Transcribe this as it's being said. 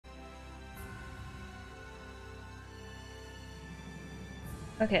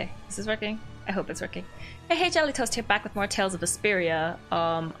Okay, this is working. I hope it's working. Hey, Jelly Toast here, back with more Tales of Vesperia.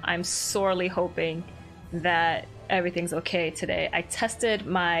 I'm sorely hoping that everything's okay today. I tested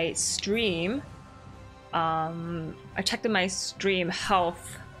my stream. I checked in my stream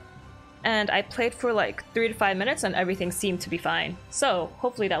health, and I played for like 3 to 5 minutes, and everything seemed to be fine. So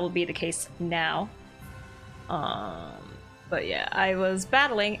hopefully that will be the case now. But yeah, I was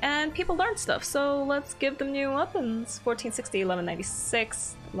battling and people learned stuff, so let's give them new weapons. 1460,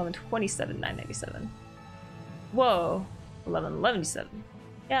 1196, 1127, 997. Whoa, 1177.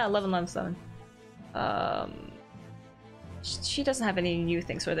 Yeah, 1177. She doesn't have any new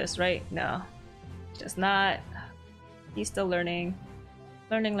things for this, right? No, she does not. He's still learning.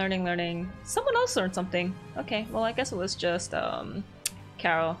 Learning. Someone else learned something. Okay, well I guess it was just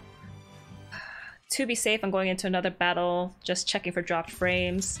Carol. To be safe, I'm going into another battle, just checking for dropped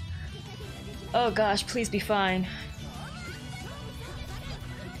frames. Oh gosh, please be fine.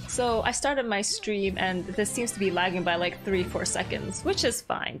 So I started my stream and this seems to be lagging by like 3-4 seconds, which is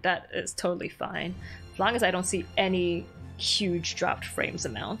fine. That is totally fine. As long as I don't see any huge dropped frames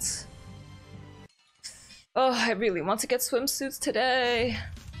amounts. Oh, I really want to get swimsuits today.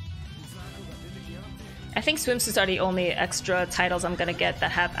 I think swimsuits are the only extra titles I'm gonna get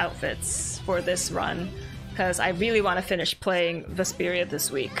that have outfits for this run, because I really want to finish playing Vesperia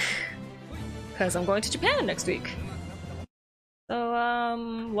this week, because I'm going to Japan next week. So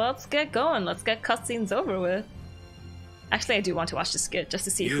let's get going. Let's get cutscenes over with. Actually, I do want to watch the skit just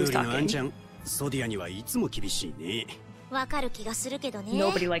to see who's talking.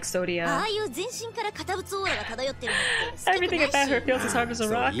 Nobody likes Sodia. Everything about her feels as hard as a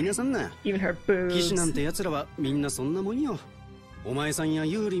rock. Even her boobs. No,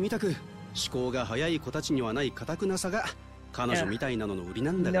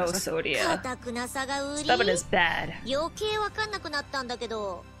 Sodia. Stubborn is bad.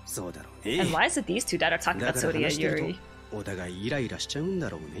 And why is it these two that are talking about Sodia, Yuri?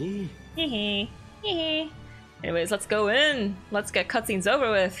 Anyways, let's go in. Let's get cutscenes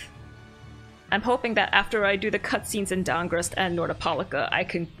over with. I'm hoping that after I do the cutscenes in Dawngrust and Nordopolica, I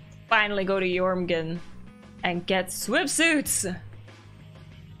can finally go to Jormungand and get swimsuits!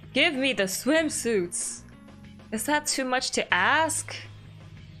 Give me the swimsuits! Is that too much to ask?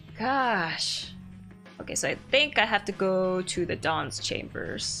 Gosh. Okay, so I think I have to go to the Dawn's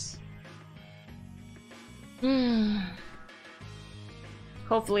Chambers.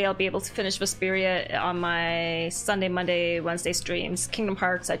 Hopefully I'll be able to finish Vesperia on my Sunday, Monday, Wednesday streams. Kingdom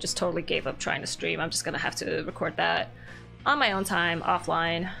Hearts, I just totally gave up trying to stream. I'm just gonna have to record that on my own time,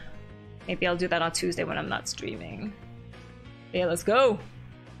 offline. Maybe I'll do that on Tuesday when I'm not streaming. Yeah, let's go!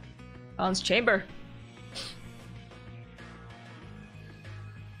 Dawn's Chamber.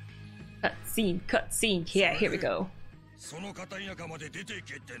 Cutscene, yeah, here we go.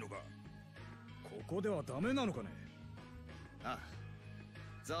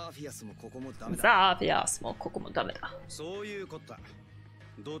 Zafias もここもダメだ。そういうことだ。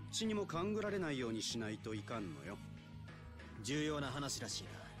どっちにも勘ぐられないようにしないといかんのよ。重要な話らしい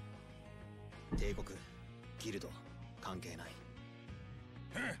な。帝国、ギルド、関係ない。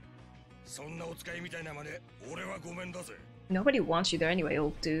そんなお使いみたいなまで俺はごめんだぜ。Nobody wants you there anyway,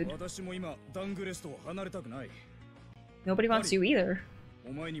 old dude. 私も今ダングレストを離れたくない。Nobody wants you either.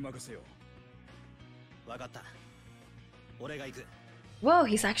 お前に任せよ。わかった。俺が行く。Whoa,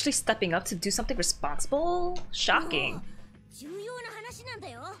 he's actually stepping up to do something responsible? Shocking.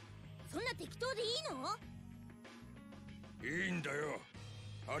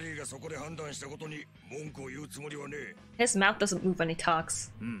 His mouth doesn't move when he talks.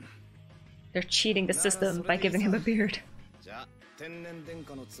 They're cheating the system by giving him a beard.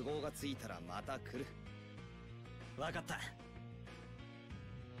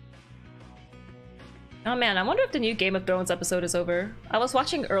 Oh man, I wonder if the new Game of Thrones episode is over. I was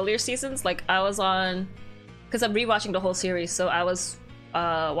watching earlier seasons, like I was on... Because I'm rewatching the whole series, so I was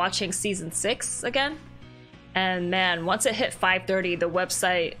watching season 6 again. And man, once it hit 5:30, the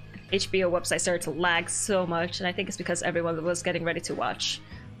website, HBO website started to lag so much, and I think it's because everyone was getting ready to watch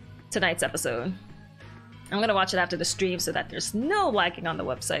tonight's episode. I'm gonna watch it after the stream so that there's no lagging on the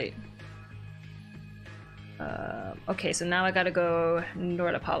website. Okay, so now I gotta go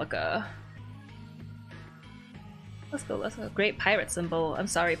Nordopolica. Let's go. Great pirate symbol. I'm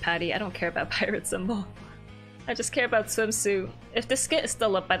sorry, Patty. I don't care about pirate symbol. I just care about swimsuit. If the skit is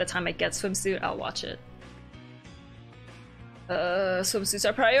still up by the time I get swimsuit, I'll watch it. Swimsuits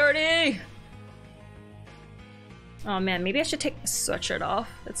are priority! Oh man, maybe I should take the sweatshirt off.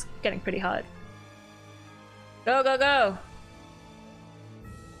 It's getting pretty hot. Go, go, go!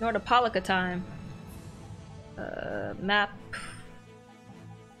 Nordopolica time. Map.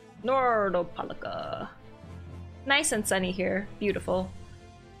 Nordopalaka. Nice and sunny here. Beautiful.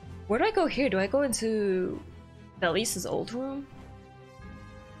 Where do I go here? Do I go into Belisa's old room?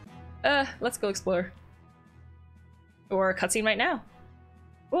 Let's go explore. Or a cutscene right now.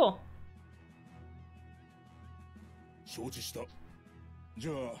 Cool.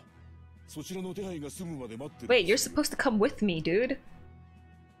 Wait, you're supposed to come with me, dude.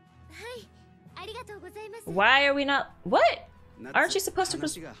 Why are we not— what? Aren't you supposed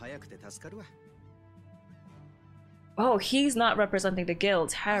to— oh, he's not representing the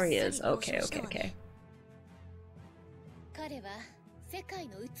guild. Harry is. Okay, okay, okay.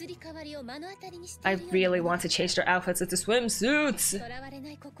 I really want to change their outfits into swimsuits.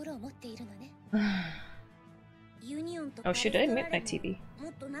 Oh shoot, I didn't mute my TV.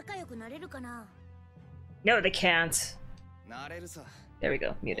 No, they can't. There we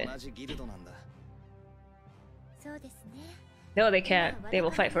go, muted. No, they can't. They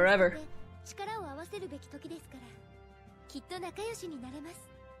will fight forever.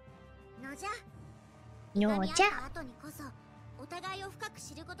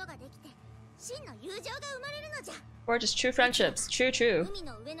 Or just true friendships. True, true.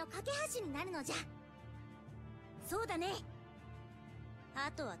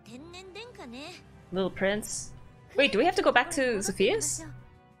 Little Prince. Wait, do we have to go back to Sophia's?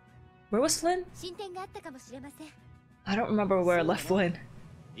 Where was Flynn? I don't remember where I left Flynn.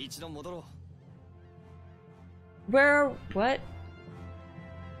 Where? What?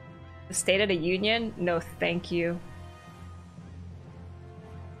 The State of the Union? No, thank you.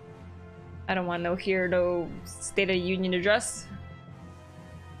 I don't want no State of the Union address.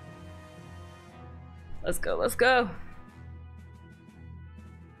 Let's go, let's go.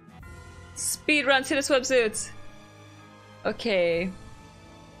 Speed run to the swimsuits. Okay.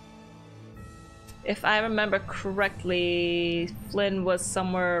 If I remember correctly, Flynn was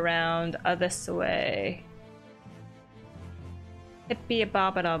somewhere around this way. Hippie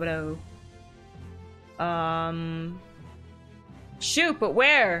babadabado. Shoot, but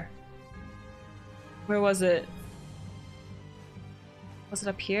where? Where was it? Was it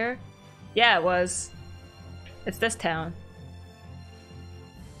up here? Yeah, it was. It's this town.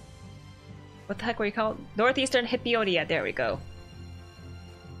 What the heck were you called? Northeastern Hippionia. There we go.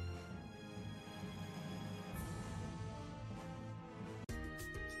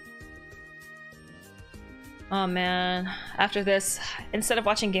 Oh man, after this, instead of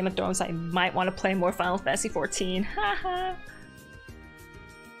watching Game of Thrones, I might want to play more Final Fantasy XIV. Haha.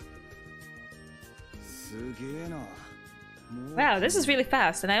 Wow, this is really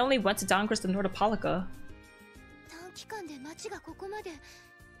fast, and I only went to Dawngrist and Nordopalaka.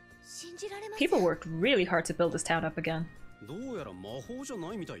 People worked really hard to build this town up again.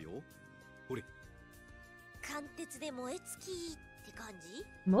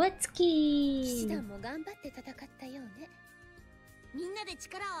 Moetsuki!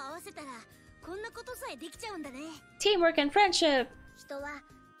 Teamwork and friendship!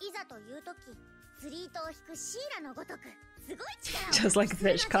 Just like a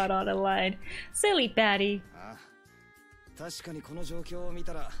fish caught on a line. Silly Patty.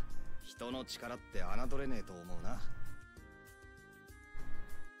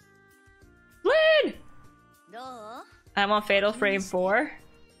 Flynn! I'm on Fatal Frame 4.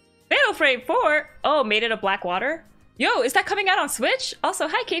 Fatal Frame 4? Oh, made it a Blackwater? Yo, is that coming out on Switch? Also,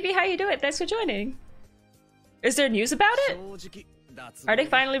 hi KV, how you doing? Thanks for joining. Is there news about it? Are they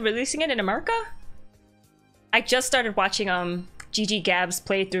finally releasing it in America? I just started watching GG Gab's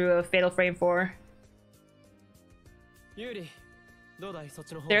playthrough of Fatal Frame 4.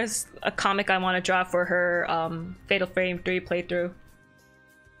 There's a comic I want to draw for her Fatal Frame 3 playthrough.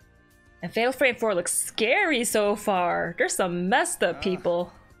 And Fatal Frame 4 looks scary so far. There's some messed up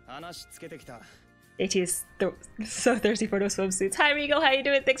people. AT is so thirsty for those swimsuits. Hi Regal, how you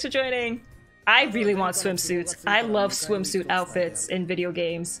doing? Thanks for joining. I really want swimsuits. I love swimsuit outfits in video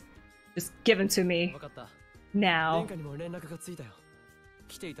games. Just given to me. Now.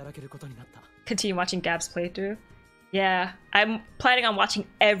 Continue watching Gab's playthrough. Yeah, I'm planning on watching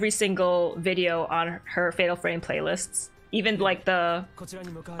every single video on her Fatal Frame playlists. Even like the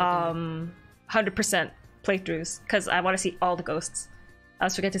 100% playthroughs, because I want to see all the ghosts. I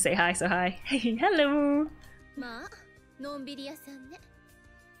always forget to say hi, so hi. Hello!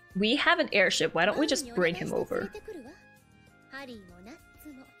 We have an airship, why don't we just bring him over?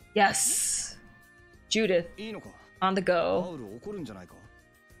 Yes! Judith, on the go.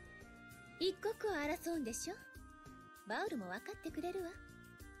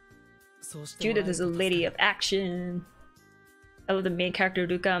 Judith is a lady of action. I love the main character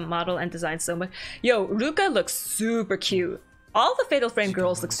Ruka model and design so much. Yo, Ruka looks super cute. All the Fatal Frame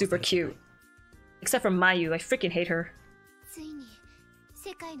girls look super cute. Except for Mayu, I freaking hate her.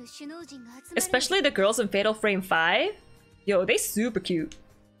 Especially the girls in Fatal Frame 5. Yo, they super cute.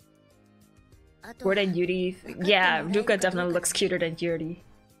 More than Yuri. Yeah, Ruka definitely looks cuter than Yuri.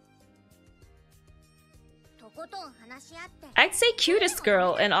 I'd say cutest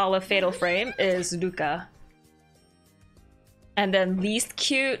girl in all of Fatal Frame is Ruka. And then least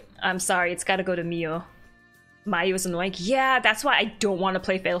cute, I'm sorry, it's gotta go to Mio. Mayu is annoying. Yeah, that's why I don't want to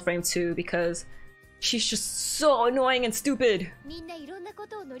play Fatal Frame 2, because she's just so annoying and stupid.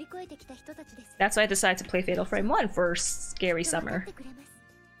 That's why I decided to play Fatal Frame 1 for Scary Summer.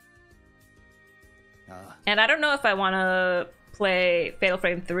 And I don't know if I want to play Fatal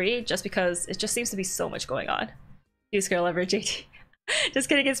Frame 3, just because it just seems to be so much going on. Cutest girl ever, JT. Just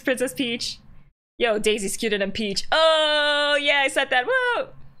kidding, it's Princess Peach. Yo, Daisy's cuter than Peach. Oh, yeah, I said that. Woo!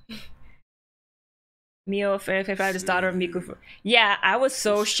 Mio, his daughter, Miku. Yeah, I was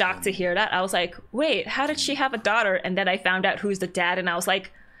so shocked to hear that. I was like, wait, how did she have a daughter? And then I found out who's the dad, and I was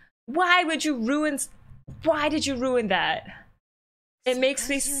like, why did you ruin that? It makes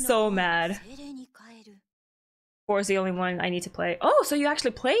me so mad. 4 is the only one I need to play. Oh, so you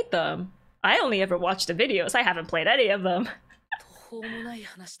actually played them. I only ever watched the videos. I haven't played any of them.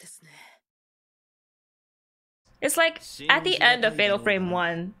 It's like, at the end of Fatal Frame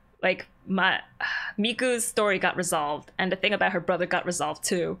 1, like, Miku's story got resolved, and the thing about her brother got resolved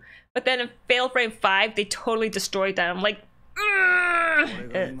too. But then in Fatal Frame 5, they totally destroyed that. I'm like,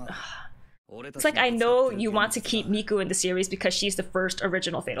 it's like, I know you want to keep Miku in the series because she's the first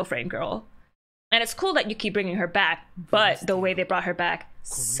original Fatal Frame girl. And it's cool that you keep bringing her back, but the way they brought her back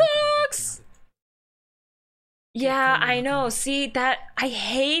sucks! Yeah, I know. See, that, I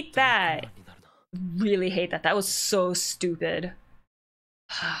hate that. Really hate that. That was so stupid.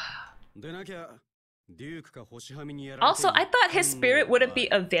 Also, I thought his spirit wouldn't be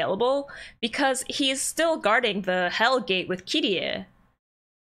available because he's still guarding the Hell Gate with Kirie.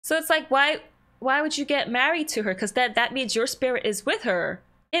 So it's like, why would you get married to her? Because that means your spirit is with her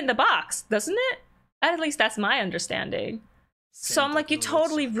in the box, doesn't it? At least that's my understanding. So I'm like, you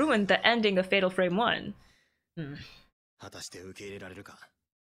totally ruined the ending of Fatal Frame 1.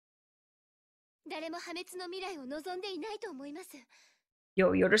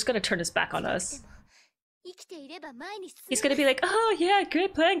 Yo, Yoder's gonna turn his back on us. He's gonna be like, oh yeah,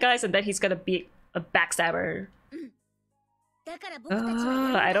 great plan, guys, and then he's gonna be a backstabber.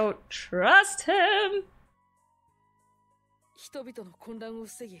 Oh, I don't trust him.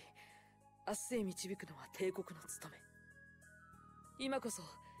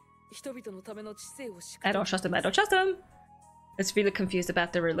 I don't trust him, I don't trust him. It's really confused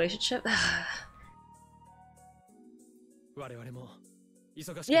about the relationship.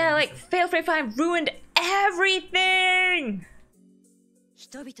 Yeah, like, Fatal Frame 5 ruined everything!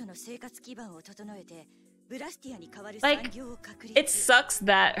 Like, it sucks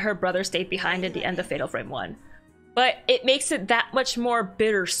that her brother stayed behind at the end of Fatal Frame 1. But it makes it that much more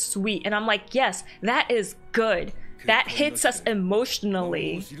bittersweet. And I'm like, yes, that is good. That hits us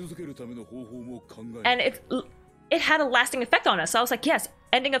emotionally. And it had a lasting effect on us. So I was like, yes,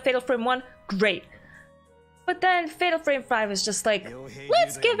 ending of Fatal Frame 1, great. But then Fatal Frame 5 is just like,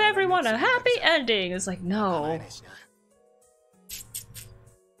 let's give everyone a happy ending. It's like, no.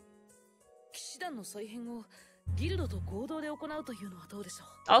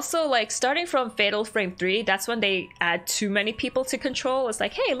 Also, like, starting from Fatal Frame 3, that's when they add too many people to control. It's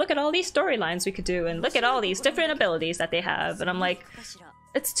like, hey, look at all these storylines we could do, and look at all these different abilities that they have. And I'm like,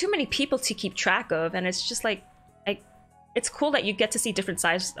 it's too many people to keep track of, and it's just like it's cool that you get to see different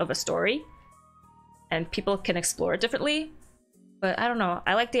sides of a story, and people can explore it differently. But I don't know,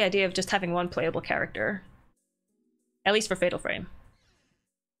 I like the idea of just having one playable character. At least for Fatal Frame.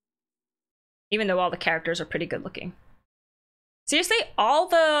 Even though all the characters are pretty good looking. Seriously, all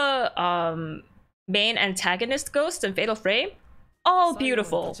the main antagonist ghosts in Fatal Frame, all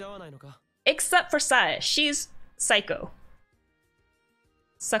beautiful. Except for Sae, she's psycho.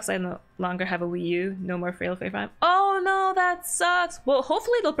 Sucks I no longer have a Wii U, no more Fatal Frame 5. Oh no, that sucks! Well,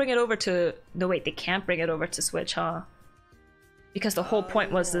 hopefully they'll bring it over to... No wait, they can't bring it over to Switch, huh? Because the whole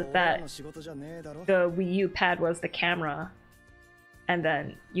point was that the Wii U pad was the camera. And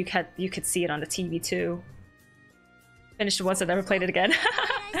then you could see it on the TV too. Finished it once and never played it again.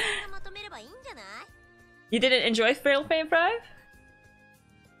 You didn't enjoy Fatal Frame 5?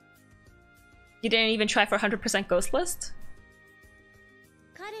 You didn't even try for 100% Ghost List?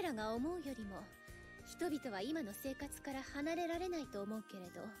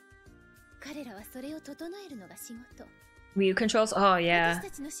 Wii U controls? Oh yeah.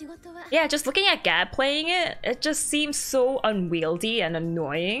 Yeah, just looking at Gab playing it, it just seems so unwieldy and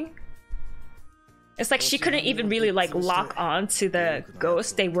annoying. It's like she couldn't even really like lock on to the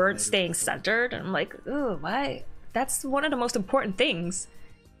ghost. They weren't staying centered. And I'm like, ooh, why? That's one of the most important things.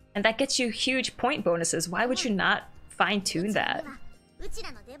 And that gets you huge point bonuses. Why would you not fine-tune that?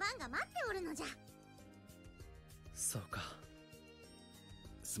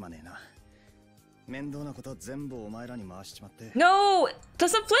 No!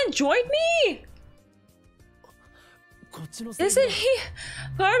 Doesn't Flynn join me? Isn't he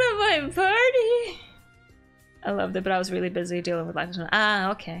part of my party? I loved it, but I was really busy dealing with life.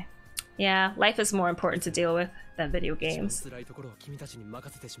 Ah, okay. Yeah, life is more important to deal with than video games.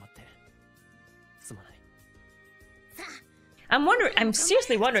 I'm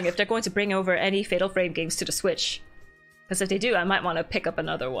seriously wondering if they're going to bring over any Fatal Frame games to the Switch. Because if they do, I might want to pick up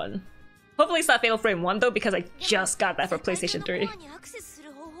another one. Hopefully it's not Fatal Frame 1 though, because I just got that for PlayStation 3.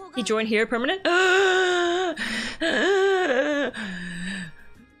 He joined here permanent?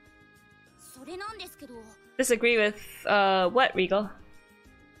 Disagree with, what, Regal?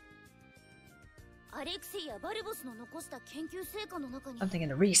 Something in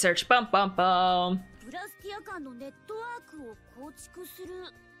the research. Bum bum bum.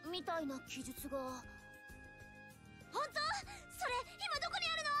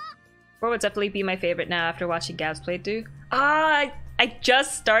 What would definitely be my favorite now after watching Gab's playthrough? Ah, I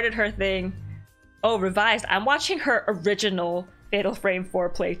just started her thing. Oh, revised. I'm watching her original Fatal Frame 4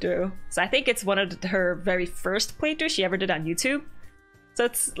 playthrough. So I think it's one of her very first playthroughs she ever did on YouTube. So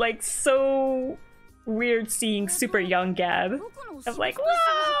it's like so weird seeing super young Gab. I'm like,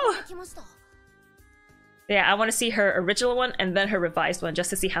 whoa! Yeah, I want to see her original one and then her revised one just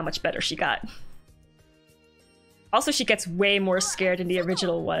to see how much better she got. Also, she gets way more scared in the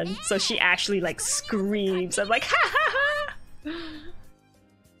original one, so she actually like screams. I'm like, ha ha ha!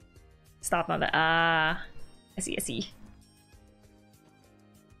 Stop on that. Ah, I see, I see.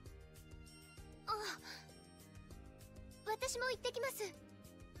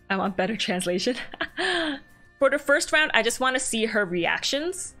 I want better translation. For the first round, I just want to see her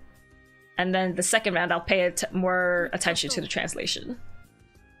reactions. And then the second round, I'll pay more attention to the translation.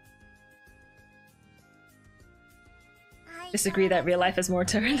 Disagree that real life is more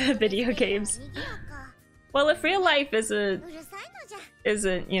turned than video games. Well, if real life isn't,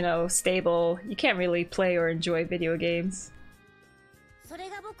 you know, stable, you can't really play or enjoy video games.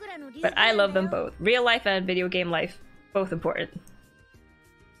 But I love them both. Real life and video game life, both important.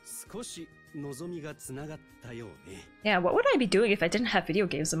 Yeah, what would I be doing if I didn't have video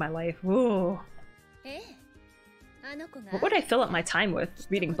games in my life? Whoa. What would I fill up my time with?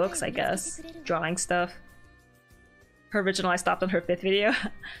 Reading books, I guess. Drawing stuff. Her original, I stopped on her 5th video.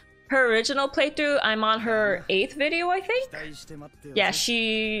 Her original playthrough, I'm on her 8th video, I think? Yeah,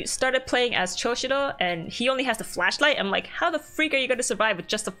 she started playing as Choshiro, and he only has the flashlight. I'm like, how the freak are you gonna survive with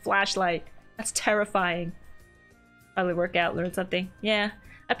just a flashlight? That's terrifying. Probably work out, learn something. Yeah.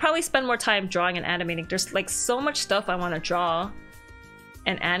 I'd probably spend more time drawing and animating. There's like so much stuff I want to draw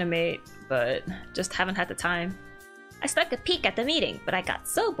and animate, but just haven't had the time. I stuck a peek at the meeting, but I got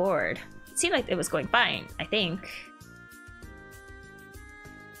so bored. It seemed like it was going fine, I think.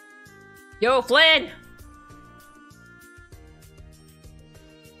 Yo, Flynn!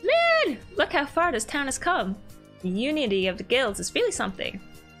 Flynn! Look how far this town has come. The unity of the guilds is really something.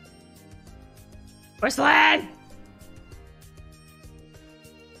 Where's Flynn?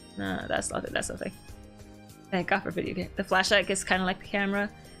 No, that's nothing, that's nothing. Thank God for video game. The flashlight gets kind of like the camera.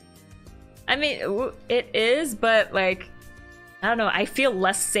 I mean, it is, but like, I don't know, I feel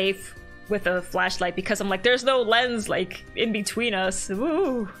less safe with a flashlight because I'm like, there's no lens like in between us.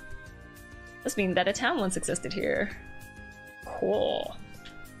 Woo! Must mean that a town once existed here. Cool.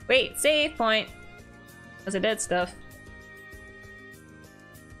 Wait, save point. Because I did stuff.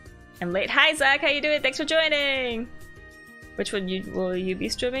 I'm late. Hi Zach, how you doing? Thanks for joining! Which one will you be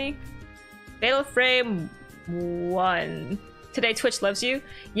streaming? Fatal Frame 1. Today Twitch loves you?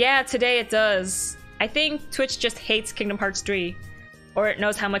 Yeah, today it does. I think Twitch just hates Kingdom Hearts 3. Or it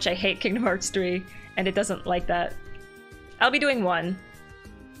knows how much I hate Kingdom Hearts 3, and it doesn't like that. I'll be doing 1.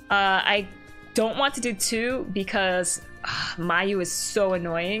 I don't want to do 2 because Mayu is so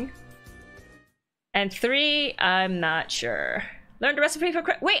annoying. And 3, I'm not sure. Learn the recipe for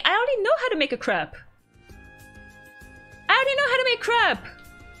crepe. Wait, I already know how to make a crepe. I already know how to make crepe.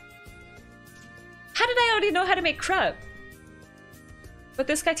 How did I already know how to make crepe? But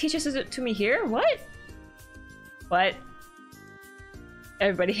this guy teaches it to me here? What? What?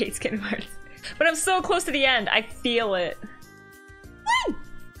 Everybody hates Kingdom Hearts. But I'm so close to the end. I feel it.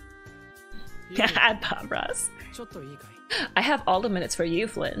 Bob Ross. I have all the minutes for you,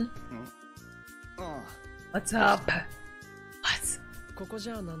 Flynn. What's up? What?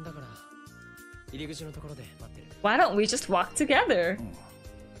 Why don't we just walk together?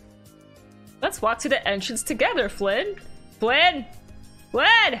 Let's walk to the entrance together, Flynn. Flynn!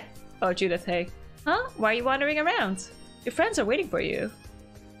 Flynn! Oh, Judith, hey. Huh? Why are you wandering around? Your friends are waiting for you.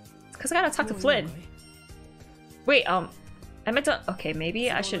 It's because I gotta talk to Flynn. Wait, I meant to... Okay, maybe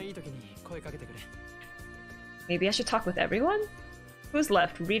I should... Maybe I should talk with everyone? Who's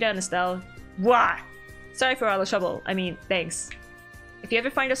left? Rita and Estelle? What? Sorry for all the trouble. I mean, thanks. If you ever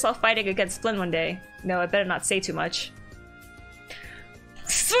find yourself fighting against Flynn one day, no, I better not say too much.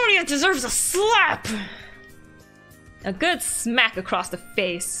 Soria deserves a slap! A good smack across the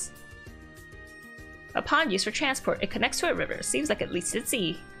face. A pond used for transport. It connects to a river. Seems like it leads to the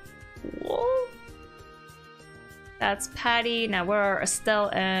sea. Whoa. That's Patty. Now where are Estelle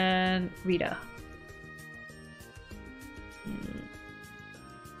and Rita?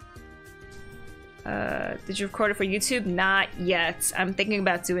 Did you record it for YouTube? Not yet. I'm thinking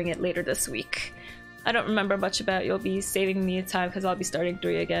about doing it later this week. I don't remember much about it. You'll be saving me time because I'll be starting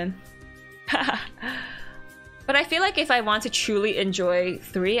 3 again. But I feel like if I want to truly enjoy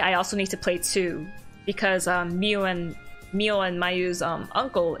 3, I also need to play 2 because Mio and Mayu's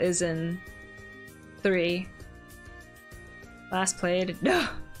uncle is in 3. Last played. No.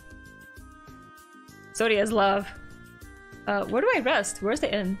 Zodia's love. Where do I rest? Where's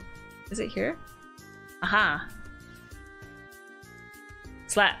the inn? Is it here? Aha.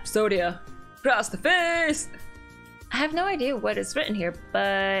 Slap Zodia. Cross the face! I have no idea what is written here,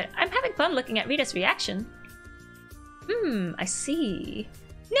 but I'm having fun looking at Rita's reaction. I see.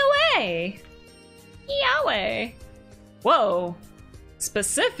 No way! Yahweh! Whoa!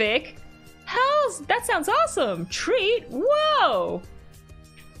 Specific? Hells, that sounds awesome! Treat? Whoa!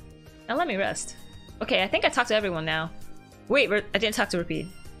 Now let me rest. Okay, I think I talked to everyone now. Wait, I didn't talk to Repeat.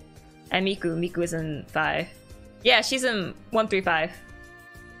 And Miku. Miku is in 5. Yeah, she's in 135.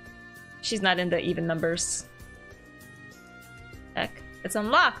 She's not in the even numbers. Heck, it's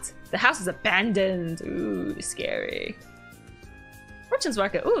unlocked! The house is abandoned! Ooh, scary. Fortune's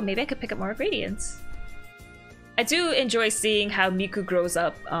market. Ooh, maybe I could pick up more ingredients. I do enjoy seeing how Miku grows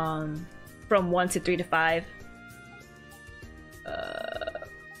up from 1 to 3 to 5.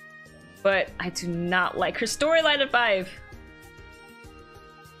 But I do not like her storyline at 5.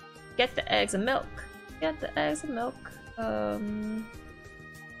 Get the eggs and milk. Get the eggs and milk.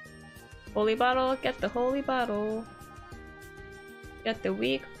 Holy bottle, get the holy bottle. Get the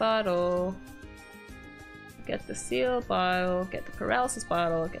weak bottle. Get the seal bottle. Get the paralysis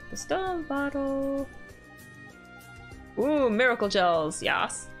bottle. Get the stone bottle. Ooh, miracle gels,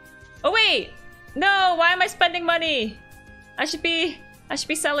 yes. Oh wait! No, why am I spending money? I should be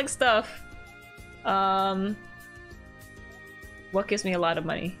selling stuff. What gives me a lot of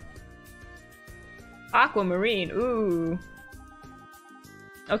money? Aquamarine, ooh.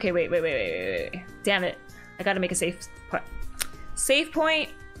 Okay, wait. Damn it. I gotta make a save point,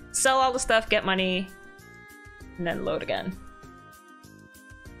 sell all the stuff, get money, and then load again.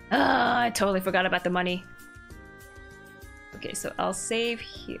 I totally forgot about the money. Okay, so I'll save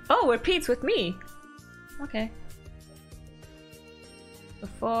here. Oh, Repeat's with me. Okay.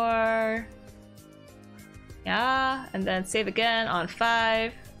 Before. Yeah, and then save again on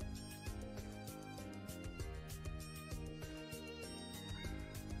 5.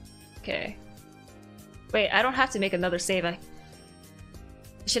 Okay. Wait, I don't have to make another save. I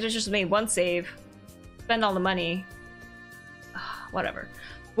should have just made 1 save. Spend all the money. Whatever.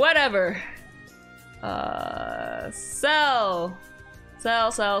 Whatever! Sell!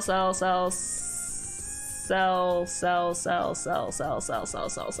 Sell.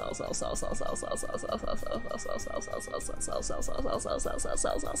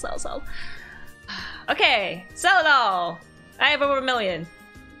 Okay, sell it all! I have over 1 million.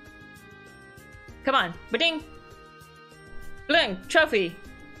 Come on, ba-ding! Bling! Trophy!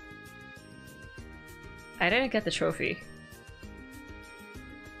 I didn't get the trophy.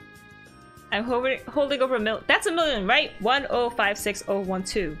 I'm holding over 1 million. That's 1 million, right?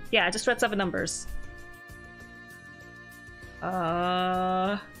 1056012. Yeah, I just read 7 numbers.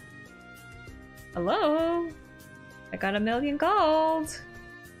 Hello? I got 1 million gold.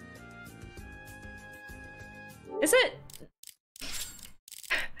 Is it?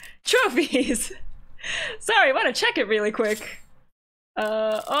 Trophies! Sorry, I want to check it really quick.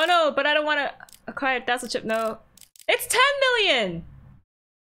 Oh no, but I don't want to acquire 1,000 chip. No. It's 10 million!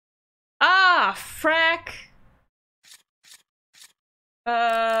 Ah, frack.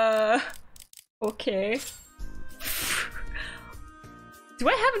 Okay. Do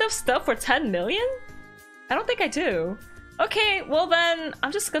I have enough stuff for 10 million? I don't think I do. Okay, well then,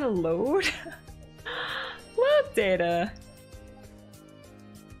 I'm just gonna load. Load data.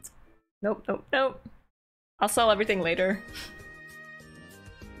 Nope, nope, nope. I'll sell everything later.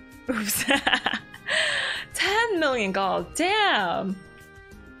 Oops. 10 million gold, damn!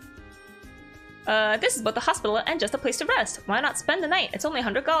 This is both a hospital and just a place to rest. Why not spend the night? It's only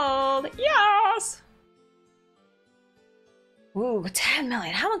 100 gold. Yes! Ooh, 10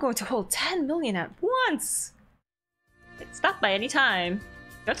 million. How am I going to hold 10 million at once? Stop by any time. Do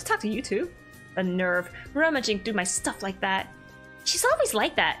I have to talk to you too? The nerve, rummaging through my stuff like that. She's always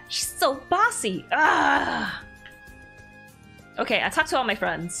like that. She's so bossy. Ah. Okay, I talked to all my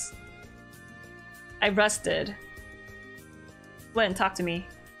friends. I rested. Flynn, talk to me.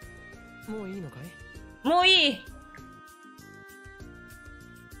 もういいのかい? もういい!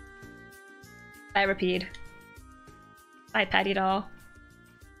 I repeat. Bye, Patty doll.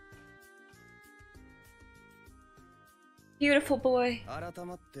 Beautiful boy.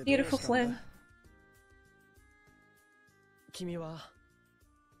 Beautiful Flynn. 君は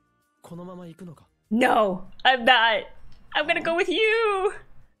このまま行くのか? No, I'm not. I'm gonna go with you.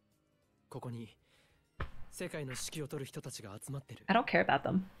 ここに世界の指揮を取る人たちが集まってる. I don't care about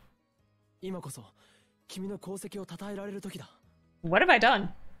them. 今こそ君の功績を称えられる時だ. What have I done?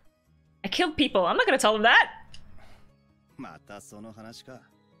 I killed people. I'm not gonna tell them that. またその話か.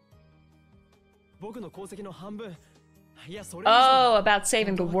 僕の功績の半分. Oh, about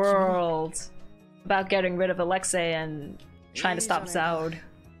saving the world. About getting rid of Alexei and trying to stop Zaud.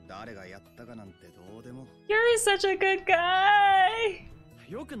 Yuri's such a good guy.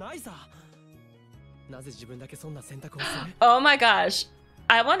 Oh my gosh.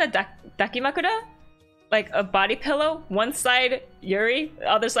 I want a dakimakura? Like a body pillow? One side Yuri,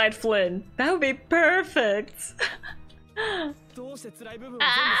 other side Flynn. That would be perfect.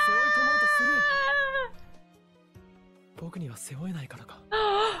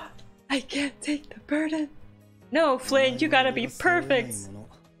 I can't take the burden. No, Flynn, you gotta be perfect.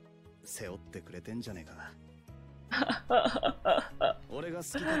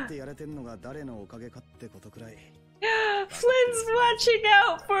 Flynn's watching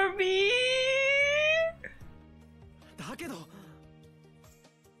out for me.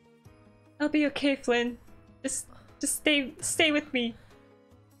 I'll be okay, Flynn. Just stay with me.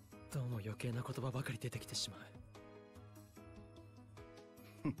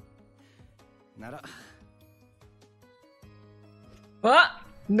 What?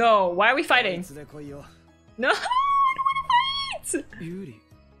 No, why are we fighting? No, I don't wanna fight! Yuri.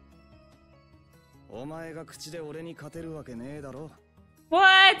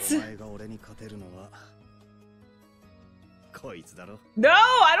 What? No,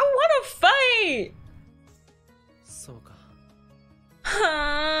 I don't wanna fight!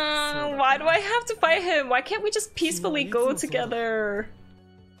 Why do I have to fight him? Why can't we just peacefully go together?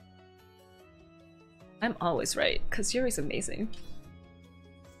 I'm always right, because Yuri's amazing.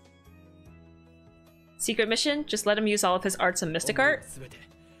 Secret mission? Just let him use all of his arts and mystic art?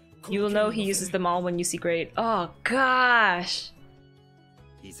 You will know he uses them all when you see grade. Oh gosh!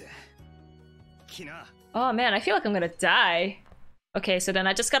 Oh man, I feel like I'm gonna die. Okay, so then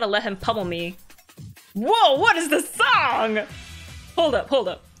I just gotta let him pummel me. Whoa, what is this song? Hold up, hold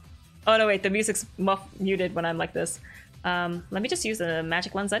up. Oh no, wait, the music's muted when I'm like this. Let me just use the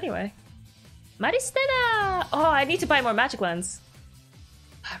magic lens anyway. Maristela! Oh, I need to buy more magic lens.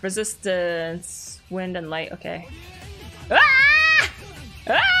 Resistance, wind, and light. Okay. Ah!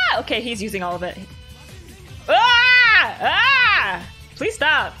 Ah! Okay, he's using all of it. Ah! Ah! Please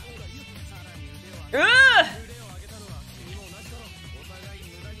stop. Ugh!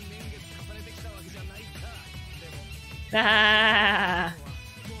 Ah!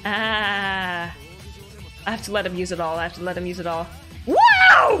 Ah! I have to let him use it all. I have to let him use it all.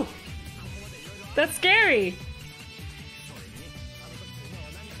 Wow! That's scary.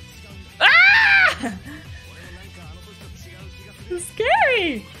 Ah! That's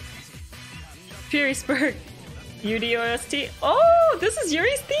scary. Fury Spurt. UDOST. Oh, this is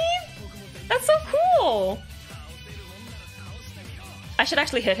Yuri's theme? That's so cool. I should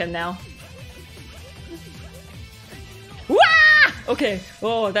actually hit him now. Wah! Okay.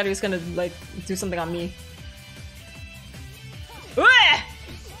 Oh, I thought he was gonna like do something on me. Wah!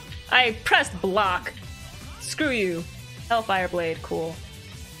 I pressed block. Screw you. Hellfire Blade, cool.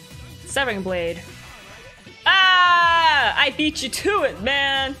 Severing Blade. Ah! I beat you to it,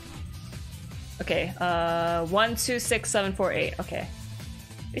 man! Okay, 1, 2, 6, 7, 4, 8. Okay.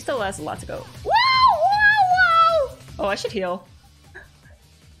 He still has a lot to go. Whoa! Whoa! Whoa! Oh, I should heal.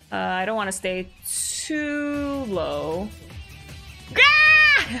 I don't want to stay too low.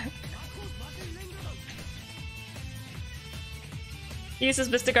 Gah! He uses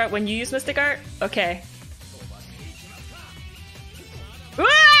Mystic Art when you use Mystic Art? Okay.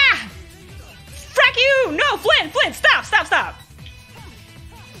 Ah! Frack you! No, Flynn! Flynn, stop! Stop! Stop!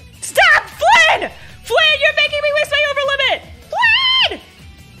 Stop! Flynn! Flynn, you're making me waste my over limit! Flynn!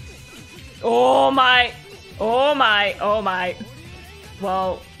 Oh my. Oh my. Oh my.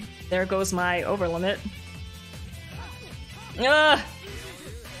 Well, there goes my over limit. Ugh.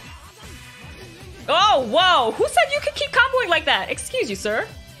 Oh, whoa! Who said you could keep comboing like that? Excuse you, sir.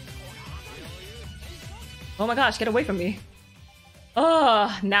 Oh my gosh, get away from me.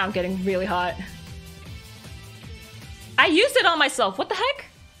 Oh, now I'm getting really hot. I used it on myself. What the heck?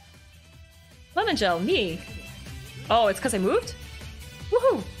 Lemon gel, me. Oh, it's because I moved?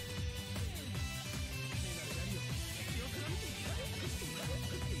 Woohoo!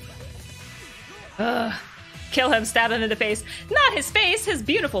 Ugh. Kill him, stab him in the face. Not his face, his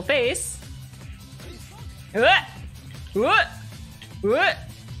beautiful face.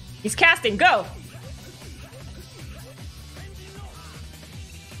 He's casting, go!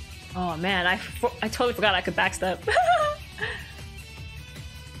 Oh man, I totally forgot I could backstep.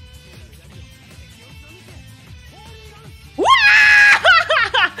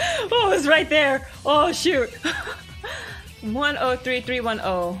 Oh, it's right there. Oh shoot.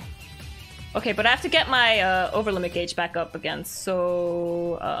 103310. Okay, but I have to get my over limit gauge back up again.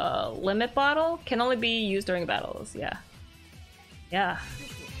 So limit bottle can only be used during battles. Yeah. Yeah.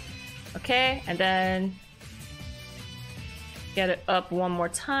 Okay, and then get it up one more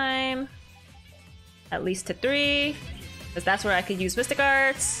time. At least to 3. Because that's where I could use Mystic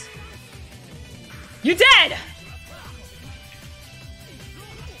Arts. You dead!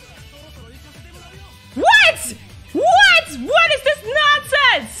 What? What? What is this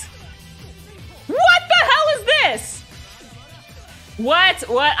nonsense? What the hell is this? What?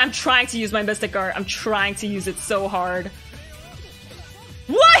 What? I'm trying to use my Mystic Art. I'm trying to use it so hard.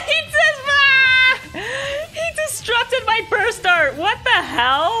 What? He disrupted my burst art. What the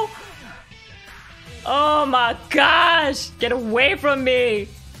hell? Oh my gosh. Get away from me.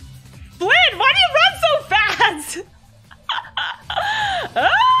 Flynn, why do you run so fast?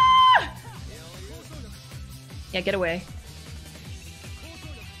 Ah! Yeah, get away.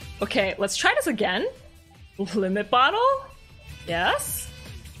 Okay, let's try this again. Limit bottle? Yes.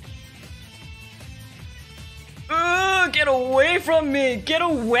 Get away from me! Get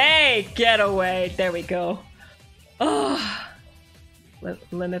away! Get away! There we go. Oh,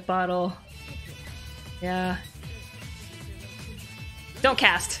 limit bottle. Yeah. Don't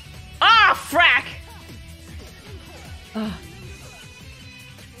cast. Ah, frack! Oh.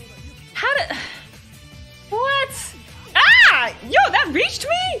 How did? What? Ah! Yo, that reached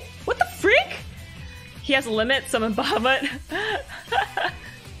me? What the freak? He has a limit, summon Bahamut.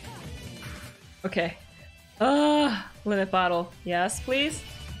 Okay. Limit bottle. Yes, please.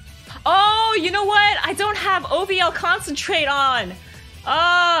 Oh, you know what? I don't have OVL concentrate on.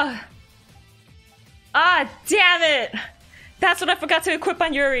 Damn it. That's what I forgot to equip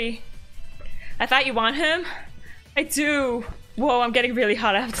on Yuri. I thought you want him. I do. Whoa, I'm getting really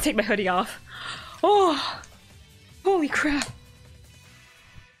hot. I have to take my hoodie off. Oh, holy crap.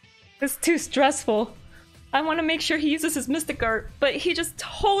 It's too stressful. I want to make sure he uses his Mystic Art, but he just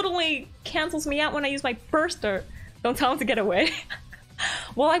totally cancels me out when I use my Burst Art. Don't tell him to get away.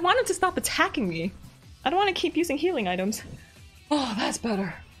 Well, I want him to stop attacking me. I don't want to keep using healing items. Oh, that's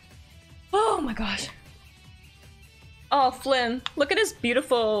better. Oh my gosh. Oh, Flynn, look at his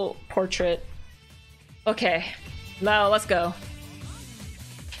beautiful portrait. Okay, now let's go.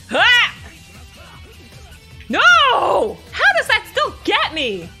 Ah! No! How does that still get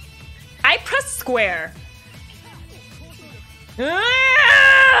me? I press square.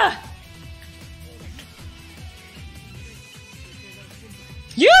 Ah!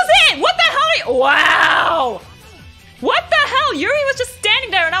 Use it! What the hell? Wow! What the hell? Yuri was just standing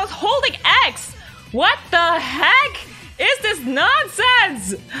there and I was holding X. What the heck is this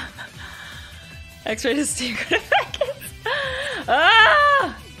nonsense? X-rated secret.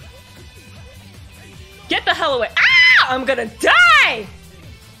 Ah! Get the hell away. Ah! I'm gonna die!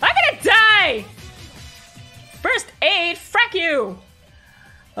 I'm gonna die! First aid, frack you!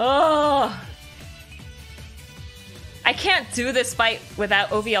 Oh. I can't do this fight without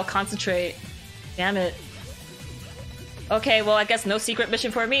OVL concentrate. Damn it. Okay, well I guess no secret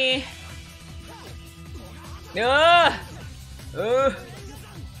mission for me. You want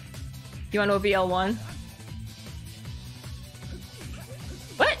OVL 1?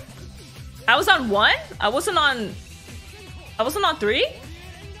 What? I was on 1? I wasn't on 3?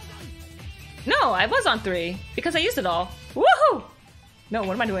 No, I was on 3 because I used it all. Woohoo! No,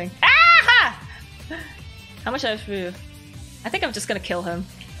 what am I doing? Ah! How much I have to? I think I'm just gonna kill him.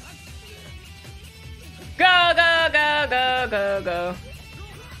 Go, go, go, go, go, go.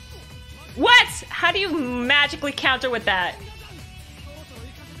 What? How do you magically counter with that?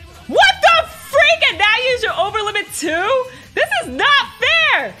 What the freak? And now you use your over limit too? This is not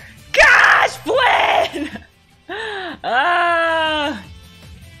fair! Gosh, Flynn!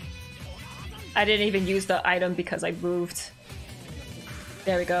 I didn't even use the item because I moved.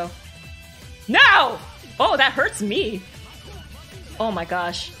 There we go. No! Oh, that hurts me. Oh my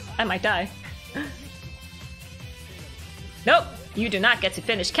gosh. I might die. Nope. You do not get to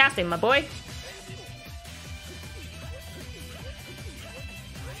finish casting, my boy.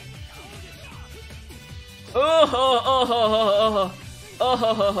 Oh ho oh ho ho oh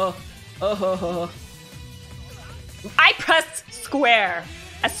ho ho ho oh ho ho. I pressed square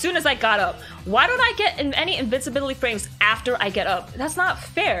as soon as I got up. Why don't I get any invincibility frames after I get up? That's not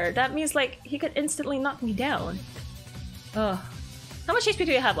fair. That means like he could instantly knock me down. Ugh. How much HP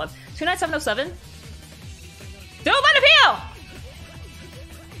do you have left? 29707? Don't let him heal!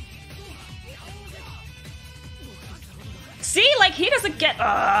 See, like he doesn't get.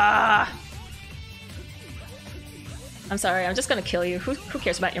 I'm sorry. I'm just gonna kill you. Who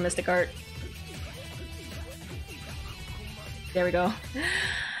cares about your mystic art? There we go.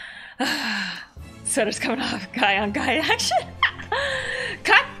 Sweater's coming off. Guy on guy action.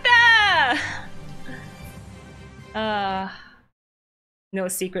 Kata! No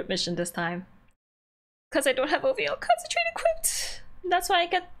secret mission this time. Because I don't have OVL concentrate equipped. That's why I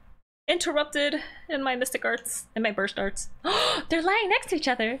get interrupted in my mystic arts and my burst arts. They're lying next to each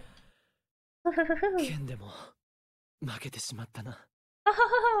other.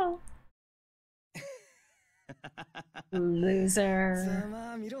 Loser.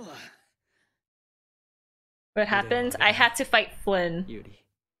 What happened? I had to fight Flynn.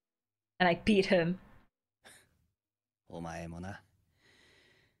 And I beat him.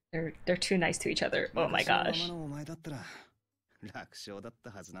 They're too nice to each other. Oh my gosh. 楽勝だった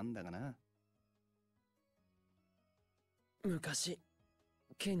はずなんだがな。昔、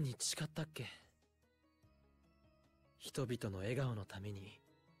剣に誓ったっけ？人々の笑顔のために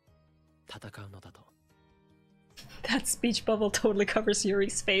戦うのだと。That speech bubble totally covers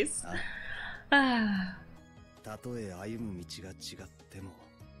Yuri's face. たとえ歩む道が違っても。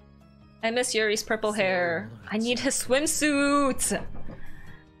I miss Yuri's purple hair. I need his swimsuit.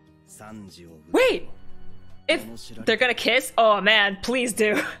 Wait! If they're gonna kiss? Oh man, please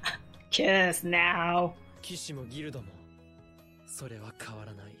do. Kiss now.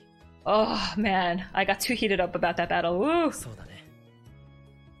 Oh man, I got too heated up about that battle. Woo!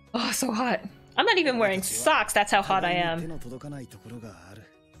 Oh, so hot. I'm not even wearing socks, that's how hot I am.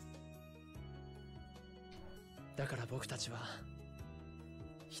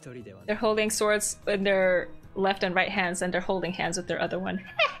 They're holding swords in their left and right hands, and they're holding hands with their other one.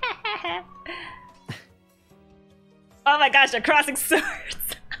 Oh my gosh, they're crossing swords!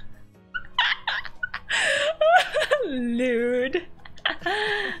 Lewd.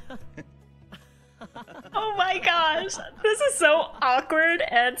 Oh my gosh, this is so awkward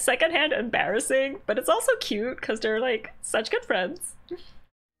and secondhand embarrassing, but it's also cute because they're like such good friends.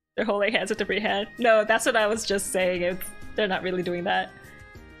 They're holding hands with the free hand. No, that's what I was just saying. They're not really doing that.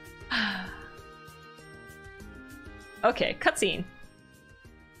 Okay, cutscene.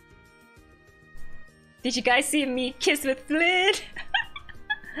 Did you guys see me kiss with Flynn?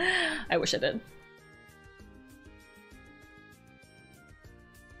 I wish I did.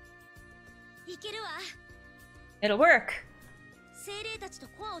 It'll work.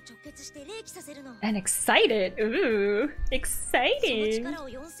 And excited. Ooh, exciting.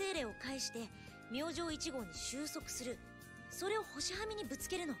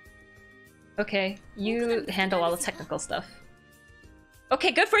 Okay, you handle all the technical stuff.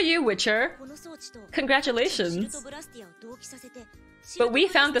 Okay, good for you, Witcher. Congratulations. But we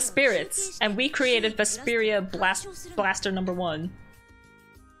found the spirits, and we created Vesperia Blaster number 1.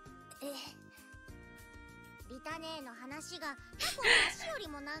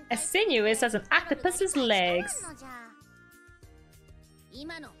 As sinuous as an octopus's legs.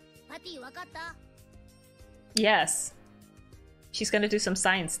 Yes. She's gonna do some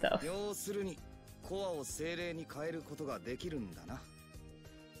science stuff.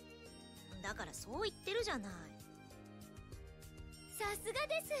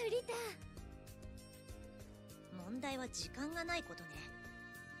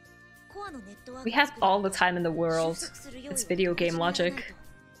 We have all the time in the world. It's video game logic.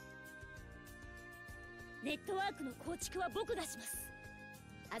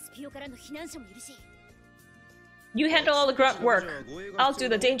 You handle all the grunt work. I'll do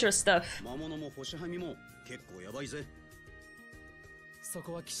the dangerous stuff. そ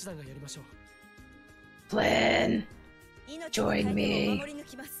こは騎士団がやりましょう。 Flynn, join me.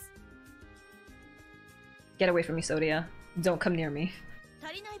 Get away from me, Sodia. Don't come near me.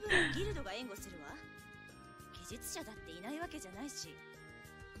 足りない分ギルドが援護するわ。技術者だっていないわけじゃないし。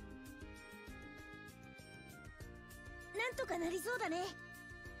なんとかなりそうだね。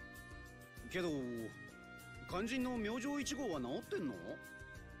けど肝心の明星1号は治ってんの？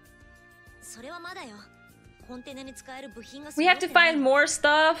それはまだよ。コンテナに使える部品が。 We have to find more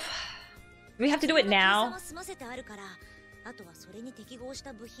stuff. We have to do it now. 済ませてあるから、あとはそれに適合し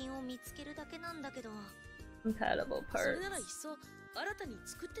た部品を見つけるだけなんだけど。Compatible それ parts. ならいっそ新たに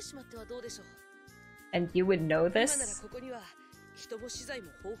作ってしまってはどうでしょう。 And you would know 今なら this? ここには人干し材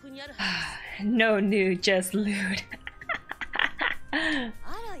も豊富にあるはず。No new, just loot. あ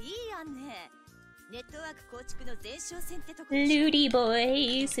ら、いい案ね。ネットワーク構築の前哨戦ってとこ。 Looty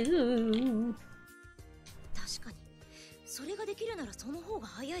boys. Ooh. 確かに。それができるならその方が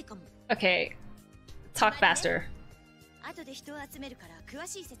早いかも。 Okay, talk faster. 後で人を集めるから詳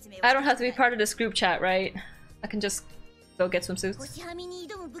しい説明を。 I don't have to be part of this group chat, right? I can just go get some suits. 星はみに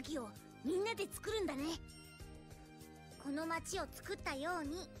挑む武器をみんなで作るんだね。この街を作ったよう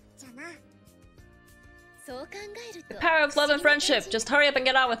にじゃな。そう考えると The power of love and friendship. Just hurry up and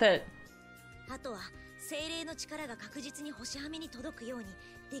get on with it. あとは精霊の力が確実に星はみに届くように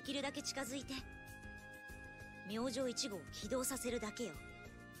できるだけ近づいて明星1号を起動させるだけよ。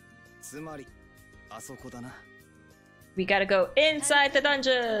つまりあそこだな。We gotta go inside the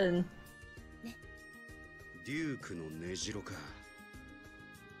dungeon. デュークの根城か。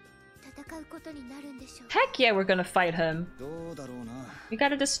戦うことになるんでしょう。 Heck yeah, we're gonna fight him. どうだろうな。 We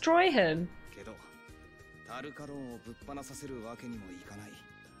gotta destroy him. けどタルカロンをぶっ放させるわけにもいかない。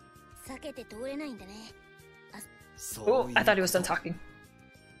避けて通れないんだね。Oh, I thought he was done talking.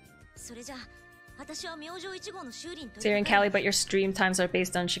 それじゃあ私は明星1号の修理に。 So you're in Cali, but your stream times are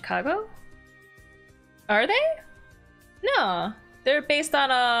based on Chicago? Are they? No, they're based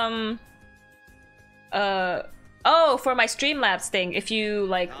on oh, for my Streamlabs thing. If you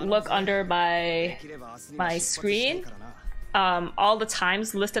like look under my screen, all the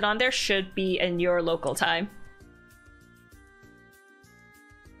times listed on there should be in your local time.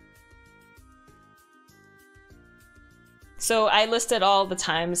 So I listed all the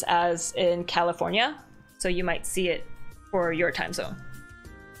times as in California, so you might see it for your time zone.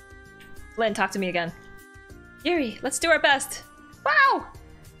 Lynn, talk to me again. Yuri, let's do our best. Wow!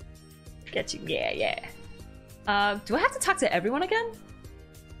 Get you, yeah. Do I have to talk to everyone again?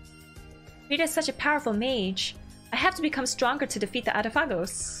 Rita is such a powerful mage. I have to become stronger to defeat the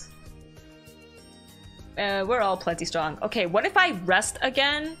Adafagos. We're all plenty strong. Okay, what if I rest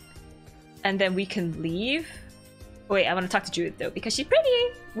again? And then we can leave? Wait, I want to talk to Judith though, because she's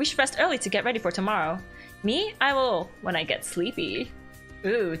pretty. We should rest early to get ready for tomorrow. Me? I will when I get sleepy.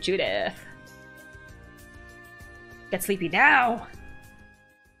 Ooh, Judith. Get sleepy now!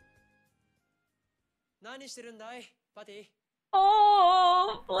 何してるんだい、パティ。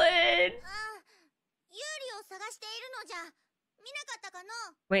 Oh, Flynn! ユーリを探しているのじゃ。見なかったかの？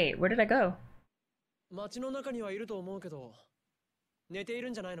 Wait, where did I go? 街の中にはいると思うけど、寝ている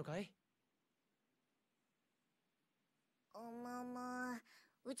んじゃないのかい？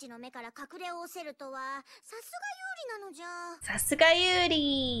うちの目から隠れおせるとは、さすがユーリなのじゃ。さすがユー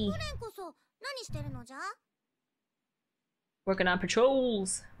リ。フレンこそ何してるのじゃ？ Working on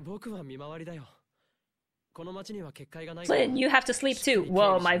patrols. 僕は見回りだよ。この街には結界がない。 Flynn, you have to sleep too.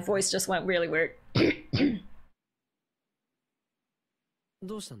 Whoa, my voice just went really weird.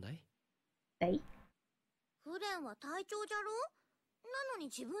 どうしたんだい？はい。フレンは隊長じゃろ？なのに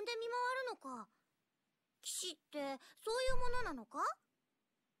自分で見回るのか。騎士ってそういうものなのか？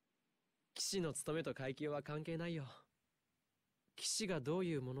騎士の務めと階級は関係ないよ。騎士がどう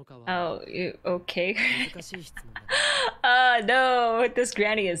いうものかは。 Oh, you okay? 難しい質問だ。No, this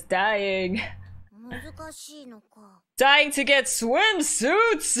granny is dying. 難しいのか。Dying to get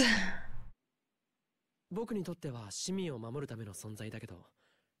swimsuits! 僕にとっては市民を守るための存在だけど、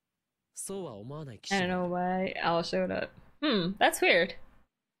そうは思わない騎士。 I don't know why Al showed up. That's weird.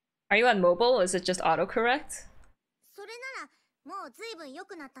 Are you on mobile? Is it just autocorrect? それならもうずいぶん良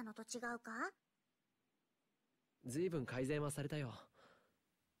くなったのと違うか？ずいぶん改善はされたよ。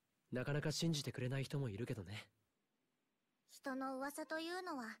なかなか信じてくれない人もいるけどね。人の噂という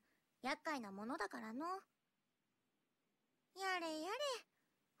のは厄介なものだからの。やれやれ。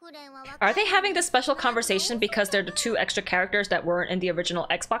フレンは Are they having this special conversation because they're the two extra characters that weren't in the original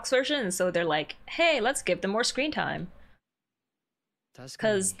Xbox version? And so they're like, hey, let's give them more screen time.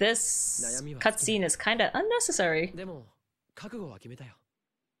 Because this cutscene is kind of unnecessary. でも覚悟は決めたよ。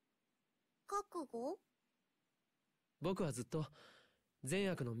覚悟？僕はずっと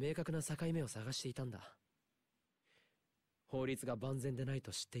善悪の明確な境目を探していたんだ。法律が万全でない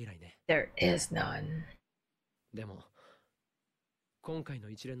と知って以来ね。There is none. でも今回の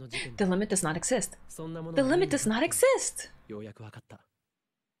一連の事件 The limit does not exist. そんなもの The が limit does not exist. ようやく分かった。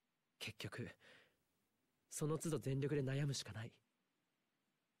結局その都度全力で悩むしかない。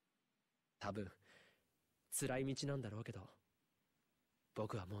多分辛い道なんだろうけど、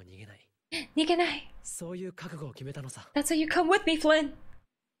僕はもう逃げない。逃げない。そういう覚悟を決めたのさ。 That's how you come with me, Flynn.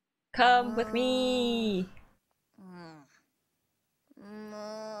 Come with me.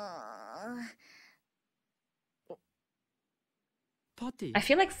 パティ I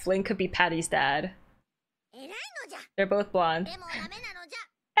feel like Flynn could be Patty's dad. 偉いのじゃ。 They're both blonde. でもダメなのじゃ。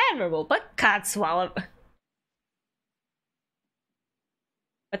 Admirable, but can't swallow.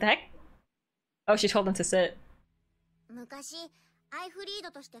 What the heck? Oh, she told him to sit. 昔アイフリー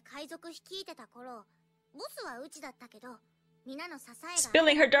ドとして海賊率いてた頃、ボスはうちだったけど、皆の支えが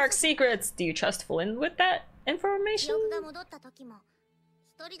Spilling her dark secrets. Do you trust Flynn with that 記 information? 憶が戻った時も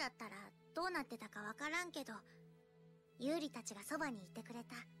一人だったらどうなってたかわからんけど、ユーリたちがそばにいてくれ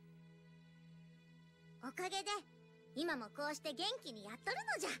た。おかげで今もこうして元気にやっとる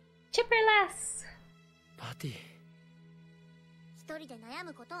のじゃ。 Chipperlass. パティ一人で悩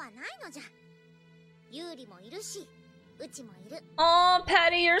むことはないのじゃ。ユーリもいるし、うちもいる。 Oh,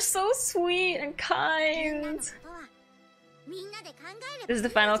 Patty, you're so sweet and みんなの kind. ことはみんなで考えれば This is the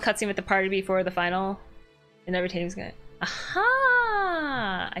final cutscene with the party before the final. And everything is good.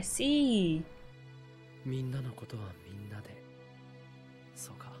 Aha! I see. みんなのことはみんなで。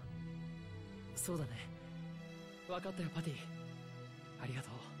そうか。そうだね。分かったよパティ。ありがと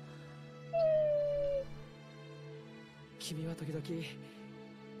う。君は時々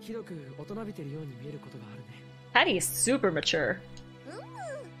ひどく大人びてるように見えることがあるね。Patty is super mature.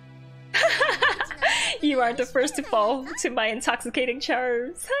 You aren't the first to fall to my intoxicating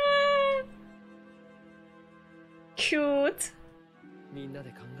charms. Cute. みんなで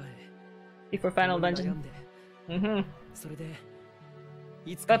考え。 Before final 悩 dungeon. んで Mm-hmm. それで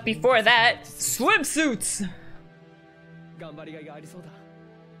いつか But before that, swimsuits! 頑張りがいがありそうだ。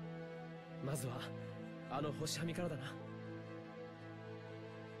まずはあの星はみからだな。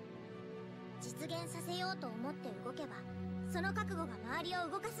実現させようと思って動けば、その覚悟が周りを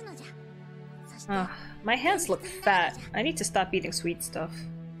動かすのじゃ。そして My hands look fat. I need to stop eating sweet stuff.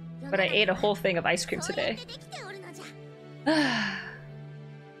 But I ate a whole thing of ice cream そうやっ today. てできておるのじゃ。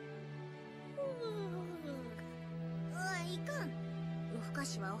 いかん。夜更か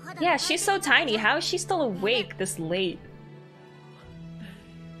しはお肌 Yeah, she's so tiny. How is she still awake this late?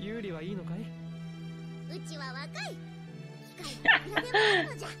 ユーリはいいのかい？うちは若い。機械に比べもある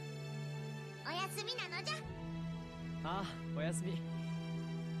のじゃ。おやすみなのじゃ。ああ、おやすみ。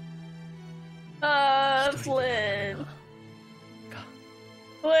 Flynn.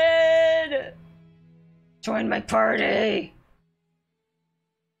 Flynn! Join my party!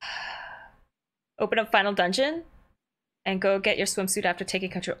 Open up final dungeon and go get your swimsuit after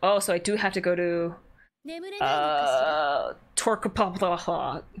taking control. Oh, so I do have to go to 眠れないのかしら。 Torkapopla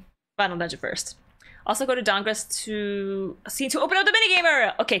final dungeon first. Also go to Dongress to see to open up the minigame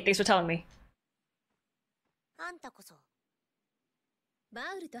area. Okay, thanks for telling me. あんたこそ。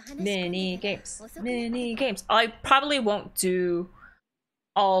 Mini games. Mini games. I probably won't do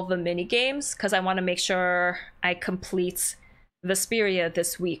all the mini games because I want to make sure I complete Vesperia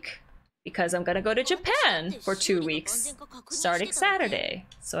this week because I'm gonna go to Japan for 2 weeks starting Saturday.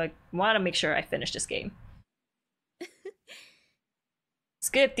 So I want to make sure I finish this game.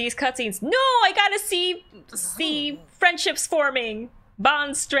 Skip these cutscenes. No, I gotta see friendships forming,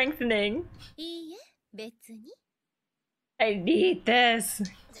 bonds strengthening. いいえ、別に。 I need this.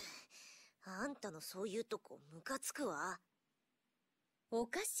 あんたのそういうとこムカつくわ。お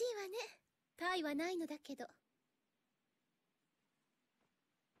かしいわね。他はないのだけど。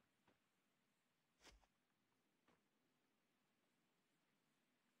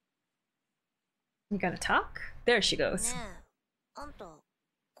You gonna talk? There she goes. ねえ、あんた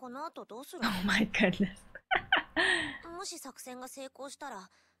この後どうする Oh my goodness. の？もし作戦が成功したら、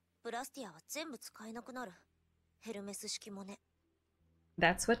ブラスティアは全部使えなくなる。ヘルメス式もね。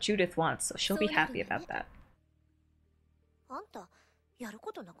 That's what Judith wants, so she'll be happy about that. あんたやる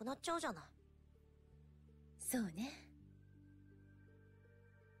ことなくなっちゃうじゃない。そうね。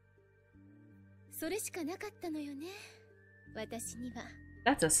それしかなかったのよね。私には。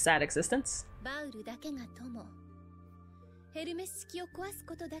 That's a sad existence. バウルだけが友。ヘルメス式を壊す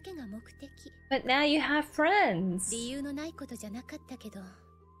ことだけが目的。 But now you have friends. 理由のないことじゃなかったけど。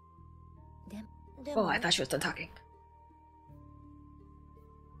で Oh, も I thought she was done talking.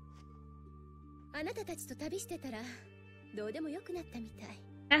 あなたたちと旅してたらどうでもよくなったみたい。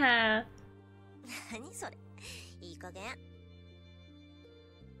Haha. 何それ、いい加減。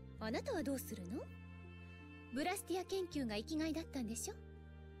あなたはどうするの？ブラスティア研究が生きがいだったんでしょ？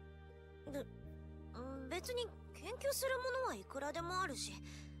別に研究するものはいくらでもあるし。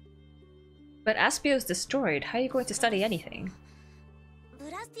But Aspio is destroyed. How are you going to study anything? ブ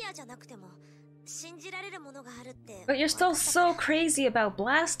ラスティアじゃなくても信じられるものがあるって。But you're still so crazy about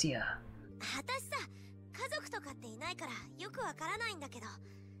Blastia. 私さ、家族とかっていないからよくわからないんだけど、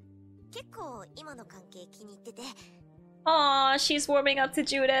結構今の関係気に入ってて。Aw, she's warming up to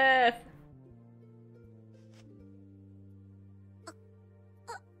Judith.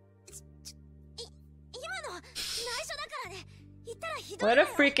 今の内緒だからね。言ったらひどい What わ a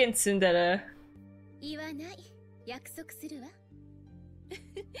よ。 freaking tsundere. 言わない。約束するわ。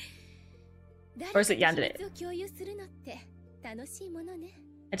Or is it 誰 Yandere? かと秘密を共有するのって楽しいものね。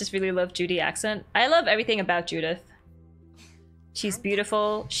I just really love Judy accent. I love everything about Judith. She's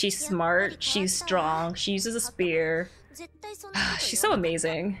beautiful, she's smart, she's strong, she uses a spear. 絶対そんなこと She's 言 so わない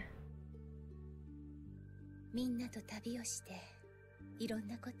amazing. みんなと旅をして、いろん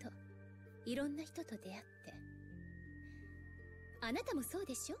なこと、いろんな人と出会って。あなたもそう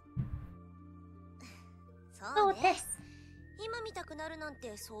でしょ？そうね。今見たくなるなん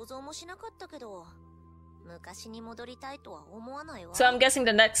て想像もしなかったけど、昔に戻りたいとは思わないわ。 So I'm guessing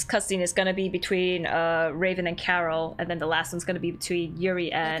the next cutscene is gonna be between Raven and Carol, and then the last one's gonna be between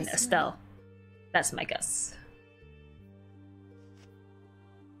Yuri and Estelle. That's my guess.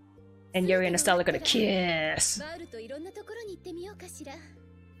 And Yuri and Estelle are gonna kiss. バウルといろんなところに行ってみようかしら。い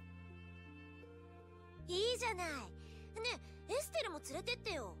いじゃない。ねえ、エステルも連れてっ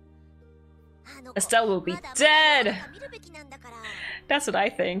てよ。Estelle will be まだまだ dead. 見るべきなんだから。 That's what I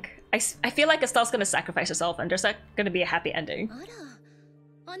think. I feel like Estelle's gonna sacrifice herself, and there's not gonna be a happy ending. あ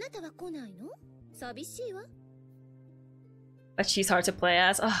ら、あなたは来ないの？寂しいわ。 But she's hard to play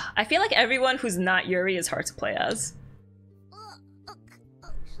as. Ugh, I feel like everyone who's not Yuri is hard to play as.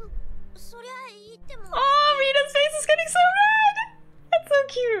 そりゃ言っても。 Oh, Rita's face is getting so red! That's so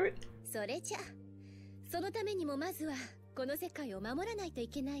cute. それじゃ、そのためにもまずはこの世界を守らないとい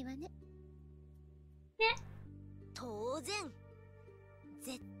けないわね。当然。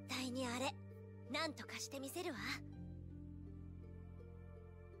絶対にあれ、なんとかしてみせるわ。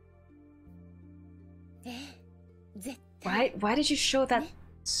ええ、絶対。 Why did you show that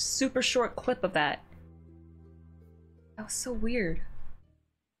super short clip of that? That was so weird.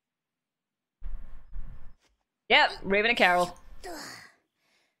 Yep, Raven and Carol.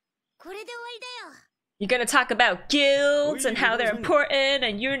 これで終わりだよ。 You're gonna talk about guilds and how they're important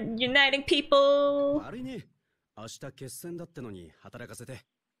and you're uniting people. 悪いね。明日決戦だってのに働かせて。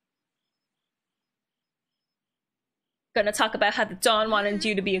Gonna talk about how the Dawn wanted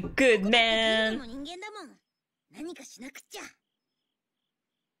you to be a good 人 man. 間だもん。何かしなくっちゃ。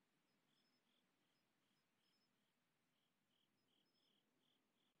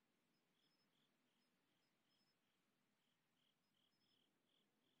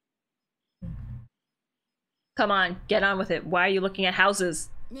 Come on, get on with it. Why are you looking at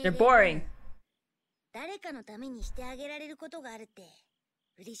houses? ねえ They're boring. 誰かのためにしてあげられることがあるって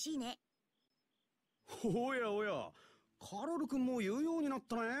嬉しいね。おやおや、カロル君も言うようになっ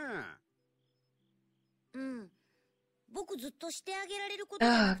たね。うん。僕ずっとしてあげられること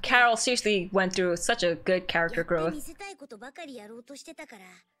がなくて Carol seriously went through such a good や character って growth. 見せたいことばかりやろうとしてたから。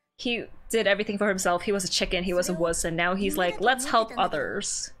 He did everything for himself. He was a chicken, he was a wuss, and now he's like, let's help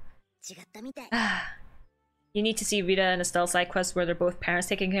others. 違ったみたい。 You need to see Rita and Estelle's side quest where they're both parents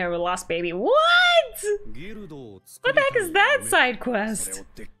taking care of a lost baby. What? ギルドを What 作り the た heck い is that 夢 side それ quest? を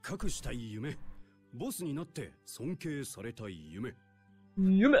でっかくしたい夢。ボスになって尊敬されたい夢。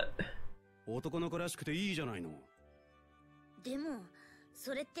 Yume. 男の子らしくていいじゃないの。でも、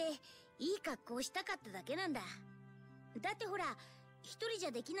それっていい格好したかっただけなんだ。だってほら、一人じ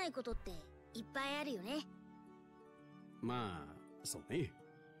ゃできないことっていっぱいあるよね。まあ、そうね。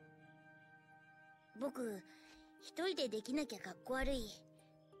僕、一人でできなきゃかっこ悪い。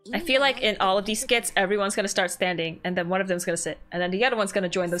 I feel like in all of these skits, everyone's gonna start standing, and then one of them's gonna sit, and then the other one's gonna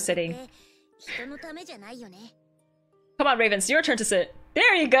join them sitting. 人のためじゃないよね。 Come on, Ravens, your turn to sit.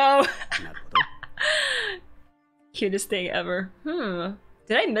 There you go! なるほど。Cutest thing ever.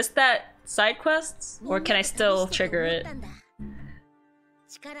 Did I miss that side quests? Or can I still trigger it?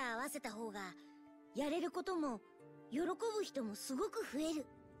 力合わせた方がやれることも喜ぶ人もすごく増える。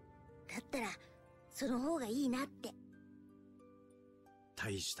だったらその方がいいなって。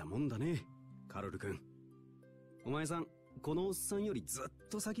大したもんだね、カロル君。お前さん、このおっさんよりずっ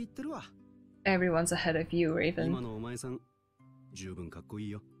と先行ってるわ。Everyone's ahead of you, 今 Raven. のお前さん、十分かっこいい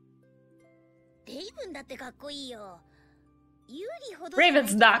よ。レイブンだってかっこいいよ。有利ほどじゃない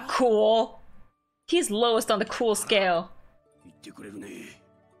Raven's not cool. He's lowest on the cool scale. 言ってくれるね。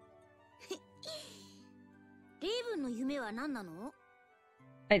レイブンの夢は何なの？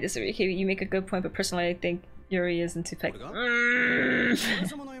 I disagree. Okay, you make a good point, but personally, I think Yuri isn't too picky. 俺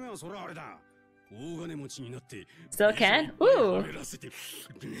様の夢はそれはあれだ。大金持ちになって。Still can? Ooh.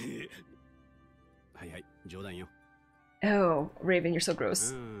 はいはい、冗談よ。Oh, Raven, you're so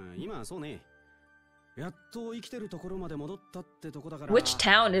gross. 今そうね。やっと生きてるところまで戻ったってとこだから。Which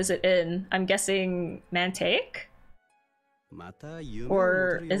town is it in? I'm guessing Mantaic? また夢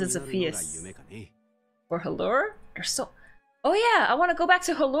Or is it Zephyus? Or Halure? They're so... Oh yeah, I want to go back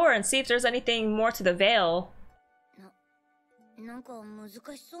to Halure and see if there's anything more to the Veil. なんか難し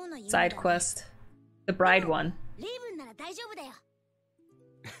そうな夢だね。 Side quest. The bride one. レイブンなら大丈夫だよ。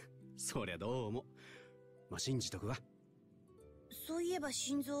そりゃどうも。まあ、信じとくわ。そういえば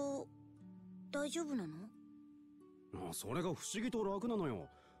心臓大丈夫なの？それが不思議と楽なのよ。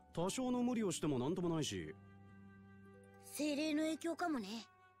多少の無理をしてもなんともないし。精霊の影響かもね。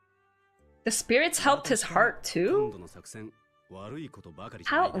The spirits helped his heart too? 今度の作戦、悪いことばかり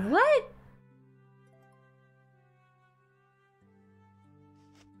じゃ How? ないな。 What?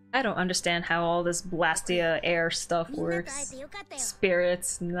 I don't understand how all this Blastia air stuff みんなと会え works. てよかったよ。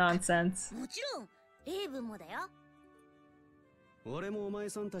 Spirits, nonsense. もちろんレイブンもだよ。俺もお前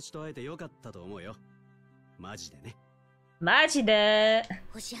さんたちと会えてよかったと思うよ。マジでね。マジで。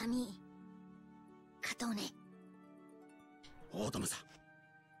星はみ勝とうね。オートムさん。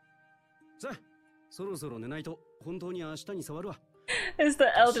さあ、そろそろ寝ないと本当に明日に触るわ。It's the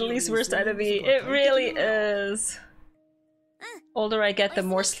elderly's worst enemy. It really is. Older I get, the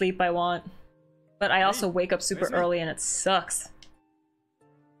more sleep I want. But I also wake up super early and it sucks.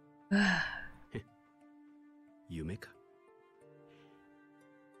 夢か。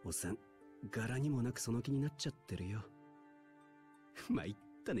おっさん、柄にもなくその気になっちゃってるよ。まいっ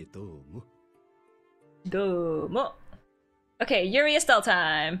たね、どうも。どうも。Okay, Yuri Estelle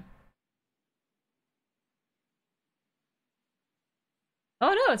time.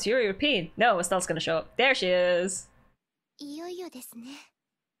 Oh no, it's Yuri repeat. No, Estelle's gonna show up. There she is. いよいよですね。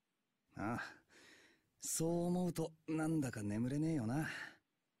ああ、そう思うとなんだか眠れねえよな。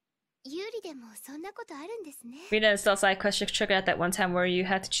有利でもそんなことあるんですね。Rita and Estelle side quest triggered at that one time where you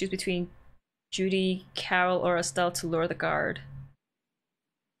had to choose between Judy, Carol, or Estelle to lure the guard.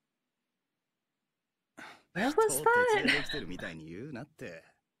 Where was that? できてるみたいに言うなって。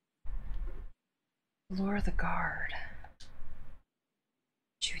Lure the guard.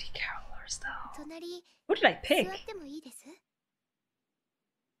 Judy, Carol, or Estelle. 隣、 What did I 座 pick? ってもいいです？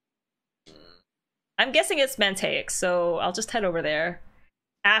 I'm guessing it's Mantaic, so I'll just head over there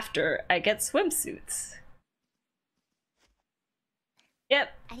after I get swimsuits. Yep,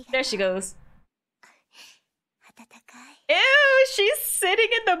 there she goes. 暖かい。 Ew, she's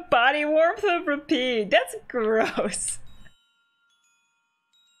sitting in the body warmth of Repeat. That's gross.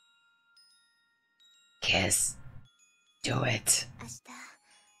 Kiss. Do it. 明日、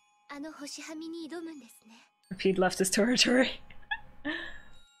あの星はみに挑むんですね。 Repeat left his territory.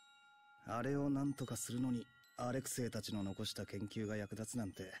 あれをなんとかするのに、アレクセイたちの残した研究が役立つな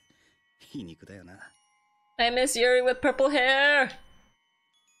んて皮肉だよな。I miss Yuri with purple hair.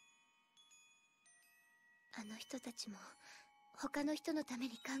 あの人たちも他の人のため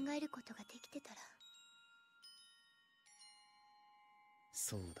に考えることができてたら。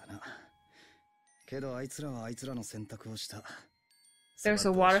そうだな。けどあいつらはあいつらの選択をした。There's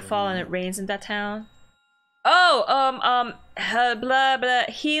a waterfall and it rains in that town. Oh, blah blah,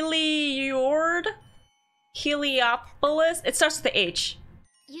 Heliord? Heliopolis? It starts with the H.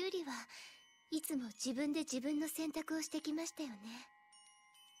 ユーリはいつも自分で自分の選択をしてきましたよね。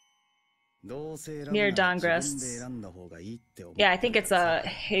どうせ選ぶな Near ら Dawngrest. 自分で選んだ方がいいって思う。 Yeah, I think it's a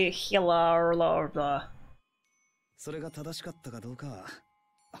Heliord. それが正しかったかどうかは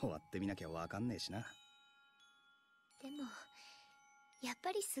終わってみなきゃわかんねえしな。でもやっ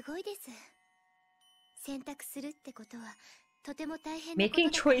ぱりすごいです。選択するってことはとても大変なこと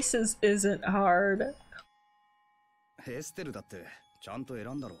Making だから。 choices isn't hard. エステルだってちゃんと選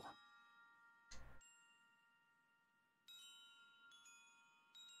んだろう。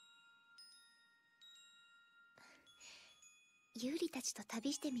ユーリたちと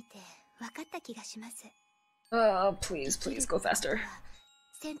旅してみて分かった気がします。 Oh, please, please go faster.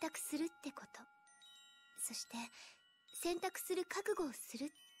 選択するってこと。そして選択する覚悟をするっ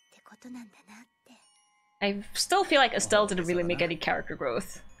てことなんだなって。 I still feel like Estelle didn't really make any character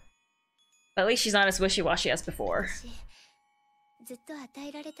growth. But at least she's not as wishy-washy as before. 私ずっと与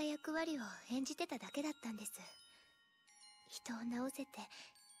えられた役割を演じてただけだったんです。人を治せて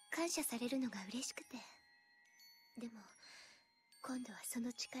感謝されるのが嬉しくて。でも今度はそ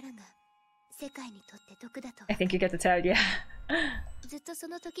の力が世界にとって毒だと I think you get the tag, yeah. ずっとそ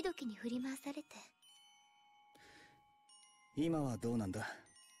の時々に振り回されて。今はどうなんだ？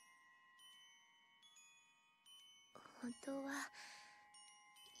本当は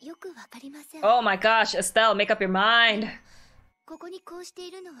よくわかりません。 Oh my gosh, Estelle, make up your mind. ここにこうして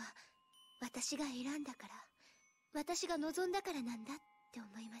いるのは私が選んだから、私が望んだからなんだって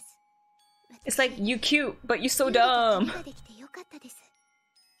思います。 It's like you cute, but you so ユーリと dumb. 旅ができてよかったです。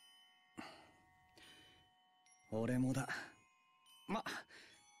俺もだ。ま、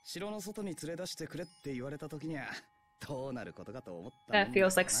城の外に連れ出してくれって言われた時にはどうなることかと思った。 That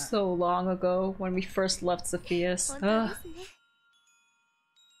feels like so long ago when we first left Sophia's. 本当ですね。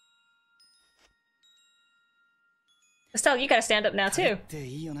 Estelle, you gotta stand up now 帰 too. って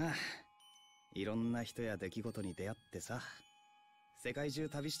いいよな。いろんな人や出来事に出会ってさ。世界中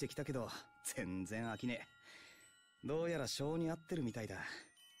旅してきたけど全然飽きねえ。どうやら性に合ってるみたいだ。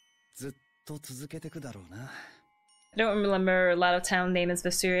ずっと続けてくだろうな。I don't remember a lot of town names in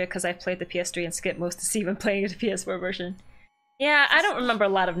Vesperia because I played the PS3 and skipped most of the season playing the PS4 version. Yeah, I don't remember a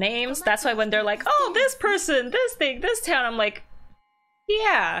lot of names. That's why when they're like, oh, this person, this thing, this town, I'm like,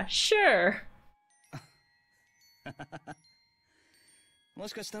 yeah, sure. も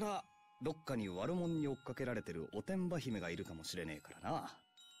しかしたらどっかに悪者に追っかけられてるおてんば姫がいるかもしれねえからな。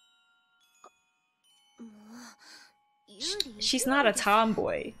もうユーリ She's not a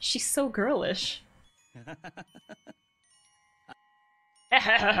tomboy. She's so girlish. 不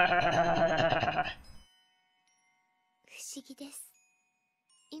思議です。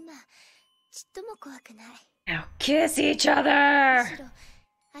今ちっとも怖くない。 Now kiss each other! むしろ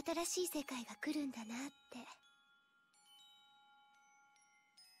新しい世界が来るんだなって。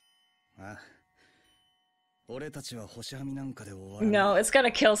ああ、俺たちは星はみなんかで終わらない。 No, it's gonna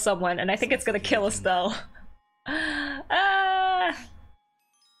kill someone, and I think it's gonna kill Estelle. Ah!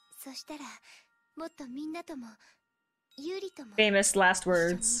 そしたらもっとみんなともユーリとも Famous last 一緒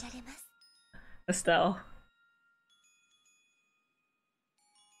words, にいられます。 Estelle.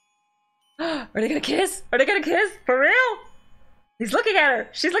 Are they gonna kiss? Are they gonna kiss? For real? He's looking at her.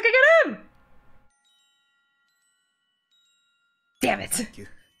 She's looking at him. Damn it.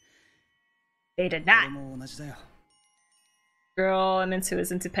 They did 俺 not. も同じだよ。 Girl, I'm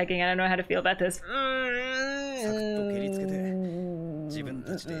into pegging. I don't know how to feel about this. サクッと蹴りつけて自分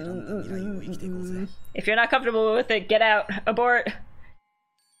たちで選んだ未来を生きていこうぜ。 If you're not comfortable with it, get out. Abort.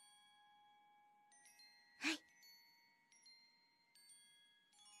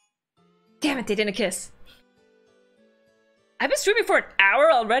 Damn it, they didn't kiss. I've been streaming for an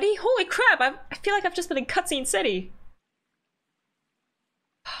hour already? Holy crap, I feel like I've just been in Cutscene City.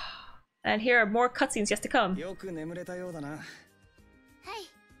 And here are more cutscenes yet to come. よく眠れたようだな。はい。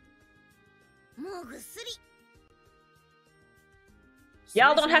もうぐっすり。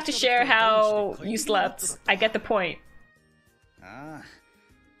 Y'all don't have to share how you slept. I get the point. ああ、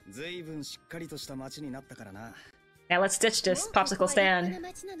ずいぶんしっかりとした街になったからな。 Now let's ditch this popsicle stand.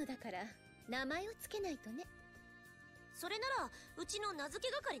 町なのだから名前をつけないとね。それならうちの名付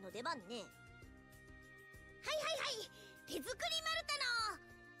け係の出番ね。はいはいはい。手作りマルタ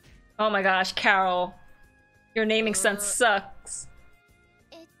の。 Oh my gosh, Carol. Your naming sense sucks.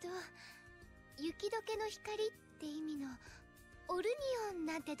 雪解けの光って意味のオルニオン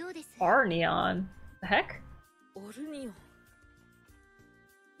なんてどうです？ Arneon. The heck? オルニオン。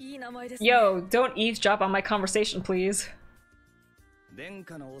いい名前ですね。 Yo, don't eavesdrop on my conversation, please. 殿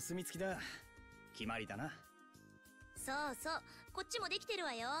下のお墨付きだ。決まりだな。そうそう、こっちもできてる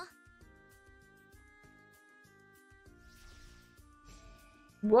わよ。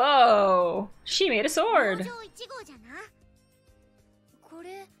 Whoa! She made a 工 sword! 場1号じゃな。こ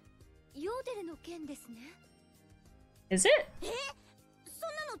れヨーデルの剣ですね。 Is it? そ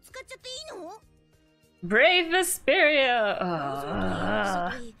んなの使っちゃっていいの？ Brave Vesperia!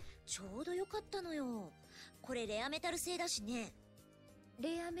 ちょうどよかったのよ。これレアメタル製だしね。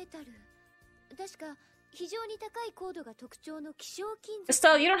レアメタル。確か非常に高い高度が特徴の希少金属。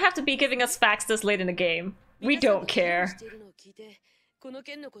 Estelle, you don't have to be giving us facts this late in the game. We don't care. この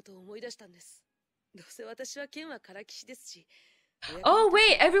剣のことを思い出したんです。どうせ私は剣はからきしですし。 Oh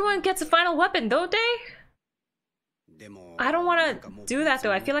wait, everyone gets a final weapon, don't they? でも I don't want to do that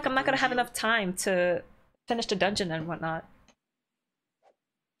though. I feel like I'm not gonna have enough time to finish the dungeon and whatnot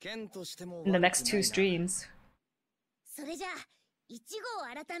剣としても in the next 2 streams. それじゃあ1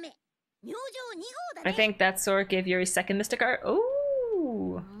号改め明星2号だ I ね。 think that sword gave Yuri second mystic art.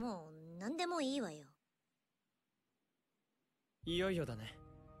 Ooh. もう何でもいいわよ。いよいよだね。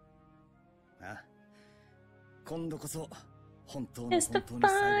あ、今度こそ It's the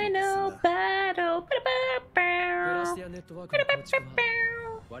final battle. ブラスティアネットワークの構築は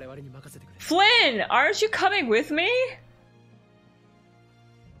我々に任せてくれ。 Flynn, aren't you coming with me?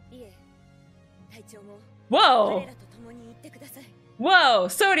 いえ、隊長も Whoa! 彼らと共に行ってください。 Whoa,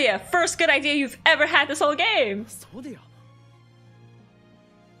 Sodia, first good idea you've ever had this whole game. そうでや。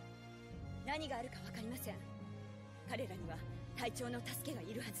何があるかわかりません。彼らには隊長の助けが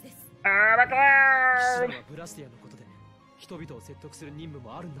いるはずです。Oh my 騎士団 god! はブラスティアのことで人々を説得する任務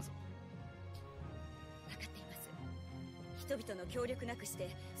もあるんだぞ。分かっています。人々の協力なくして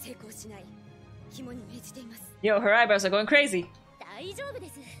成功しない。肝に銘じています。 Yo, her eyebrows are going crazy. 大丈夫で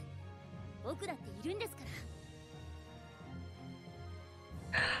す。僕だっているんですから。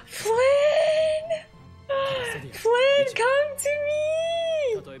 Flynn! Flynn, come to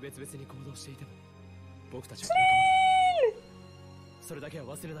た me! とえ別々に行動していても僕たちは仲間だ。それだけは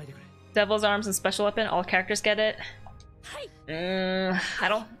忘れないでくれ。 Devil's arms and special weapon, all characters get it. はい。 I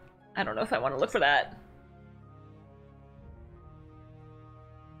don't know if I want to look for that.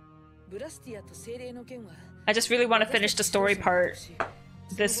 ブラスティアと精霊の剣は I just really want to finish the story part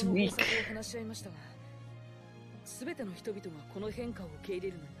this その後の week. 方策を話し合いましたが、全ての人々がこの変化を受け入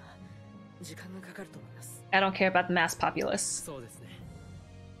れるのには時間がかかると思います。 I don't care about the mass populace. そうですね。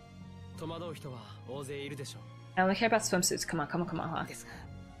戸惑う人は大勢いるでしょう。 I only care about swimsuits. Come on, come on, come on, huh? ですが、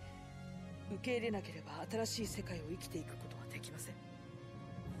受け入れなければ新しい世界を生きていくことはできません。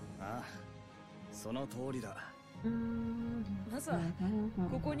ああ、その通りだ。まずは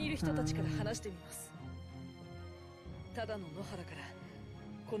ここにいる人たちから話してみます。ただの野原から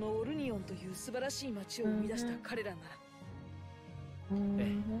このオルニオンという素晴らしい街を生み出した彼らなら、え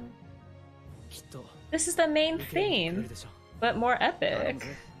え、きっと This is the main 受け入れてくれ theme, るでしょう。 but more 頼 epic. む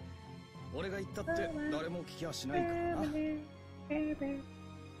ぜ。俺が言ったって誰も聞きはしないからな。そ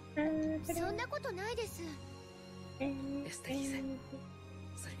んなことないです。エステリーゼ。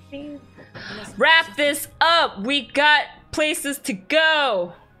それに皆さん Wrap this up! We got places to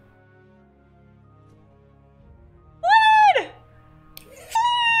go! What?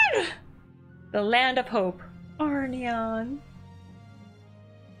 What? The land of hope. Arneon.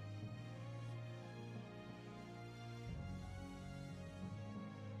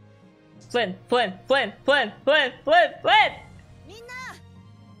 Flynn, Flynn, Flynn, Flynn, Flynn, Flynn, Flynn! みんな、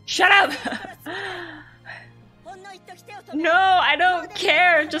 Shut up! ほんの一時手を止め No, I don't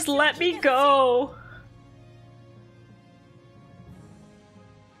care. Just let me go.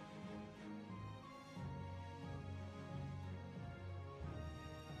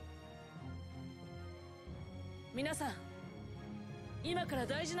 皆さん、今から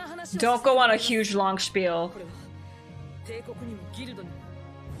大事な話を Don't go on a huge long spiel. これは帝国にもギルドにも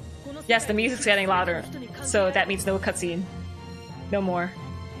この Yes, the music's getting louder, so that means no cutscene. No more.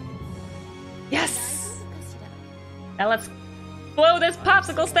 Yes! Now let's blow this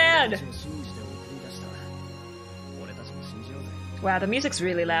popsicle stand! 俺たちを信じて送り出した。俺たちも信じようぜ。 Wow, the music's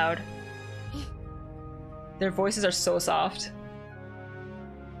really loud. Their voices are so soft.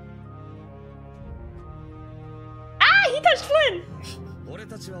 Ah! He touched Flynn! 俺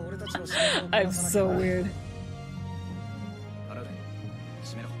たちは俺たちの信条を I'm 壊さなき so ゃな。 weird. 腹で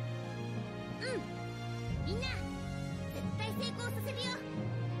閉めろ。みんな、絶対成功させるよ。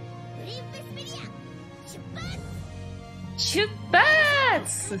グリーンベスペリア、出発。 Shoot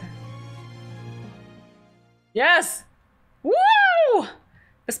bats! Yes! Woo!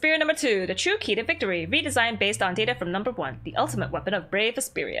 Vesperia number 2, the true key to victory, redesigned based on data from number 1, the ultimate weapon of brave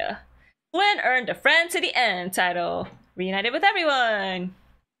Vesperia. Flynn earned a Friend to the End title, reunited with everyone.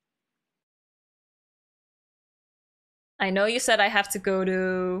 I know you said I have to go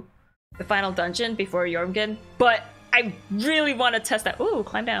to the final dungeon before Jormungand, but I really want to test that. Ooh,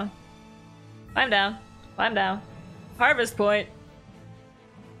 climb down. Climb down. Climb down. Harvest point.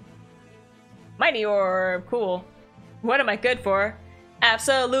 Mighty orb. Cool. What am I good for?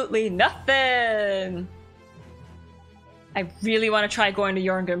 Absolutely nothing. I really want to try going to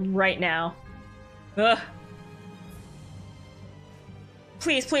Jormungand right now. Ugh.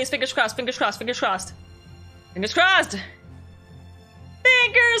 Please, please, fingers crossed, fingers crossed, fingers crossed. Fingers crossed!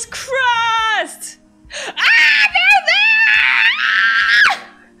 Fingers crossed! Ah! They're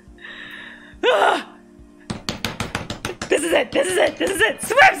there! Ah! This is it! This is it! This is it!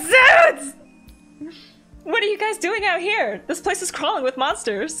 Swimsuits! What are you guys doing out here? This place is crawling with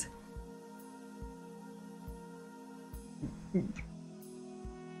monsters.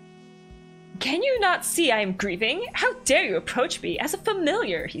 Can you not see I am grieving? How dare you approach me as a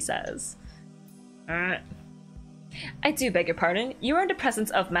familiar, he says. I do beg your pardon. You are in the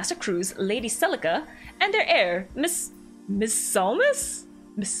presence of Master Cruz, Lady Celica, and their heir, Miss Salmus?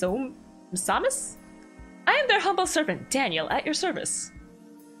 Miss Salmus? I am their humble servant, Daniel, at your service.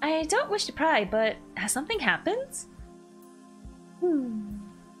 I don't wish to pry, but has something happened?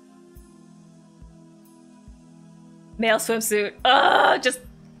 Male swimsuit. Just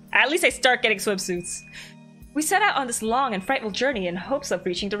at least I start getting swimsuits. We set out on this long and frightful journey in hopes of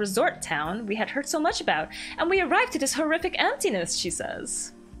reaching the resort town we had heard so much about, and we arrived to this horrific emptiness, she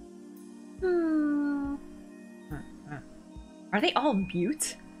says. Are they all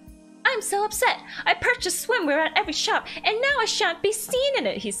mute? I'm so upset. I purchased swimwear at every shop, and now I shan't be seen in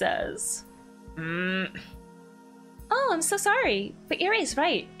it, he says. Oh, I'm so sorry. But Erie's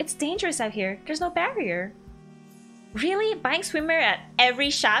right. It's dangerous out here. There's no barrier. Really? Buying swimwear at every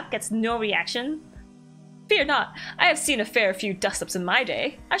shop gets no reaction? Fear not. I have seen a fair few dust-ups in my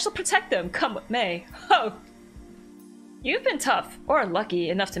day. I shall protect them, come what may. Ho! You've been tough, or lucky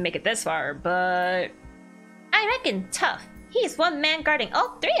enough to make it this far, but... I reckon tough. He's one man guarding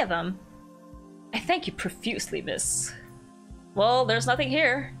all three of them. I thank you profusely, miss. Well, there's nothing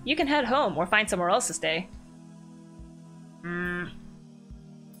here. You can head home or find somewhere else to stay.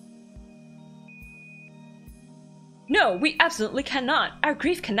 No, we absolutely cannot. Our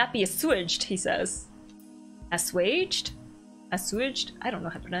grief cannot be assuaged, he says. Assuaged? Assuaged? I don't know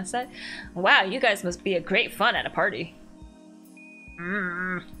how to pronounce that. Wow, you guys must be a great fun at a party.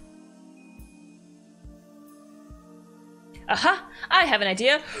 Aha! I have an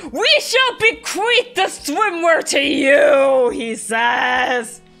idea. We shall bequeath the swimwear to you, he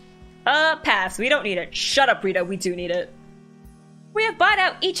says. Pass. We don't need it. Shut up, Rita. We do need it. We have bought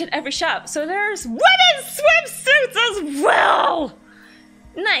out each and every shop, so there's women's swimsuits as well!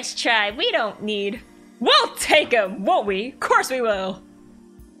 Nice try. We don't need... We'll take them, won't we? Of course we will.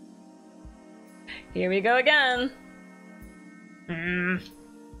 Here we go again.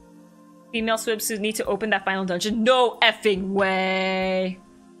 Female swimsuits need to open that final dungeon. No effing way.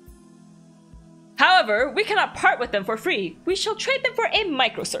 However, we cannot part with them for free. We shall trade them for a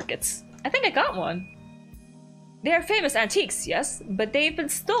microcircuits. I think I got one. They are famous antiques, yes, but they've been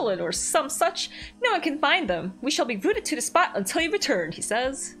stolen or some such. No one can find them. We shall be rooted to the spot until you return, he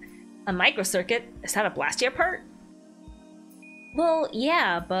says. A microcircuit? Is that a Blastia part? Well,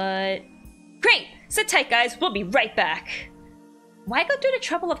 yeah, but... Great! Sit tight, guys. We'll be right back. Why go through the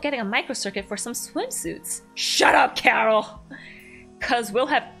trouble of getting a microcircuit for some swimsuits? Shut up, Carol! Cause we'll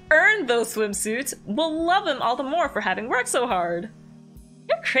have earned those swimsuits. We'll love them all the more for having worked so hard.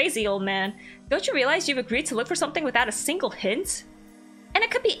 You're crazy, old man. Don't you realize you've agreed to look for something without a single hint? And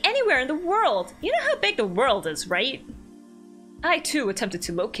it could be anywhere in the world. You know how big the world is, right? I, too, attempted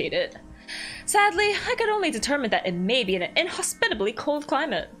to locate it. Sadly, I could only determine that it may be in an inhospitably cold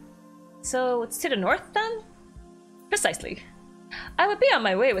climate. So, it's to the north, then? Precisely. I would be on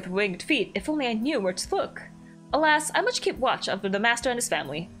my way with winged feet if only I knew where to look. Alas, I must keep watch over the master and his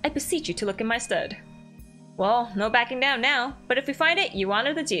family. I beseech you to look in my stead. Well, no backing down now, but if we find it, you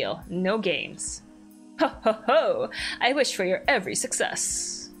honor the deal. No games. Ho ho ho! I wish for your every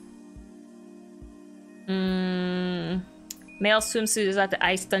success. Male swimsuit is at the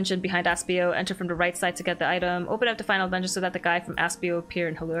ice dungeon behind Aspio. Enter from the right side to get the item. Open up the final dungeon so that the guy from Aspio appear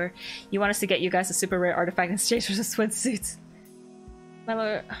in Halure. You want us to get you guys a super rare artifact in exchange for the swimsuits. My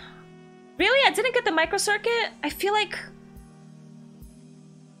lord. Really? I didn't get the microcircuit? I feel like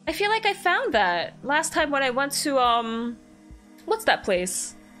I found that last time when I went to, what's that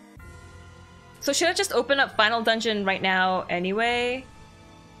place? So should I just open up final dungeon right now anyway?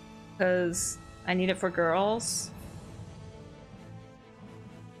 Because I need it for girls.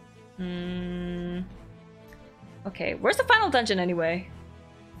 Okay, where's the final dungeon anyway?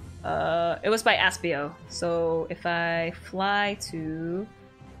 It was by Aspio. So if I fly to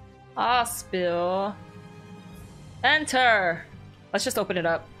Aspio, enter. Let's just open it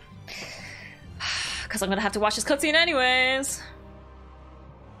up. Because I'm gonna have to watch this cutscene anyways.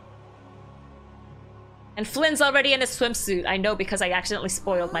 And Flynn's already in his swimsuit. I know because I accidentally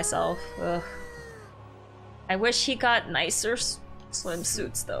spoiled myself. Ugh. I wish he got nicer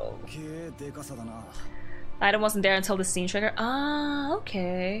swimsuits though. The item wasn't there until the scene trigger. Ah,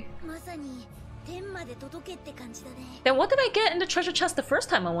 okay. Then what did I get in the treasure chest the first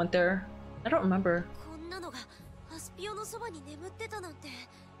time I went there? I don't remember.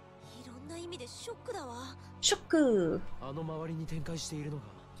 Shoku.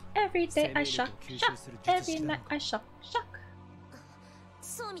 Every day I shock, shock. Every night I shock, shock.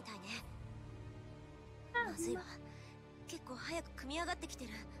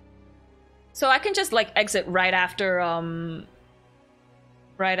 So I can just like exit right after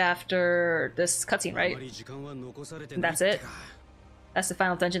this cutscene, right? And that's it. That's the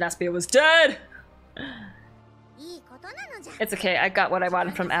final dungeon. Aspio was dead. It's okay. I got what I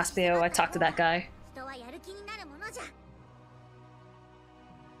wanted from Aspio. I talked to that guy.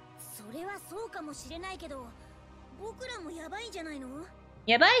 そうかもしれないけど、僕らもやばいんじゃないの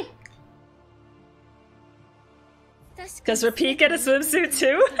？Yeah, bye. Does Repeat get a swimsuit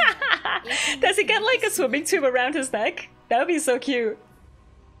too? Does he get like a swimming tube around his neck? That would be so cute.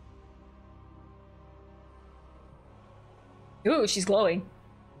 Ooh, she's glowing.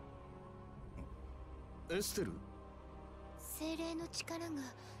 エステル。精霊の力が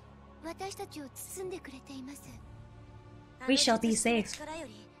私たちを包んでくれています。We shall be safe. 力よ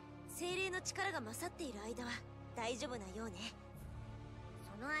り精霊の力が勝っている間は大丈夫なようね。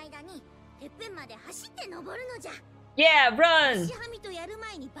その間にてっぺんまで走って登るのじゃ。Yeah, run! シハミとやる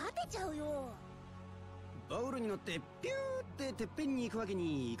前にバテちゃうよ。バウルに乗ってピューっててっぺんに行くわけ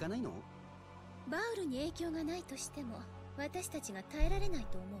にいかないの？バウルに影響がないとしても私たちが耐えられない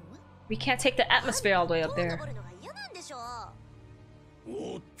と思うわ。We can't take the atmosphere all the way up there. 登るのが嫌なんでしょう。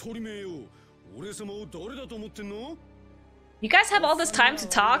おっとりめよ。俺様を誰だと思ってんの？ You guys have all this time to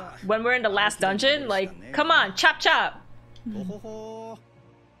talk when we're in the last dungeon? Like, come on, chop chop! ほほほ。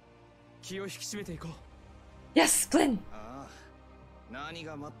気を引き締めていこう。 Yes, Splin! ああ、何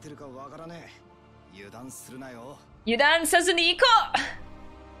が待ってるかわからねえ。油断するなよ。Yudan says Nico!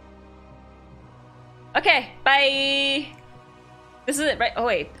 Okay, bye! This is it, right? Oh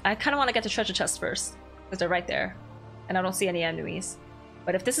wait, I kind of want to get the treasure chest first. Because they're right there. And I don't see any enemies.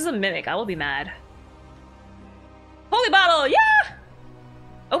 But if this is a mimic, I will be mad. Holy bottle! Yeah!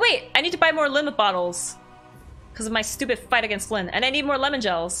 Oh wait, I need to buy more limit bottles. Because of my stupid fight against Flynn. And I need more lemon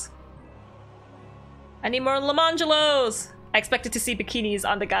gels. I need more Lemongelos! I expected to see bikinis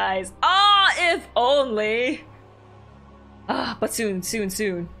on the guys. Ah, if only! Ah, but soon, soon,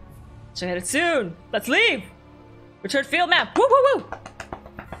 soon. Should I hit it soon? Let's leave! Return field map! Woo woo woo!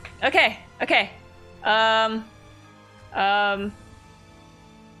 Okay, okay.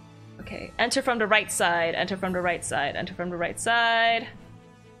 Okay, enter from the right side, enter from the right side, enter from the right side.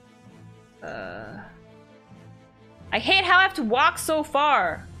 I hate how I have to walk so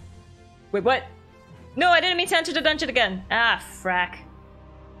far. Wait, what? No, I didn't mean to enter the dungeon again. Ah, frack.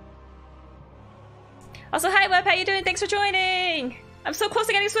 Also, hi Web, how you doing? Thanks for joining! I'm so close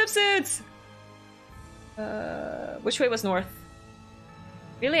to getting swimsuits! Which way was north?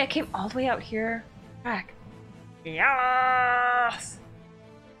 Really? I came all the way out here? Frack. Yes!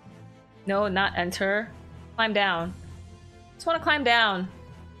 No, not enter. Climb down. Just want to climb down.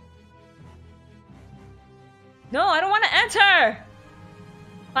 No, I don't want to enter!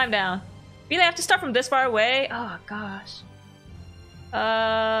 Climb down. Really, I have to start from this far away? Oh, gosh.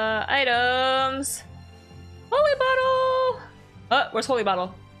 Items. Holy bottle! Oh, where's holy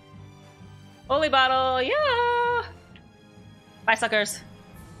bottle? Holy bottle, yeah! Bye, suckers.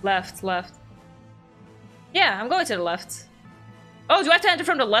 Left, left. Yeah, I'm going to the left. Oh, do I have to enter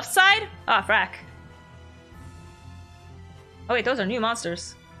from the left side? Ah, frack. Oh wait, those are new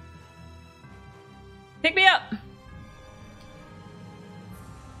monsters. Pick me up!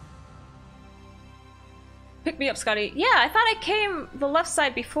 Pick me up, Scotty. Yeah, I thought I came the left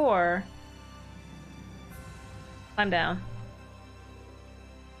side before. Climb down.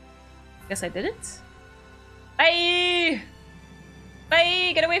 Guess I didn't? Bye!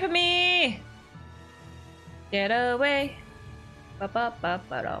 Bye! Get away from me! Get away.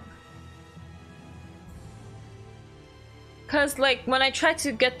 Cause like when I tried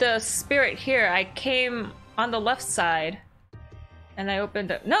to get the spirit here, I came on the left side and I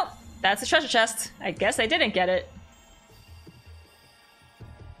opened it. Nope, that's a treasure chest. I guess I didn't get it.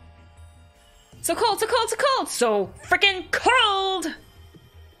 So cold, so cold, so cold, so freaking cold!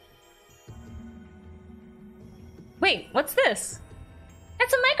 Wait, what's this?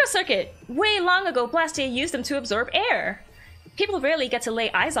 It's a microcircuit! Way long ago, Blastia used them to absorb air. People rarely get to lay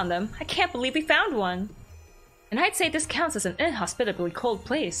eyes on them. I can't believe we found one. And I'd say this counts as an inhospitably cold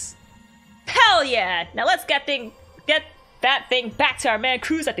place. Hell yeah! Now let's get that thing back to our man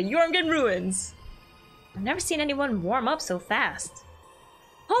Cruz at the Jorgen ruins. I've never seen anyone warm up so fast.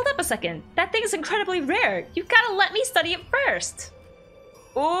 Hold up a second. That thing is incredibly rare. You gotta let me study it first.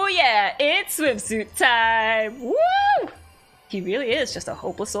 Oh yeah, it's swimsuit time! Woo! He really is just a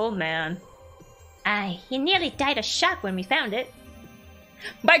hopeless old man. Aye, he nearly died of shock when we found it.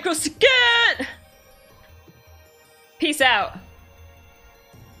 Microsecond! Peace out.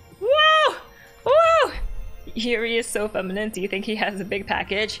 Woo! Woo! Here he is so feminine. Do you think he has a big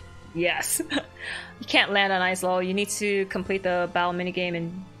package? Yes. You can't land on ice, lol. You need to complete the battle minigame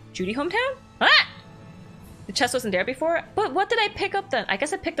in Judy hometown? Ah! The chest wasn't there before? But what did I pick up then? I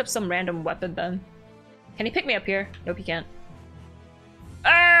guess I picked up some random weapon then. Can he pick me up here? Nope, he can't.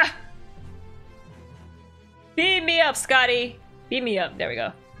 Ah! Beam me up, Scotty! Beam me up. There we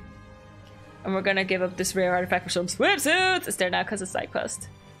go. And we're gonna give up this rare artifact for some swimsuits! It's there now because it's side quest.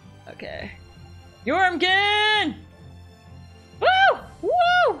 Okay. Jormgen! Woo!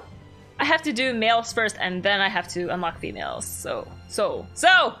 Woo! I have to do males first, and then I have to unlock females. So.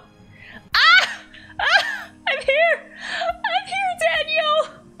 Ah! Ah! I'm here! I'm here,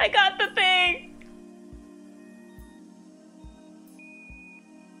 Daniel! I got the thing!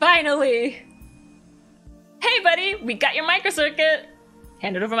 Finally! Hey, buddy! We got your microcircuit!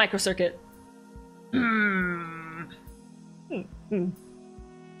 Hand it over, microcircuit.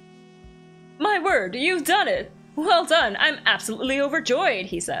 My word, you've done it! Well done, I'm absolutely overjoyed,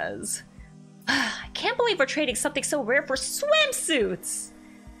 he says. I can't believe we're trading something so rare for swimsuits!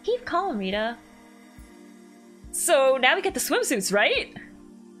 Keep calm, Rita. So now we get the swimsuits, right?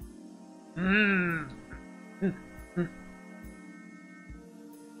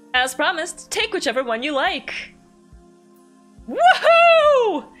 As promised, take whichever one you like.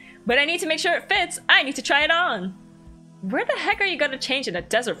 Woohoo! But I need to make sure it fits. I need to try it on. Where the heck are you gonna change in a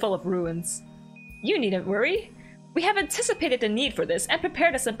desert full of ruins? You needn't worry. We have anticipated the need for this and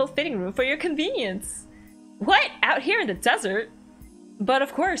prepared a simple fitting room for your convenience. What? Out here in the desert? But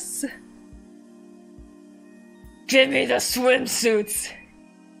of course. Give me the swimsuits.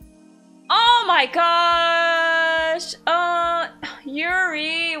 Oh my gosh!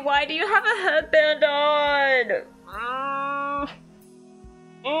 Yuri, why do you have a headband on?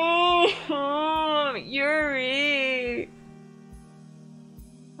 Yuri.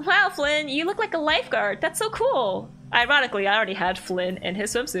 Wow, Flynn, you look like a lifeguard. That's so cool. Ironically, I already had Flynn in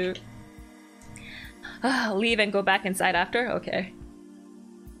his swimsuit. Leave and go back inside after? Okay.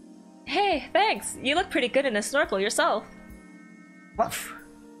 Hey, thanks. You look pretty good in a snorkel yourself. Woof.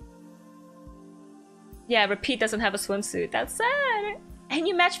 Yeah, Repeat doesn't have a swimsuit. That's sad. And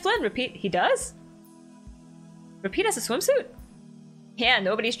you match Flynn, Repeat. He does? Repeat has a swimsuit? Yeah,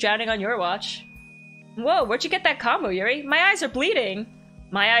 nobody's drowning on your watch. Whoa, where'd you get that combo, Yuri? My eyes are bleeding.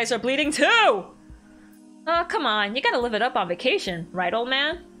 My eyes are bleeding too! Oh, come on. You gotta live it up on vacation, right, old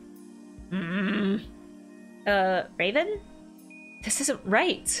man? Raven? This isn't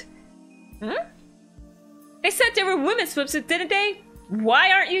right. They said there were women's swimsuits, didn't they?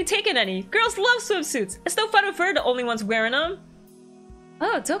 Why aren't you taking any? Girls love swimsuits. It's no fun if we're the only ones wearing them.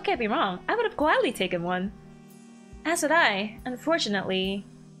 Oh, don't get me wrong. I would have gladly taken one. As would I, unfortunately.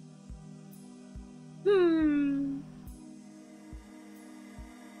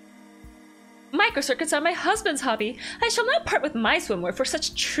 Microcircuits are my husband's hobby. I shall not part with my swimwear for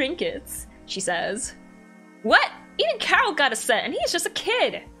such trinkets, she says. What? Even Carol got a set, and he's just a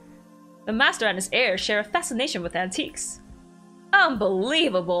kid. The master and his heir share a fascination with antiques.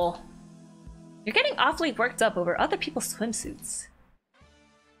 Unbelievable. You're getting awfully worked up over other people's swimsuits.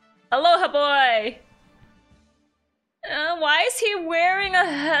 Aloha, boy! Why is he wearing a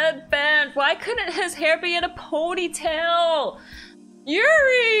headband? Why couldn't his hair be in a ponytail?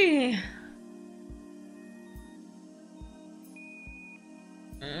 Yuri!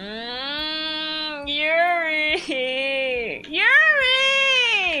 Yuri!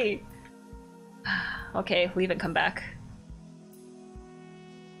 Yuri! Okay, leave and come back.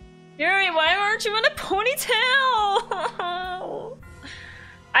 Yuri, why aren't you in a ponytail?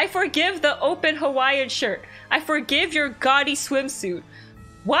 I forgive the open Hawaiian shirt. I forgive your gaudy swimsuit.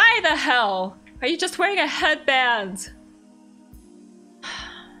 Why the hell are you just wearing a headband?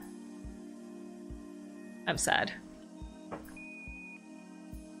 I'm sad.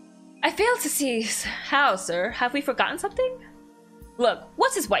 I fail to see how, sir. Have we forgotten something? Look,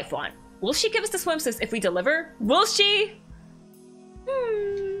 what's his wife want? Will she give us the swimsuits if we deliver? Will she?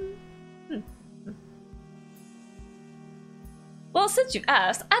 Well, since you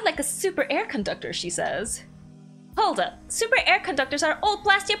asked, I'd like a super air conductor, she says. Hold up. Super air conductors are old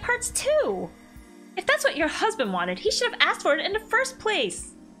Blastia parts too! If that's what your husband wanted, he should have asked for it in the first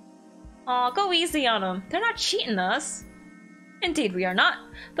place. Aw, go easy on them. They're not cheating us. Indeed we are not.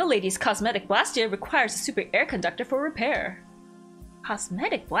 The lady's cosmetic Blastia requires a super air conductor for repair.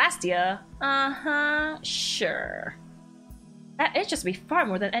 Cosmetic Blastia? Uh-huh, sure. That itches me far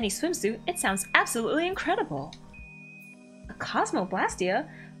more than any swimsuit. It sounds absolutely incredible. A Cosmo Blastia?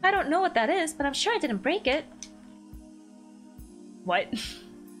 I don't know what that is, but I'm sure I didn't break it. What?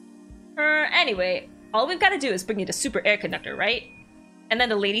 Anyway, all we've got to do is bring you the super air conductor, right? And then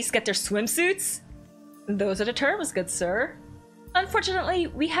the ladies get their swimsuits? Those are the terms, good sir. Unfortunately,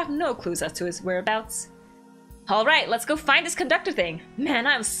 we have no clues as to his whereabouts. Alright, let's go find this conductor thing. Man,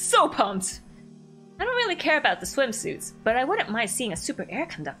 I'm so pumped! I don't really care about the swimsuits, but I wouldn't mind seeing a super air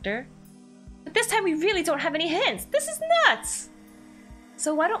conductor. But this time we really don't have any hints! This is nuts!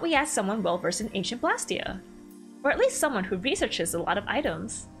 So why don't we ask someone well-versed in ancient Blastia? Or at least someone who researches a lot of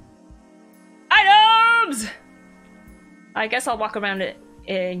items. Items! I guess I'll walk around it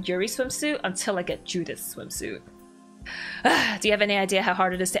in Yuri's swimsuit until I get Judith's swimsuit. Do you have any idea how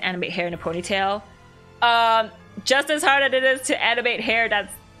hard it is to animate hair in a ponytail? Just as hard as it is to animate hair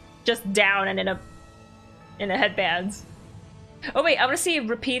that's just down and in a headband. Oh wait, I want to see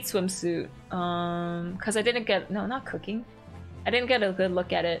repeat swimsuit. Because I didn't get... No, not cooking. I didn't get a good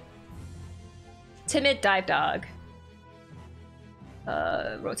look at it. Timid dive dog.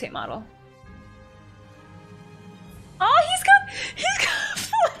 Rotate model. Oh, he's got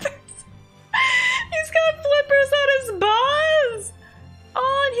flippers. He's got flippers on his buzz.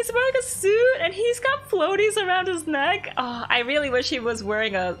 Oh, and he's wearing a suit, and he's got floaties around his neck. Oh, I really wish he was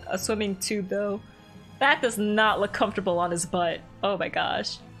wearing a swimming tube, though. That does not look comfortable on his butt. Oh my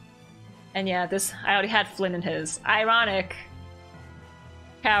gosh. And yeah, this... I already had Flynn in his. Ironic.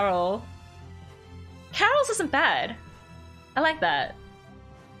 Carol. Carol's isn't bad. I like that.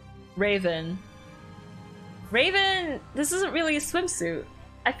 Raven. Raven, this isn't really a swimsuit.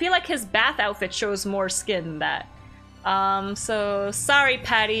 I feel like his bath outfit shows more skin than that. So sorry,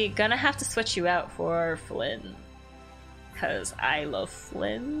 Patty. Gonna have to switch you out for Flynn. Cause I love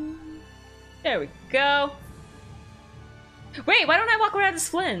Flynn. There we go. Wait, why don't I walk around as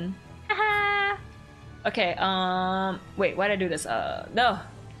Flynn? Haha. Okay, wait, why'd I do this? No.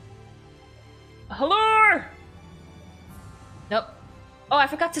 Hello! Nope. Oh, I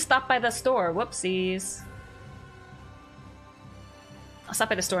forgot to stop by the store. Whoopsies. I'll stop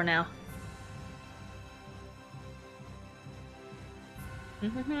by the store now.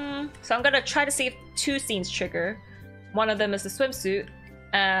 So I'm gonna try to see if 2 scenes trigger. One of them is the swimsuit,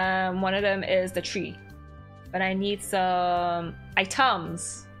 and one of them is the tree. But I need some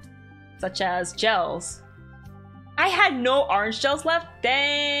items, such as gels. I had no orange gels left?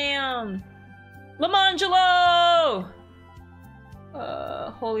 Damn! Lamangelo!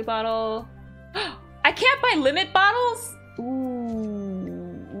 Holy bottle. I can't buy limit bottles? Ooh,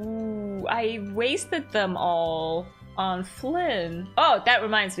 I wasted them all on Flynn. Oh, that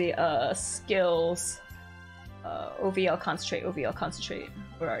reminds me, skills. OVL concentrate, OVL concentrate.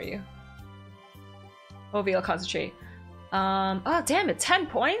 Where are you? OVL concentrate. Oh damn it, 10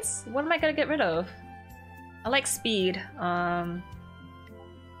 points? What am I gonna get rid of? I like speed.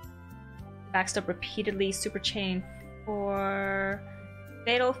 Backstep repeatedly, super chain for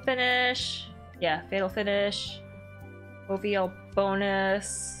fatal finish. Yeah, fatal finish. OVL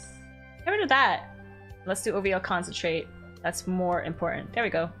bonus. Get rid of that. Let's do OVL concentrate. That's more important. There we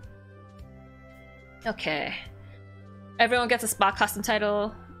go. Okay. Everyone gets a spa costume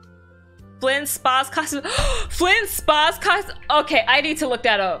title. Flynn's spa's costume. Flynn's spa's costume. Okay, I need to look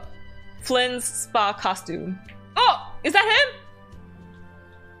that up. Flynn's spa costume. Oh, is that him?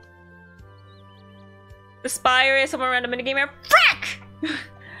 The spa area somewhere around a minigame area. Frack!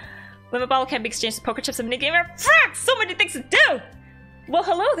 Limit bottle can be exchanged for poker chips and minigame area. Frack! So many things to do! Well,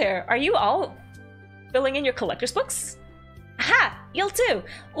 hello there. Are you all filling in your collector's books? Aha! You'll too!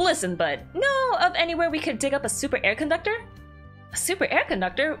 Listen, bud. Know of anywhere we could dig up a super air conductor? A super air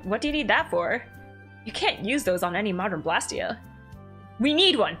conductor? What do you need that for? You can't use those on any modern Blastia. We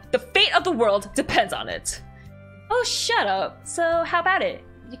need one! The fate of the world depends on it! Oh, shut up. So, how about it?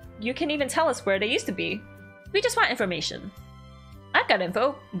 You can even tell us where they used to be. We just want information. I've got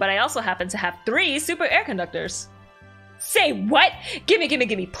info, but I also happen to have 3 super air conductors. Say what?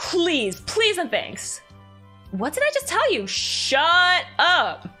 Gimme, please, please and thanks. What did I just tell you? Shut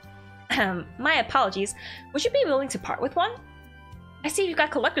up! My apologies. Would you be willing to part with one? I see you've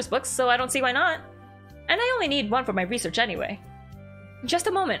got collector's books, so I don't see why not. And I only need one for my research anyway. In just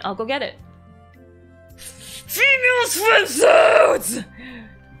a moment, I'll go get it. Female swimsuits!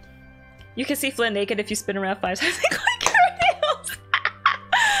 You can see Flynn naked if you spin around 5 times and click her nails.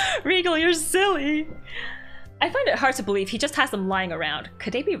 Regal, you're silly. I find it hard to believe he just has them lying around.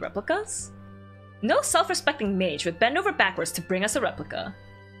 Could they be replicas? No self-respecting mage would bend over backwards to bring us a replica.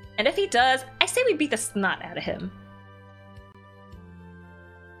 And if he does, I say we beat the snot out of him.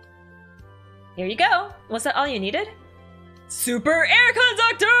 Here you go. Was that all you needed? Super air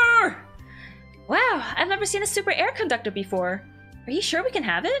conductor! Wow, I've never seen a super air conductor before. Are you sure we can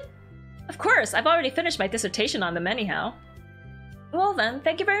have it? Of course, I've already finished my dissertation on them anyhow. Well then,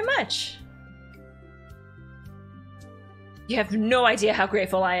 thank you very much. You have no idea how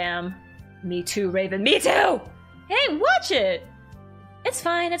grateful I am. Me too, Raven, me too! Hey, watch it! It's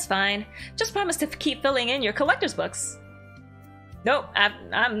fine, it's fine. Just promise to keep filling in your collector's books. Nope,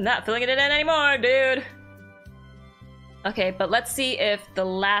 I'm not filling it in anymore, dude. Okay, but let's see if the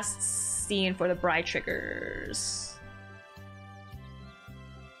last scene for the bride triggers.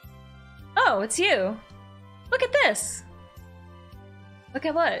 Oh, it's you. Look at this. Look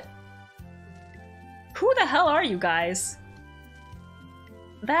at what? Who the hell are you guys?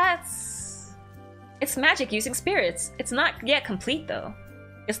 That's... It's magic using spirits. It's not yet complete, though.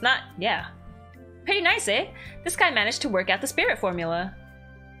 It's not... yeah. Pretty nice, eh? This guy managed to work out the spirit formula.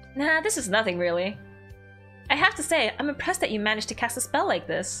 Nah, this is nothing, really. I have to say, I'm impressed that you managed to cast a spell like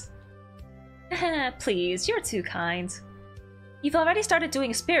this. Please, you're too kind. You've already started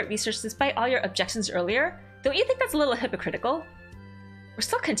doing spirit research despite all your objections earlier? Don't you think that's a little hypocritical? We're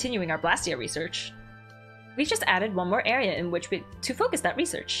still continuing our Blastia research. We've just added one more area in which to focus that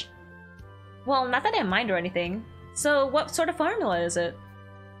research. Well, not that I mind or anything. So what sort of formula is it?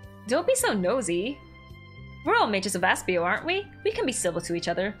 Don't be so nosy. We're all mages of Aspio, aren't we? We can be civil to each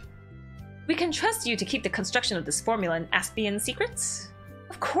other. We can trust you to keep the construction of this formula an Aspian secret?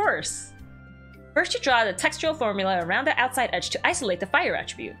 Of course. First you draw the textural formula around the outside edge to isolate the fire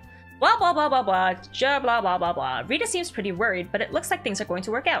attribute. Blah blah blah blah blah, blah blah blah blah. Rita seems pretty worried, but it looks like things are going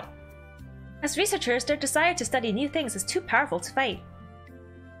to work out. As researchers, their desire to study new things is too powerful to fight.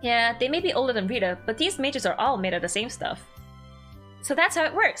 Yeah, they may be older than Rita, but these mages are all made of the same stuff. So that's how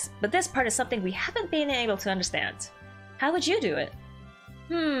it works, but this part is something we haven't been able to understand. How would you do it?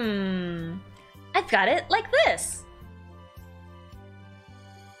 I've got it like this!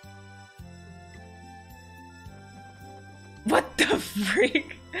 What the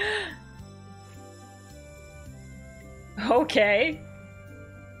freak? Okay.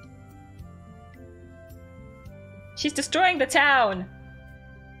 She's destroying the town!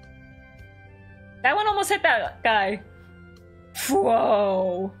 That one almost hit that guy.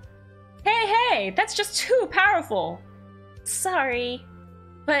 Whoa! Hey, that's just too powerful! Sorry.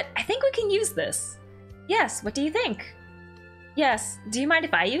 But I think we can use this. Yes, what do you think? Yes, do you mind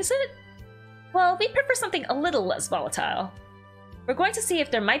if I use it? Well, we prefer something a little less volatile. We're going to see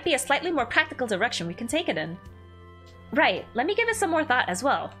if there might be a slightly more practical direction we can take it in. Right, let me give it some more thought as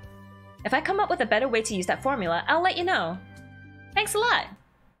well. If I come up with a better way to use that formula, I'll let you know. Thanks a lot!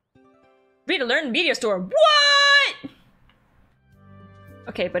 Rita learned Meteor Storm. What?!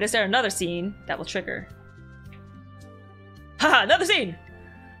 Okay, but is there another scene that will trigger? Haha, another scene!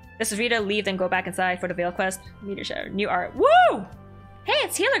 Does Rita leave then go back inside for the Veil quest? Meteor Shower, new art. Woo! Hey,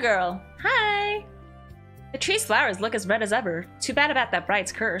 it's Healer Girl! Hi! The tree's flowers look as red as ever. Too bad about that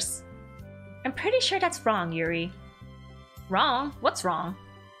bride's curse. I'm pretty sure that's wrong, Yuri. Wrong? What's wrong?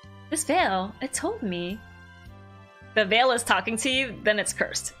 This veil, it told me. The veil is talking to you, then it's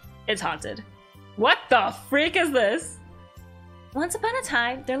cursed. It's haunted. What the freak is this? Once upon a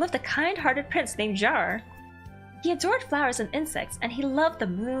time, there lived a kind-hearted prince named Jar. He adored flowers and insects, and he loved the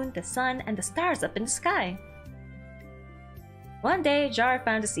moon, the sun, and the stars up in the sky. One day, Jar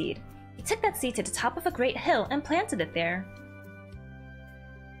found a seed. He took that seed to the top of a great hill and planted it there.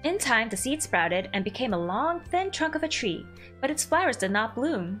 In time, the seed sprouted and became a long, thin trunk of a tree, but its flowers did not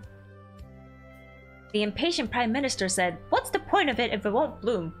bloom. The impatient Prime Minister said, "What's the point of it if it won't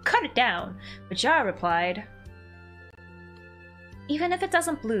bloom? Cut it down!" But Jar replied, "Even if it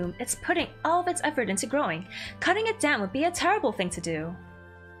doesn't bloom, it's putting all of its effort into growing. Cutting it down would be a terrible thing to do."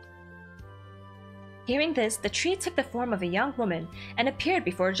 Hearing this, the tree took the form of a young woman and appeared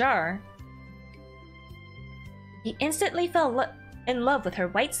before Jar. He instantly fell in love with her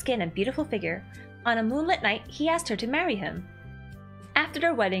white skin and beautiful figure. On a moonlit night, he asked her to marry him. After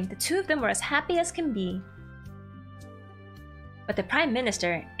their wedding, the two of them were as happy as can be. But the Prime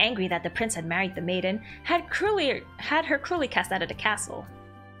Minister, angry that the prince had married the maiden, had her cruelly cast out of the castle.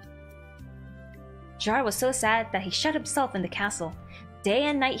 Jar was so sad that he shut himself in the castle. Day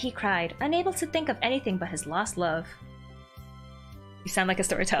and night he cried, unable to think of anything but his lost love. You sound like a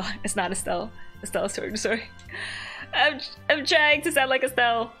storyteller. It's not Estelle. Estelle's story. I'm trying to sound like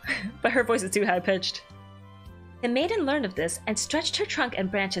Estelle, but her voice is too high-pitched. The maiden learned of this and stretched her trunk and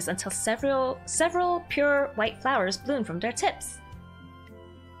branches until several pure white flowers bloomed from their tips.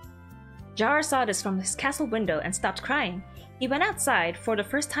 Jar saw this from his castle window and stopped crying. He went outside for the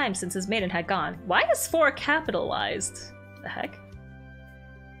first time since his maiden had gone. Why is 4 capitalized? The heck?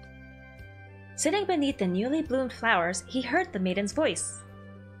 Sitting beneath the newly bloomed flowers, he heard the maiden's voice.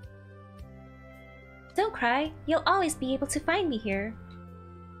 "Don't cry, you'll always be able to find me here."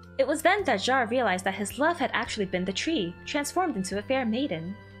 It was then that Jar realized that his love had actually been the tree, transformed into a fair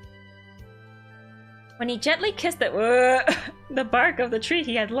maiden. When he gently kissed the bark of the tree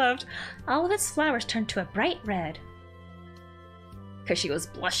he had loved, all of its flowers turned to a bright red. 'Cause she was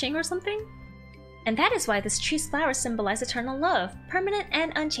blushing or something? And that is why this tree's flowers symbolize eternal love, permanent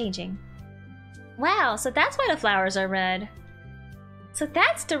and unchanging. Wow, so that's why the flowers are red. So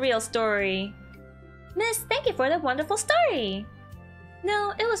that's the real story. Miss, thank you for the wonderful story.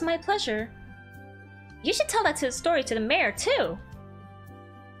 No, it was my pleasure. You should tell that story to the mayor, too.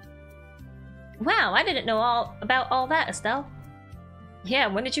 Wow, I didn't know all about all that, Estelle. Yeah,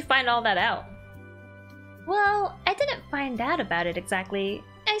 when did you find all that out? Well, I didn't find out about it exactly.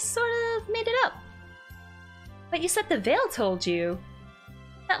 I sort of made it up. But you said the veil told you.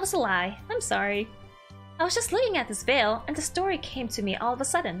 That was a lie. I'm sorry. I was just looking at this veil, and the story came to me all of a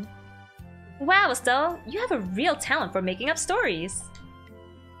sudden. Wow, Estelle, you have a real talent for making up stories.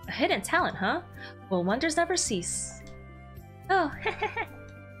 A hidden talent, huh? Well, wonders never cease. Oh,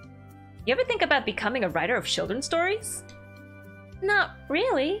 you ever think about becoming a writer of children's stories? Not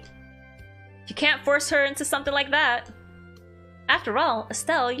really. You can't force her into something like that. After all,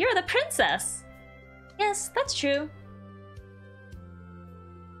 Estelle, you're the princess. Yes, that's true.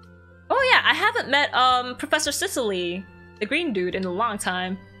 Oh yeah, I haven't met Professor Sicily, the green dude, in a long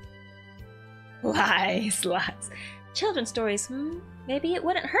time. Lies, lies. Children's stories, maybe it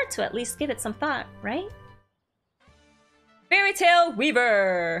wouldn't hurt to at least give it some thought, right? Fairy Tale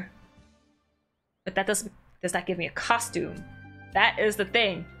Weaver! But that does not give me a costume. That is the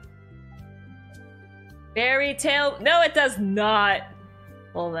thing. Fairy Tale... No, it does not!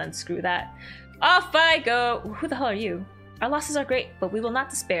 Well then, screw that. Off I go! Who the hell are you? Our losses are great, but we will not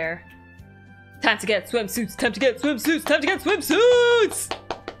despair. Time to get swimsuits! Time to get swimsuits! Time to get swimsuits!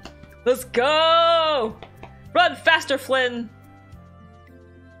 Let's go! Run faster, Flynn!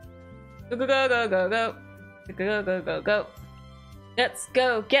 Go, go, go, go, go, go. Go, go, go, go. Let's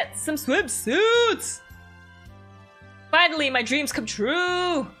go get some swimsuits! Finally, my dreams come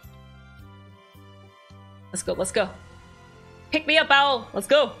true! Let's go, let's go. Pick me up, Owl! Let's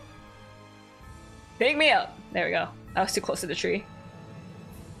go! Pick me up! There we go. I was too close to the tree.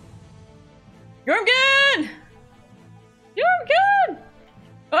 Jormgen! Jormgen!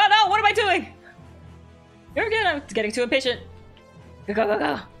 Oh no, what am I doing? Jormgen, I'm getting too impatient. Go, go, go,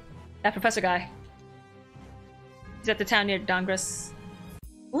 go. That professor guy. He's at the town near Dongris.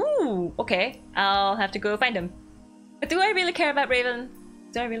 Ooh, okay. I'll have to go find him. But do I really care about Raven?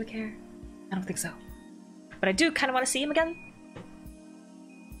 Do I really care? I don't think so. But I do kind of want to see him again.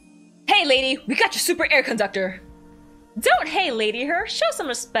 Hey lady, we got your super air conductor. Don't hey lady her, show some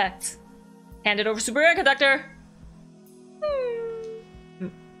respect. Hand it over, super air conductor.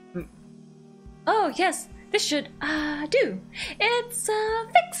 Oh yes, this should do. It's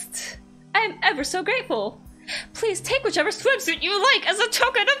fixed. I'm ever so grateful. Please take whichever swimsuit you like as a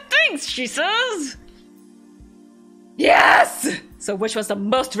token of thanks, she says. Yes! So which was the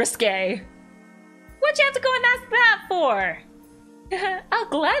most risque? What'd you have to go and ask that for? I'll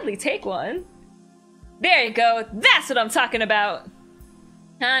gladly take one. There you go, that's what I'm talking about.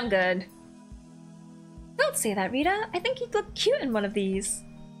 I'm good. Don't say that, Rita. I think you'd look cute in one of these.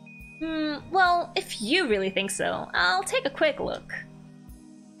 Well, if you really think so, I'll take a quick look.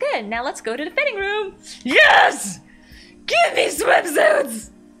 Good, now let's go to the fitting room. Yes! Give me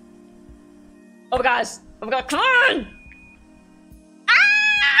swimsuits! Oh my gosh! Oh my god, come on!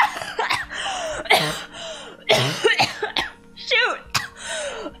 Ah! Shoot!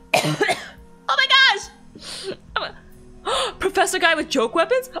 Oh my gosh! Professor guy with joke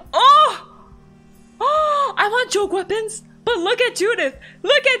weapons? Oh! Oh! I want joke weapons! But look at Judith!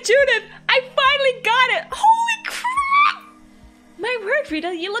 Look at Judith! I finally got it! Holy crap! My word,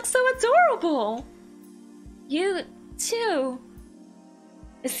 Rita, you look so adorable! You, too.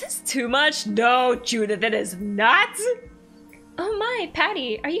 Is this too much? No, Judith, it is not! Oh my,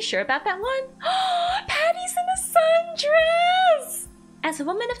 Patty, are you sure about that one? Patty's in a sundress! As a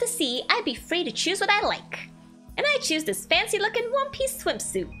woman of the sea, I'd be free to choose what I like. And I choose this fancy-looking one-piece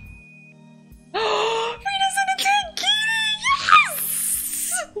swimsuit. Rita's in a tankini!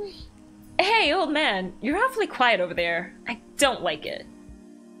 Yes! Hey, old man, you're awfully quiet over there. I don't like it.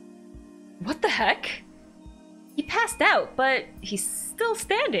 What the heck? He passed out, but he's still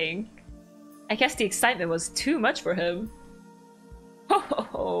standing. I guess the excitement was too much for him.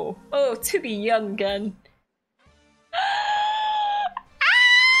 Oh, to be young again.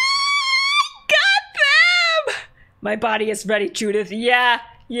 Got them! My body is ready, Judith. Yeah.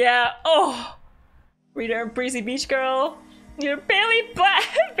 Oh, Rita and Breezy Beach Girl. You're barely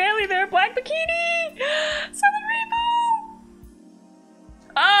there, black bikini. Southern Rainbow.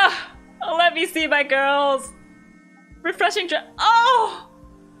 Ah, let me see my girls. Refreshing dress. Oh,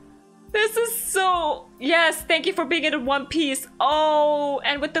 this is so. Yes, thank you for being in one piece. Oh,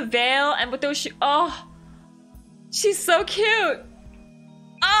 and with the veil and with those shoes. Oh, she's so cute.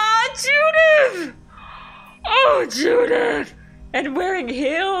 Ah, Judith. Oh, Judith. And wearing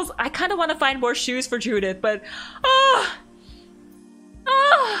heels. I kind of want to find more shoes for Judith, but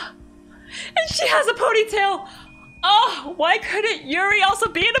and she has a ponytail. Oh, why couldn't Yuri also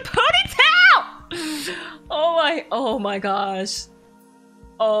be in a ponytail? Oh my gosh.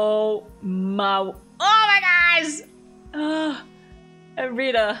 Oh my gosh. And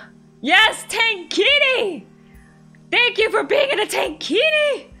Rita. Yes, Tankini! Thank you for being in a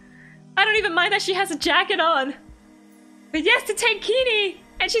Tankini! I don't even mind that she has a jacket on. But yes to Tankini!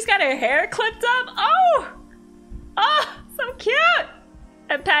 And she's got her hair clipped up. Oh! Oh, so cute!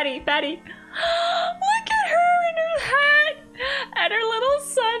 And Patty. Look at her in her hat! And her little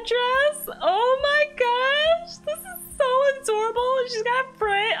sundress. Oh my gosh! This is so adorable. She's got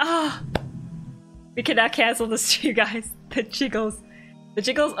braid. Ah! Oh. We cannot cancel this, you guys. The jiggles. The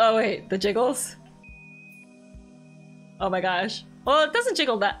jiggles? Oh wait, the jiggles? Oh my gosh. Well, it doesn't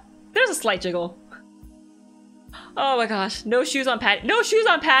jiggle that. There's a slight jiggle. Oh my gosh. No shoes on Patty. No shoes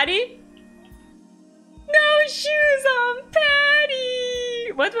on Patty? No shoes on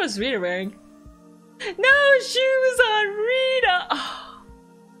Patty! What was Rita wearing? No shoes on Rita! Oh,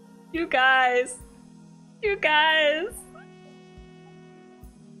 you guys. You guys.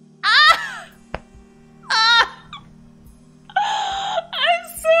 Ah! Ah! I'm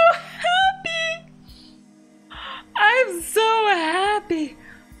so happy! I'm so happy!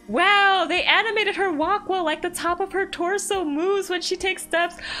 Wow, they animated her walk well, like the top of her torso moves when she takes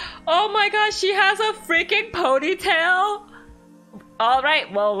steps. Oh my gosh, she has a freaking ponytail!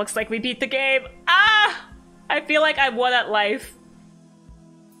 Alright, well, looks like we beat the game. Ah! I feel like I won at life.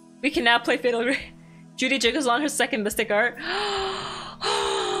 We can now play Fatal Ray. Judy jiggles on her second mystic art.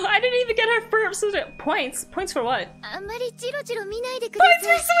 I didn't even get her first points. Points for what? Points for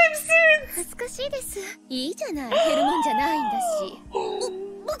swimsuits! 恥ずかしいです。いいじゃない。減るもんじゃないんだし。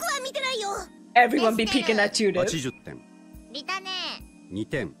僕は見てないよ。 Everyone be peeking at Judith. 80点。見たね。2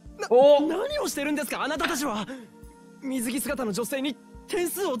点。お、何をしてるんですかあなたたちは。水着姿の女性に点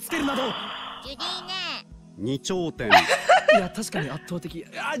数をつけるなど。ジュディね。2頂点。いや確かに圧倒的。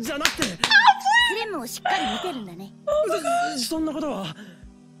あ、じゃなくて。スレムをしっかり見てるんだね。そんなことは。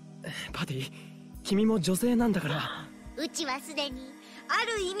パティ、君も女性なんだから。うちはすでにあ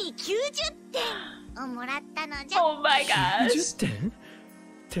る意味90点をもらったのじゃ。Oh my gosh. 90点？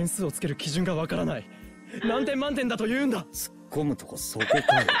点数をつける基準がわからない。何点満点だと言うんだ。突っ込むとこそこかよ。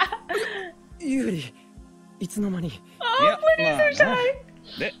ユーリ、いつの間に。いや、まあな。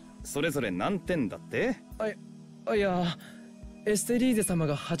で、それぞれ何点だって？いや、エステリーゼ様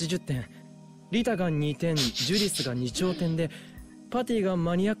が80点、リタが2点、ジュリスが2頂点で、パティが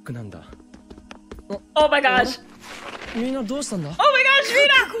マニアックなんだ。Oh my gosh. みんなどうしたんだ？ Oh my gosh,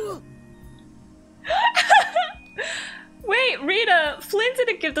 Rita! Wait, Rita, Flynn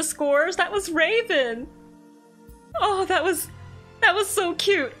didn't give the scores. That was Raven. Oh, that was so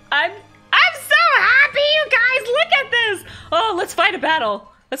cute. I'm so happy, you guys. Look at this. Oh, let's fight a battle.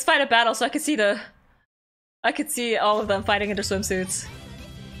 Let's fight a battle so I can see all of them fighting in their swimsuits.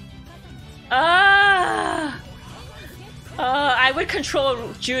 I would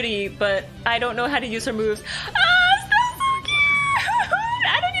control Judy, but I don't know how to use her moves. Ah, so cute!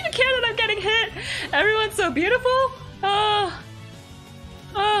 I don't even care that I'm getting hit. Everyone's so beautiful. Oh,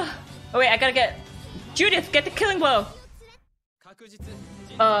 wait, I gotta get Judith. Get the killing blow.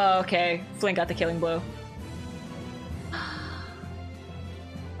 Oh, okay. Flynn got the killing blow.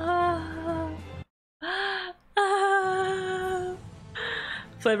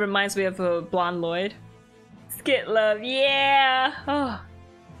 Flynn reminds me of a blonde Lloyd. Skit love, yeah! Oh.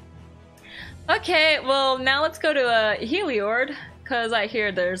 Okay, well now let's go to Heliord, cause I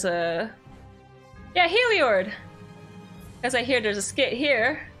hear there's a... Yeah, Heliord! Cause I hear there's a skit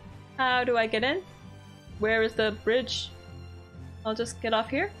here. How do I get in? Where is the bridge? I'll just get off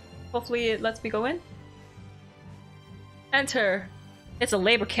here. Hopefully it lets me go in. Enter. It's a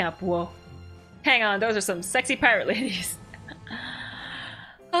labor camp, whoa. Hang on, those are some sexy pirate ladies.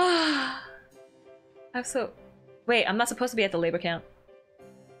 I'm so... Wait, I'm not supposed to be at the labor camp.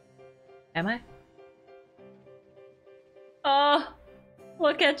 Am I? Oh,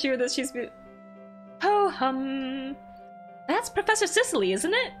 look at you, that she's... Oh, that's Professor Sicily,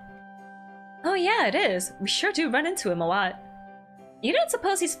 isn't it? Oh yeah, it is. We sure do run into him a lot. You don't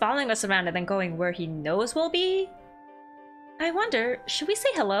suppose he's following us around and then going where he knows we'll be? I wonder, should we say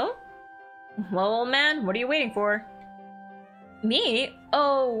hello? Well, old man, what are you waiting for? Me?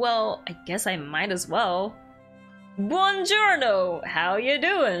 Oh, well, I guess I might as well. Buongiorno! How you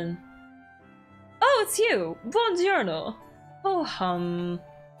doing? Oh, it's you! Buongiorno! Oh,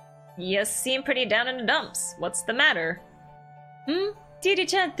 you seem pretty down in the dumps. What's the matter?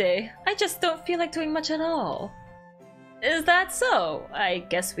 Dirigente, I just don't feel like doing much at all. Is that so? I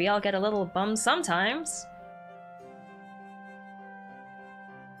guess we all get a little bummed sometimes.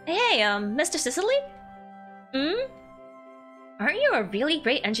 Hey, Mr. Sicily? Aren't you a really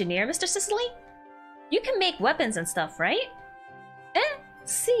great engineer, Mr. Sicily? You can make weapons and stuff, right?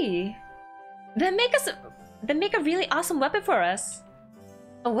 See. Then make a really awesome weapon for us.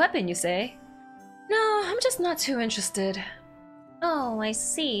 A weapon, you say? No, I'm just not too interested. Oh, I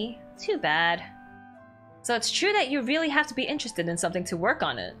see. Too bad. So it's true that you really have to be interested in something to work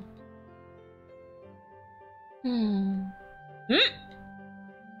on it.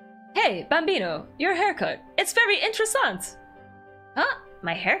 Hey, Bambino, your haircut. It's very interessant. Huh?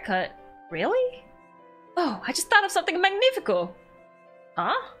 My haircut? Really? Oh, I just thought of something magnifico.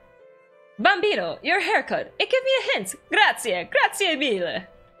 Huh? Bambino, your haircut. It gave me a hint. Grazie, grazie mille.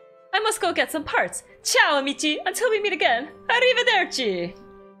 I must go get some parts. Ciao, amici. Until we meet again. Arrivederci.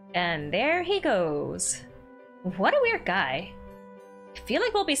 And there he goes. What a weird guy. I feel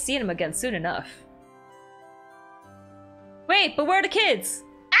like we'll be seeing him again soon enough. Wait, but where are the kids?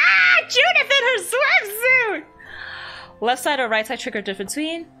 Ah! Judith in her swimsuit! Left side or right side trigger difference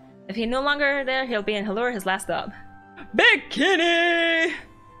between. If he's no longer there, he'll be in Halure, his last stop. Bikini!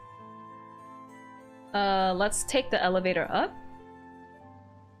 Let's take the elevator up.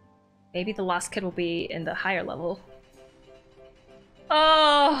 Maybe the lost kid will be in the higher level.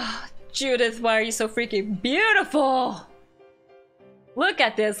 Oh, Judith, why are you so freaking beautiful? Look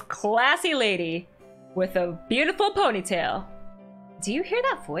at this classy lady with a beautiful ponytail. Do you hear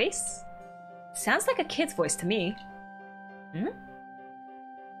that voice? Sounds like a kid's voice to me.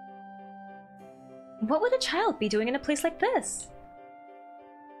 What would a child be doing in a place like this?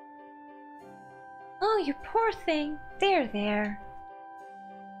 Oh, you poor thing. There.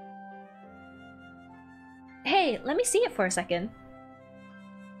 Hey, let me see it for a second.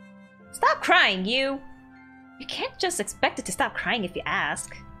 Stop crying, you! You can't just expect it to stop crying if you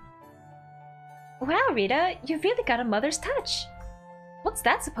ask. Wow, Rita, you really got a mother's touch. What's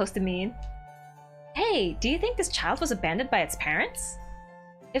that supposed to mean? Hey, do you think this child was abandoned by its parents?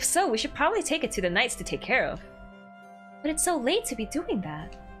 If so, we should probably take it to the Knights to take care of. But it's so late to be doing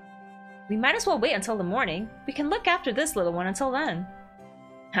that. We might as well wait until the morning. We can look after this little one until then.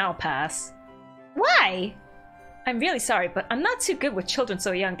 I'll pass. Why? I'm really sorry, but I'm not too good with children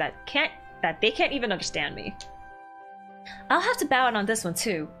so young that they can't even understand me. I'll have to bow out on this one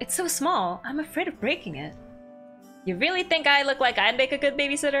too. It's so small, I'm afraid of breaking it. You really think I look like I'd make a good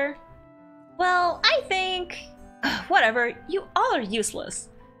babysitter? Well, I think... Whatever, you all are useless.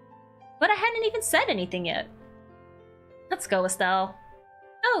 But I hadn't even said anything yet. Let's go, Estelle.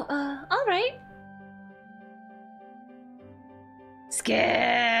 Oh, alright.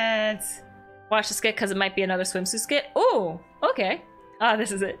 Skits! Watch the skit because it might be another swimsuit skit. Oh, okay. Ah,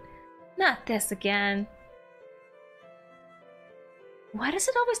 this is it. Not this again. Why does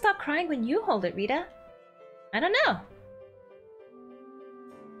it always stop crying when you hold it, Rita? I don't know.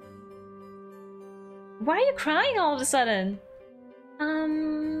 Why are you crying all of a sudden?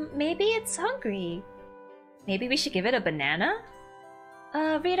 Maybe it's hungry. Maybe we should give it a banana?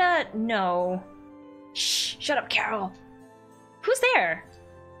 Rita, no. Shh, shut up, Carol. Who's there?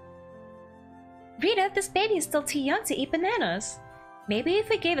 Rita, this baby is still too young to eat bananas. Maybe if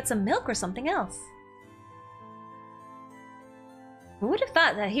we gave it some milk or something else. Who would have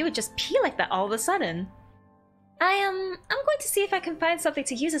thought that he would just pee like that all of a sudden? I'm going to see if I can find something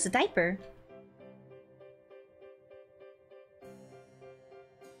to use as a diaper.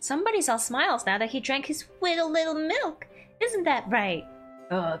 Somebody's all smiles now that he drank his little milk. Isn't that right?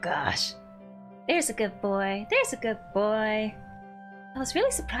 Oh gosh. There's a good boy. There's a good boy. I was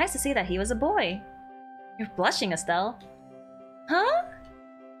really surprised to see that he was a boy. You're blushing, Estelle. Huh?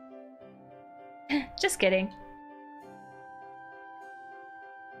 Just kidding.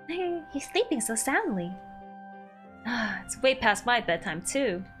 He's sleeping so soundly. It's way past my bedtime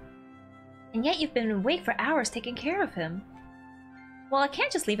too. And yet you've been awake for hours taking care of him. Well, I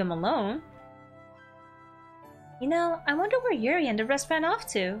can't just leave him alone. You know, I wonder where Yuri and the rest ran off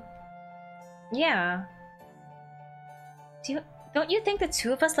to. Yeah. Don't you think the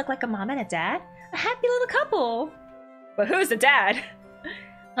two of us look like a mom and a dad? A happy little couple! But who's the dad?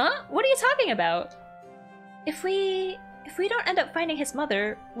 Huh? What are you talking about? If we don't end up finding his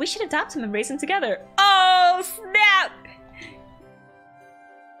mother, we should adopt him and raise him together. Oh, snap!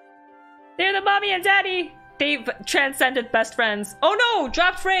 They're the mommy and daddy! They've transcended best friends. Oh no!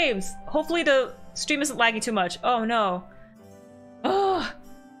 Dropped frames! Hopefully the stream isn't lagging too much. Oh no. Oh!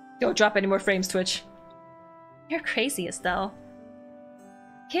 Don't drop any more frames, Twitch. You're crazy, Estelle.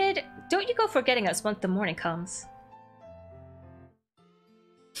 Kid, don't you go forgetting us once the morning comes.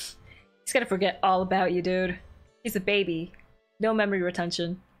 He's gonna forget all about you, dude. He's a baby. No memory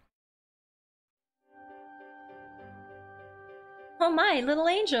retention. Oh my, little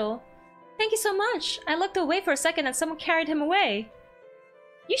angel. Thank you so much. I looked away for a second and someone carried him away.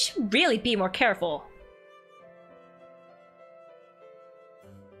 You should really be more careful.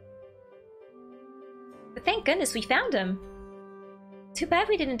 But thank goodness we found him. Too bad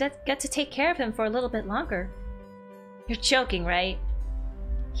we didn't get to take care of him for a little bit longer. You're joking, right?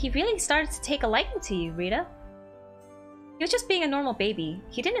 He really started to take a liking to you, Rita. He was just being a normal baby.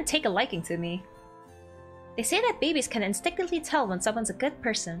 He didn't take a liking to me. They say that babies can instinctively tell when someone's a good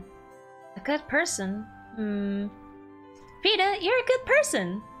person. A good person? Rita, you're a good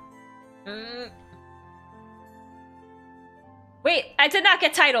person. Wait, I did not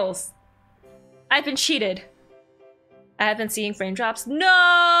get titles. I've been cheated. I have been seeing frame drops.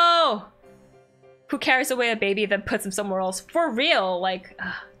 No! Who carries away a baby then puts him somewhere else? For real, like...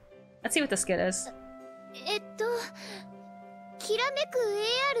 let's see what the skit is. きらめく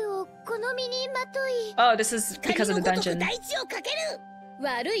AR を好みにまとい Oh, this is because of the dungeon.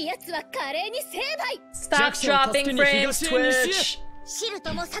 悪い奴は華麗に成敗 Stop dropping frames, Twitch! シル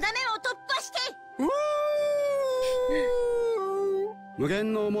とも定めを突破して無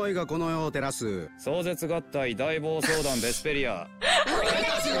限の思いがこの世を照らす壮絶合体大暴走団ベスペリア What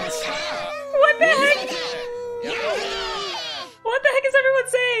the heck? What the heck is everyone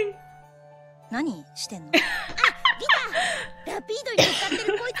saying? 何してんのあ、リタラピードに向かって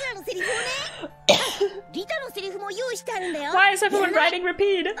るこいつらのセリフをねリタのセリフも用意してあるんだよ Why is everyone writing repeat?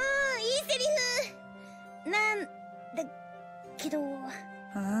 いいセリフなんだけど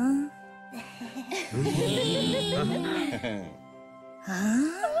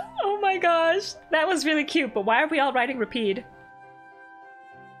Oh my gosh, that was really cute, but why are we all writing repeat?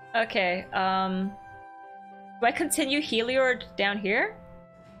 Okay, do I continue Heliod down here?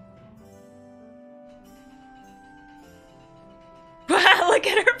 Wow, look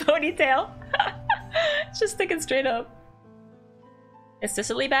at her ponytail! It's just sticking straight up. Is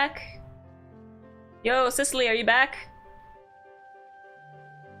Cicely back? Yo, Cicely, are you back?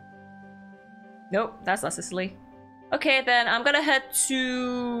 Nope, that's not Cicely. Okay, then I'm gonna head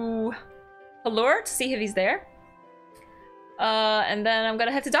to Allure to see if he's there. And then I'm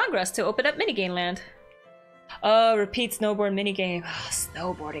gonna head to Dongress to open up Minigame Land. Repeat snowboard minigame.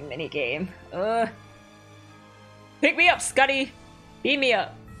 Snowboarding minigame. Pick me up, Scuddy! Beam me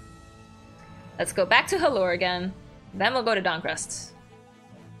up. Let's go back to Allure again. Then we'll go to Dongress.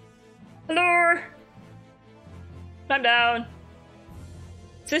 Allure! I'm down.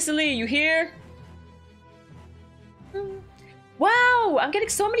 Cicely, you here? Wow, I'm getting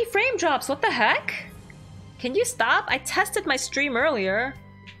so many frame drops. What the heck? Can you stop? I tested my stream earlier.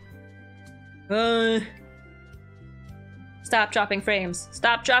 Stop dropping frames.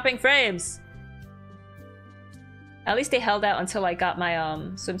 Stop dropping frames. At least they held out until I got my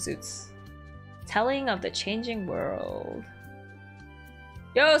swimsuits. Telling of the changing world.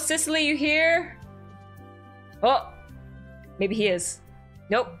 Yo, Cicely, you here? Oh, maybe he is.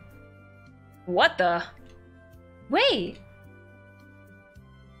 Nope. What the? Wait!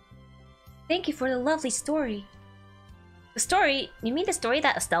 Thank you for the lovely story. The story? You mean the story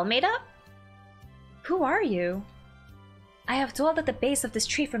that Estelle made up? Who are you? I have dwelled at the base of this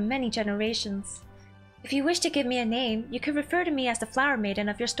tree for many generations. If you wish to give me a name, you could refer to me as the flower maiden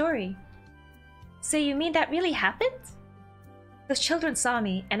of your story. So you mean that really happened? Those children saw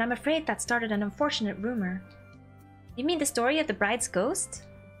me, and I'm afraid that started an unfortunate rumor. You mean the story of the bride's ghost?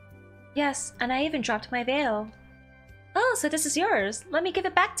 Yes, and I even dropped my veil. Oh, so this is yours. Let me give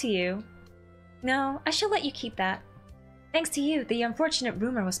it back to you. No, I shall let you keep that. Thanks to you, the unfortunate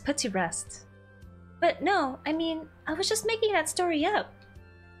rumor was put to rest. But no, I mean, I was just making that story up.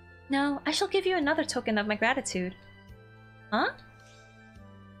 No, I shall give you another token of my gratitude. Huh?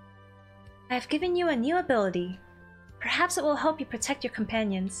 I have given you a new ability. Perhaps it will help you protect your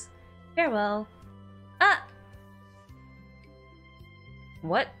companions. Farewell. Ah!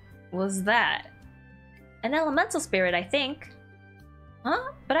 What was that? An elemental spirit, I think.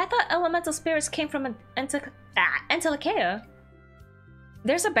 Huh? But I thought elemental spirits came from Entelekea.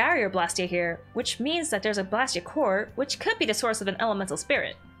 There's a barrier Blastia here, which means that there's a Blastia core, which could be the source of an elemental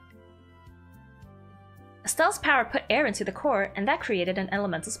spirit. Estelle's power put air into the core, and that created an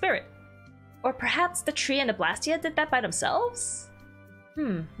elemental spirit. Or perhaps the tree and the Blastia did that by themselves?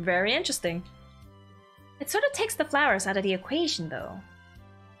 Very interesting. It sort of takes the flowers out of the equation, though.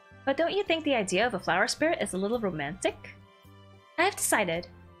 But don't you think the idea of a flower spirit is a little romantic? I've decided.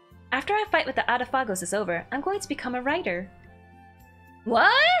 After our fight with the Adafagos is over, I'm going to become a writer.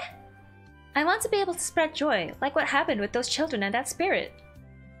 What? I want to be able to spread joy, like what happened with those children and that spirit.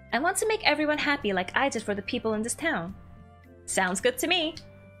 I want to make everyone happy like I did for the people in this town. Sounds good to me.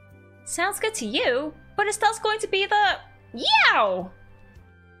 Sounds good to you, but Estelle's going to be the... Yow!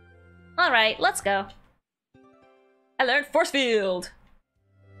 Alright, let's go. I learned Force Field!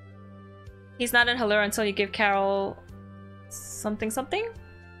 He's not in Halure until you give Carol... something something?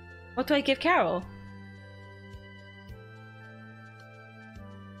 What do I give Carol?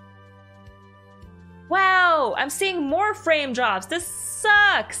 Wow, I'm seeing more frame drops. This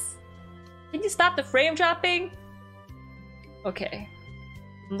sucks. Can you stop the frame dropping? Okay.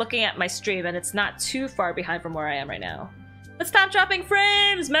 I'm looking at my stream and it's not too far behind from where I am right now. Let's stop dropping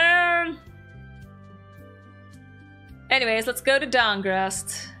frames, man! Anyways, let's go to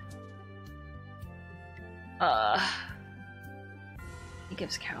Dawngrust. He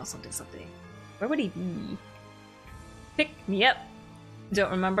gives Carol something. Where would he be? Pick me up.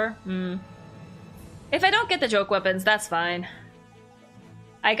 Don't remember? If I don't get the joke weapons, that's fine.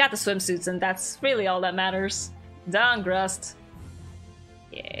 I got the swimsuits and that's really all that matters. Dawngrust.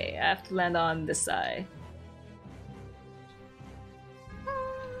 Yay, I have to land on this side.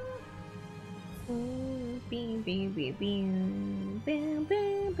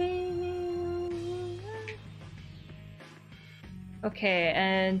 Okay,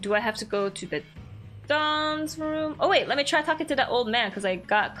 and do I have to go to the Dawn's room? Oh wait, let me try talking to that old man because I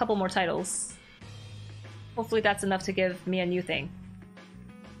got a couple more titles. Hopefully that's enough to give me a new thing.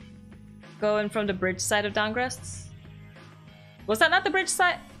 Going from the bridge side of Dawngrust? Was that not the bridge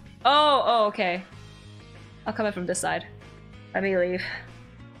side? Oh, okay. I'll come in from this side. Let me leave.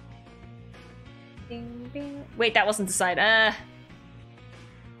 Bing, bing. Wait, that wasn't the side.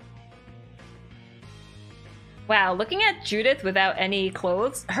 Wow, looking at Judith without any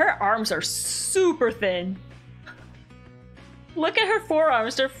clothes, her arms are super thin. Look at her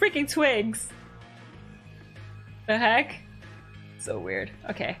forearms, they're freaking twigs. The heck? So weird.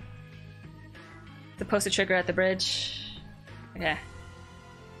 Okay. Supposed to trigger at the bridge. Okay.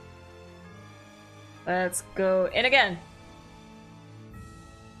 Let's go in again.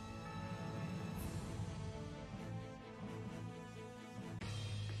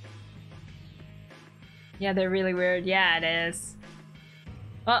 Yeah, they're really weird. Yeah, it is.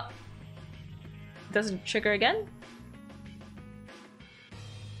 Oh. Doesn't trigger again?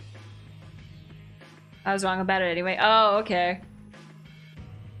 I was wrong about it anyway. Oh, okay.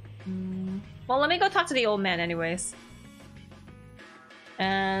 Well, let me go talk to the old man anyways.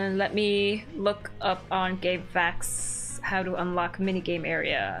 And let me look up on GameFAQs how to unlock minigame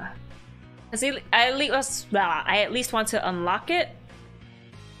area. I at least want to unlock it.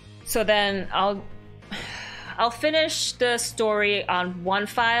 So then I'll finish the story on one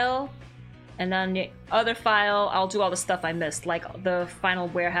file, and then the other file I'll do all the stuff I missed, like the final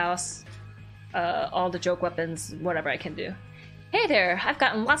warehouse, all the joke weapons, whatever I can do. Hey there, I've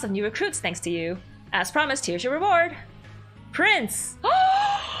gotten lots of new recruits thanks to you. As promised, here's your reward. Prince!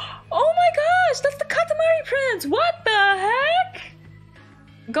 Oh my gosh, that's the Katamari Prince! What the heck?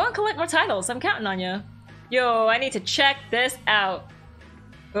 Go and collect more titles, I'm counting on you. Yo, I need to check this out.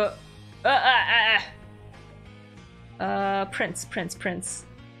 Prince.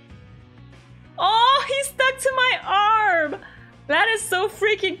 Oh, he's stuck to my arm! That is so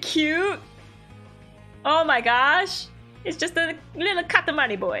freaking cute! Oh my gosh! It's just a little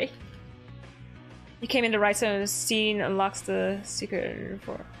Katamari boy. You came in the right side of the scene, unlocks the secret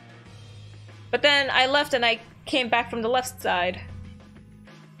for. But then I left and I came back from the left side.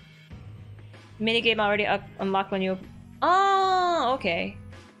 Minigame already unlocked when you. Oh, okay.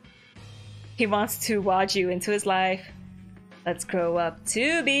 He wants to watch you into his life. Let's grow up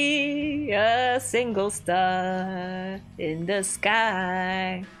to be a single star in the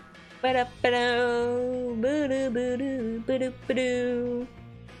sky. Let's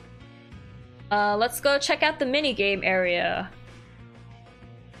go check out the minigame area.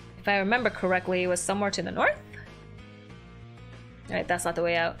 If I remember correctly, it was somewhere to the north? Alright, that's not the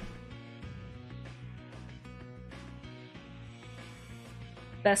way out.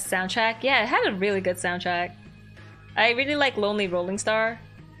 Best soundtrack? Yeah, it had a really good soundtrack. I really like Lonely Rolling Star.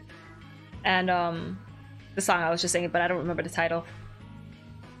 And the song I was just singing, but I don't remember the title.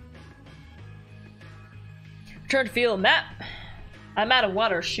 Return to field map. I'm out of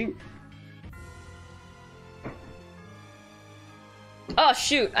water, shoot. Oh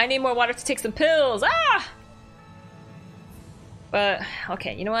shoot, I need more water to take some pills. Ah! But,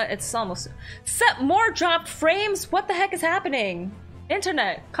 okay, you know what? It's almost... Set more dropped frames? What the heck is happening?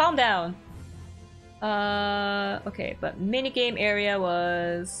 Internet, calm down. Okay, but minigame area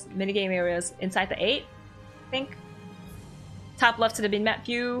was... Minigame areas inside the 8, I think. Top left to the min-map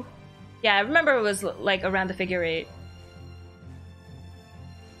view. Yeah, I remember it was like around the figure 8.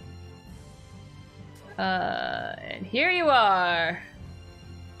 And here you are.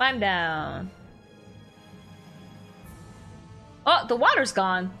 Climb down. Oh, the water's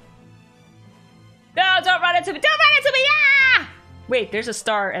gone. No, don't run into me! Don't run into me! Yeah! Wait, there's a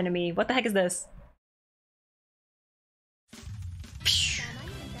star enemy. What the heck is this?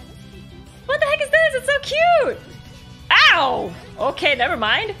 What the heck is this? It's so cute! Ow! Okay, never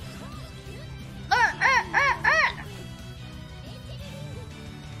mind.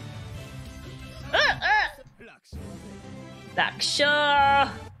 That sure.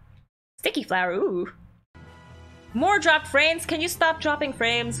 Sticky flower, ooh. More dropped frames. Can you stop dropping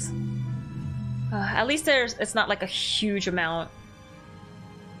frames? At least it's not like a huge amount.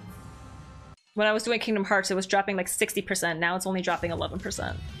 When I was doing Kingdom Hearts, it was dropping like 60%. Now it's only dropping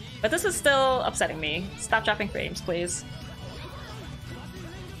 11%. But this is still upsetting me. Stop dropping frames, please.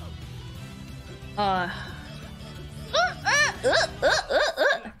 That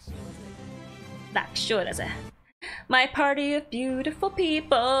sure is it. My party of beautiful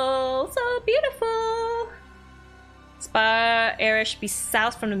people, so beautiful. Spa area should be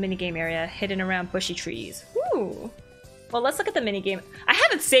south from the minigame area, hidden around bushy trees. Ooh. Well, let's look at the minigame. I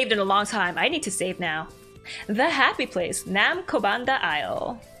haven't saved in a long time. I need to save now. The happy place, Namco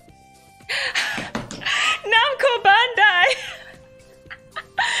Isle. Namco Bandai!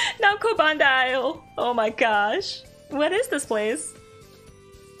 Namco Isle. Oh my gosh. What is this place?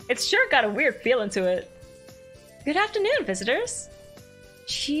 It's sure got a weird feeling to it. Good afternoon, visitors.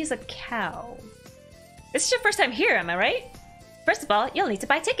 She's a cow. This is your first time here, am I right? First of all, you'll need to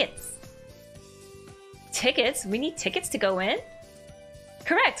buy tickets. Tickets? We need tickets to go in?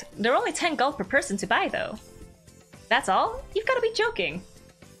 Correct. They're only 10 gold per person to buy, though. That's all? You've got to be joking.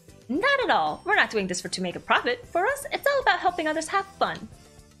 Not at all. We're not doing this to make a profit. For us, it's all about helping others have fun.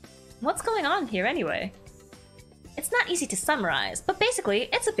 What's going on here anyway? It's not easy to summarize, but basically,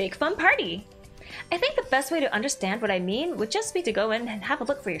 it's a big fun party. I think the best way to understand what I mean would just be to go in and have a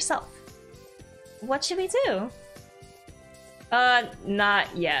look for yourself. What should we do?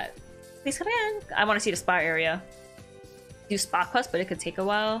 Not yet. Please come in. I want to see the spa area. Do spa quest, but it could take a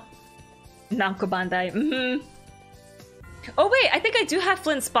while. Namco Bandai. Oh wait, I think I do have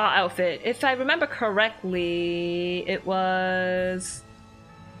Flynn's spa outfit. If I remember correctly, it was...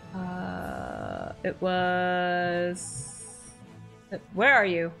 Where are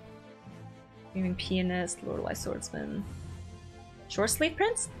you? Gaming pianist, Lorelei swordsman. Short sleeve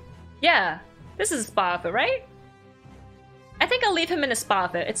prince? Yeah, this is a spa outfit, right? I think I'll leave him in a spa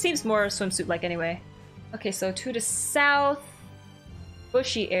outfit. It seems more swimsuit-like anyway. Okay, so to the south,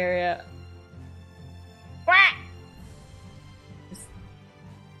 bushy area. Quack!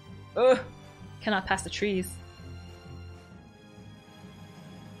 Ugh, cannot pass the trees.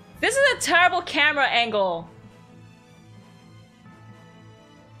 This is a terrible camera angle.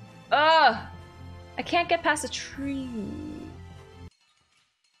 Ugh, I can't get past the tree.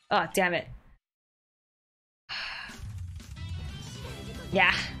 Oh, damn it.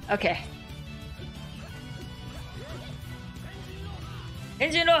 Yeah, okay.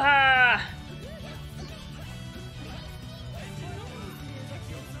 Injinoha!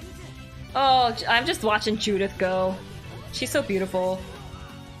 Oh, I'm just watching Judith go. She's so beautiful.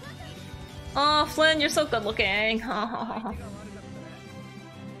 Oh, Flynn, you're so good looking.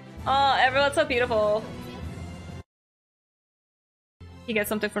 Oh, everyone's so beautiful. You get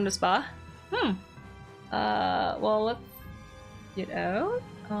something from the spa? Well, let's get out.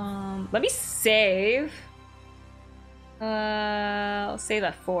 Let me save. I'll save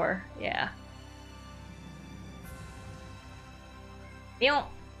at 4. Yeah.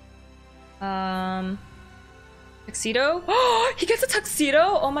 Tuxedo? Oh, he gets a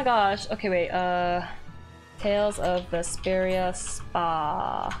tuxedo? Oh my gosh. Okay, wait. Tales of Vesperia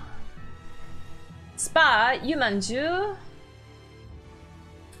Spa. Spa, Yumanju.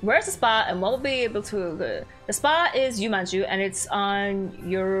 Where's the spa and what will be able to... The spa is Yumanju and it's on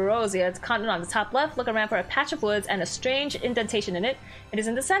Eurasia. It's continent on the top left. Look around for a patch of woods and a strange indentation in it. It is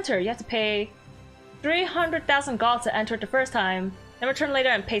in the center. You have to pay 300,000 gold to enter it the first time. Then return later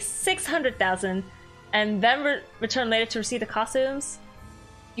and pay 600,000. And then return later to receive the costumes.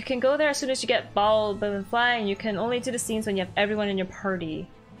 You can go there as soon as you get ball and fly, and you can only do the scenes when you have everyone in your party.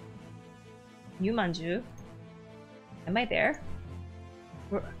 Yumanju. Am I there?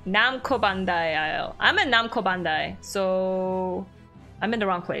 Namco Bandai Isle. I'm in Namco Bandai, so I'm in the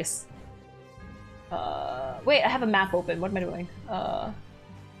wrong place. Wait, I have a map open. What am I doing?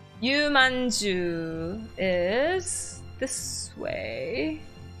 Yumanju is this way.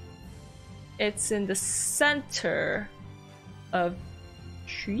 It's in the center of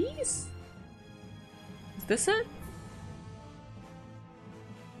trees? Is this it?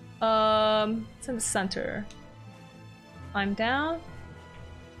 It's in the center. I'm down.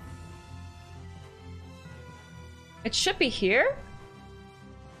 It should be here?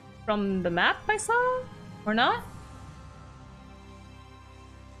 From the map I saw? Or not?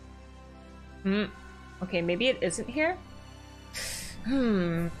 Okay, maybe it isn't here?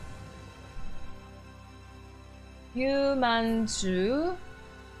 Yumanju.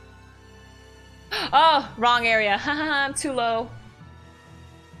 Oh, wrong area. Haha, I'm too low.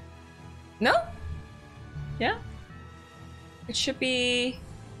 No? Yeah? It should be...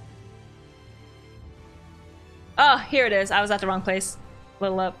 Oh, here it is. I was at the wrong place.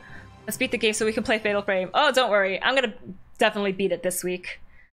 Little up. Let's beat the game so we can play Fatal Frame. Oh, don't worry. I'm gonna definitely beat it this week.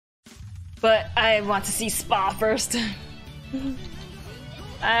 But I want to see Spa first.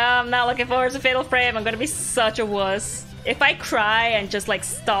 I'm not looking forward to Fatal Frame. I'm gonna be such a wuss. If I cry and just like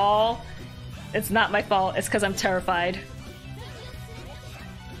stall, it's not my fault. It's because I'm terrified.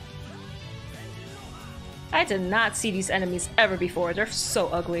 I did not see these enemies ever before. They're so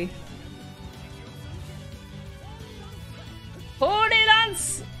ugly.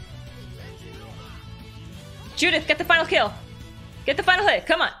 Dance! Judith, get the final kill. Get the final hit.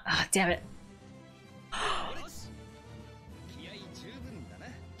 Come on. Ah, oh, damn it. That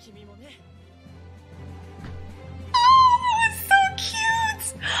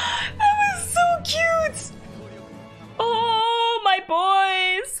was so cute! Oh, my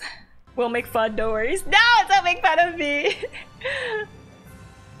boys! We'll make fun, no worries. No, don't make fun of me!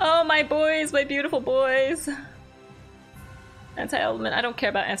 Oh, my boys, my beautiful boys. Anti-element. I don't care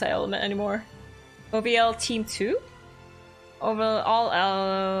about anti-element anymore. OVL Team 2?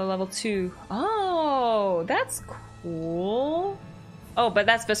 Overall level 2. Oh, that's cool. Oh, but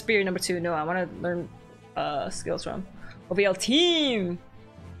that's Vesperia number 2. No, I want to learn skills from. OVL Team!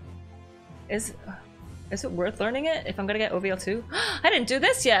 Is it worth learning it if I'm gonna get OVL 2? I didn't do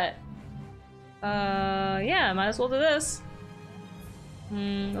this yet! Yeah, might as well do this.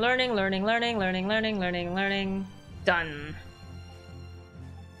 Learning. Done.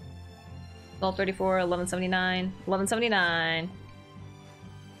 1234, 1179. 1179.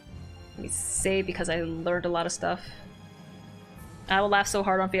 Let me save because I learned a lot of stuff. I will laugh so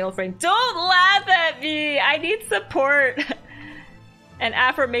hard on Fatal Frame. Don't laugh at me! I need support! And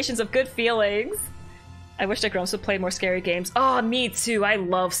affirmations of good feelings. I wish the Grumps would play more scary games. Oh, me too. I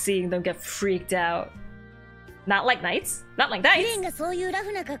love seeing them get freaked out. Not like Knights. Not like Knights. Yeah,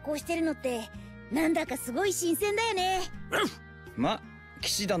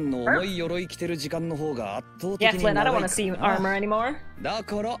 Flynn, I don't want to see armor anymore.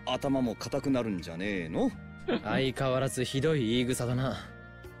 相変わらずひどい言い草だな。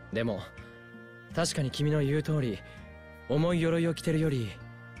でも確かに君の言う通り、重い鎧を着てるより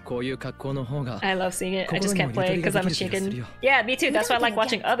こういう格好の方が。I love seeing it. I just can't play because I'm a chicken. Yeah, me too. That's why I like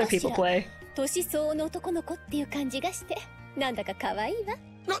watching other people play. 年相応の男の子っていう感じがして、なんだか可愛いわ。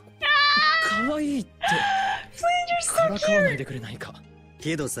可愛いって。Flynn, you're so からかわないでくれないか。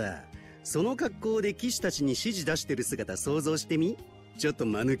けどさ、その格好で騎士たちに指示出してる姿想像してみ。ちょっと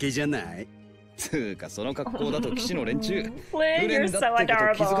間抜けじゃない？つうかその格好だと騎士の連中、不 Flynn, 連 you're だって so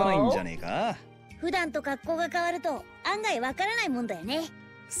こと気づかないん adorable. じゃねえか。普段と格好が変わると案外わからないもんだよね。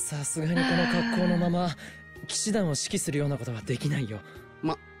さすがにこの格好のまま騎士団を指揮するようなことはできないよ。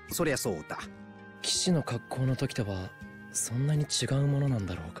ま、そりゃそうだ。騎士の格好の時とはそんなに違うものなん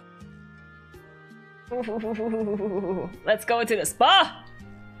だろうか。Let's go into the spa!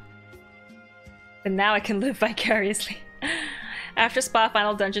 And now I can live vicariously. After spa,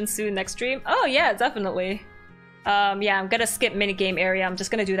 final dungeon soon, next stream? Oh yeah, definitely. Yeah, I'm gonna skip minigame area. I'm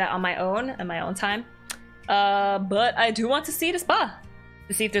just gonna do that on my own, in my own time. But I do want to see the spa.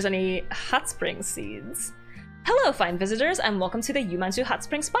 To see if there's any hot spring seeds. Hello, fine visitors, and welcome to the Yumanju Hot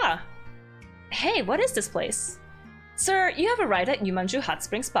Spring Spa. Hey, what is this place? Sir, you have arrived at Yumanju Hot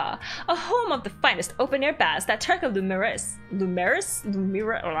Spring Spa, a home of the finest open-air baths that Turka Lumira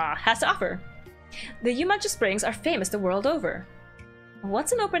has to offer. The Yumanju Springs are famous the world over.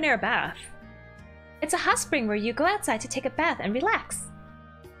 What's an open-air bath? It's a hot spring where you go outside to take a bath and relax.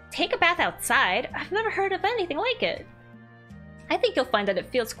 Take a bath outside? I've never heard of anything like it. I think you'll find that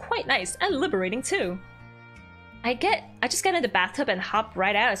it feels quite nice and liberating too. I just get in the bathtub and hop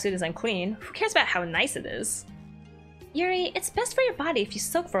right out as soon as I'm clean. Who cares about how nice it is? Yuri, it's best for your body if you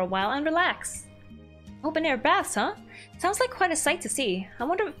soak for a while and relax. Open-air baths, huh? Sounds like quite a sight to see. I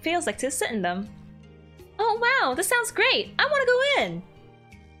wonder what it feels like to sit in them. Oh wow, this sounds great! I want to go in!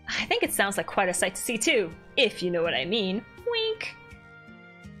 I think it sounds like quite a sight to see too, if you know what I mean. Wink!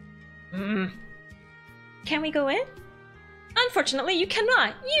 Can we go in? Unfortunately, you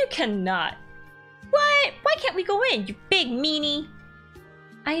cannot! You cannot! What? Why can't we go in, you big meanie?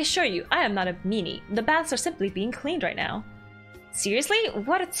 I assure you, I am not a meanie. The baths are simply being cleaned right now. Seriously?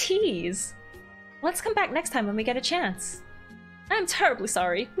 What a tease! Let's come back next time when we get a chance. I'm terribly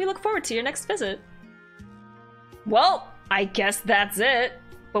sorry. We look forward to your next visit. Well, I guess that's it.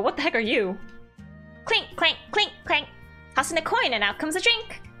 But what the heck are you? Clink, clank, clink, clank. Toss in a coin and out comes a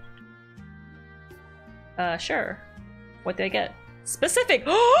drink. Sure. What did I get? Specific.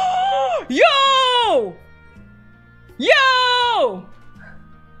 Yo! Yo!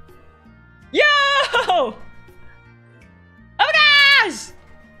 Yo!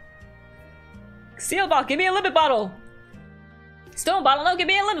 Seal ball, give me a limit bottle. Stone bottle, no, give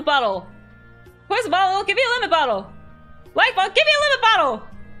me a limit bottle. Poison bottle, no, give me a limit bottle. Light ball, give me a limit bottle.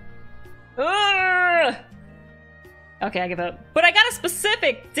 Ugh. Okay, I give up. But I got a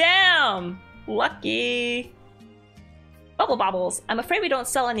specific, damn. Lucky. Bubble bobbles. I'm afraid we don't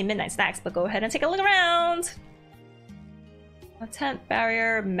sell any midnight snacks, but go ahead and take a look around. A tent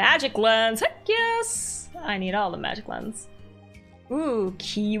barrier, magic lens. Heck yes! I need all the magic lens. Ooh,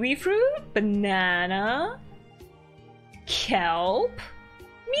 kiwi fruit, banana, kelp,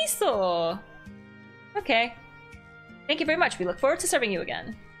 miso. Okay. Thank you very much. We look forward to serving you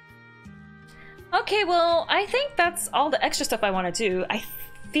again. Okay, well, I think that's all the extra stuff I want to do. I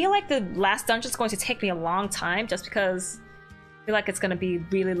feel like the last dungeon's going to take me a long time just because I feel like it's going to be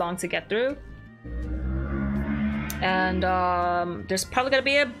really long to get through. And there's probably going to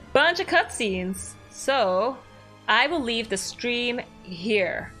be a bunch of cutscenes. So I will leave the stream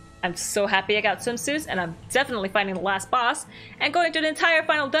here. I'm so happy I got swimsuits, and I'm definitely finding the last boss and going through the entire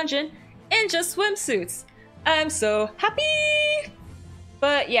final dungeon in just swimsuits. I'm so happy!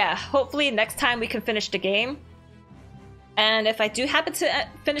 But yeah, hopefully next time we can finish the game. And if I do happen to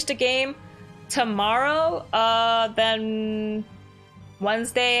finish the game tomorrow, then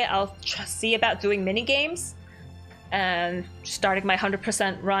Wednesday I'll see about doing mini games and starting my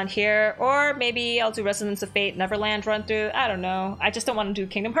 100% run here, or maybe I'll do Resonance of Fate Neverland run through. I don't know. I just don't want to do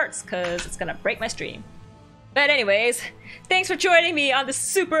Kingdom Hearts because it's gonna break my stream. But anyways, thanks for joining me on this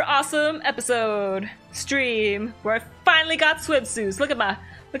super awesome stream where I finally got swimsuits. Look at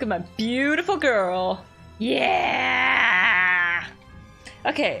my beautiful girl. Yeah.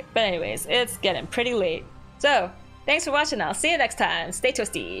 Okay, but anyways, it's getting pretty late. So thanks for watching. I'll see you next time. Stay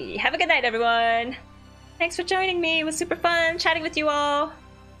toasty. Have a good night, everyone. Thanks for joining me. It was super fun chatting with you all.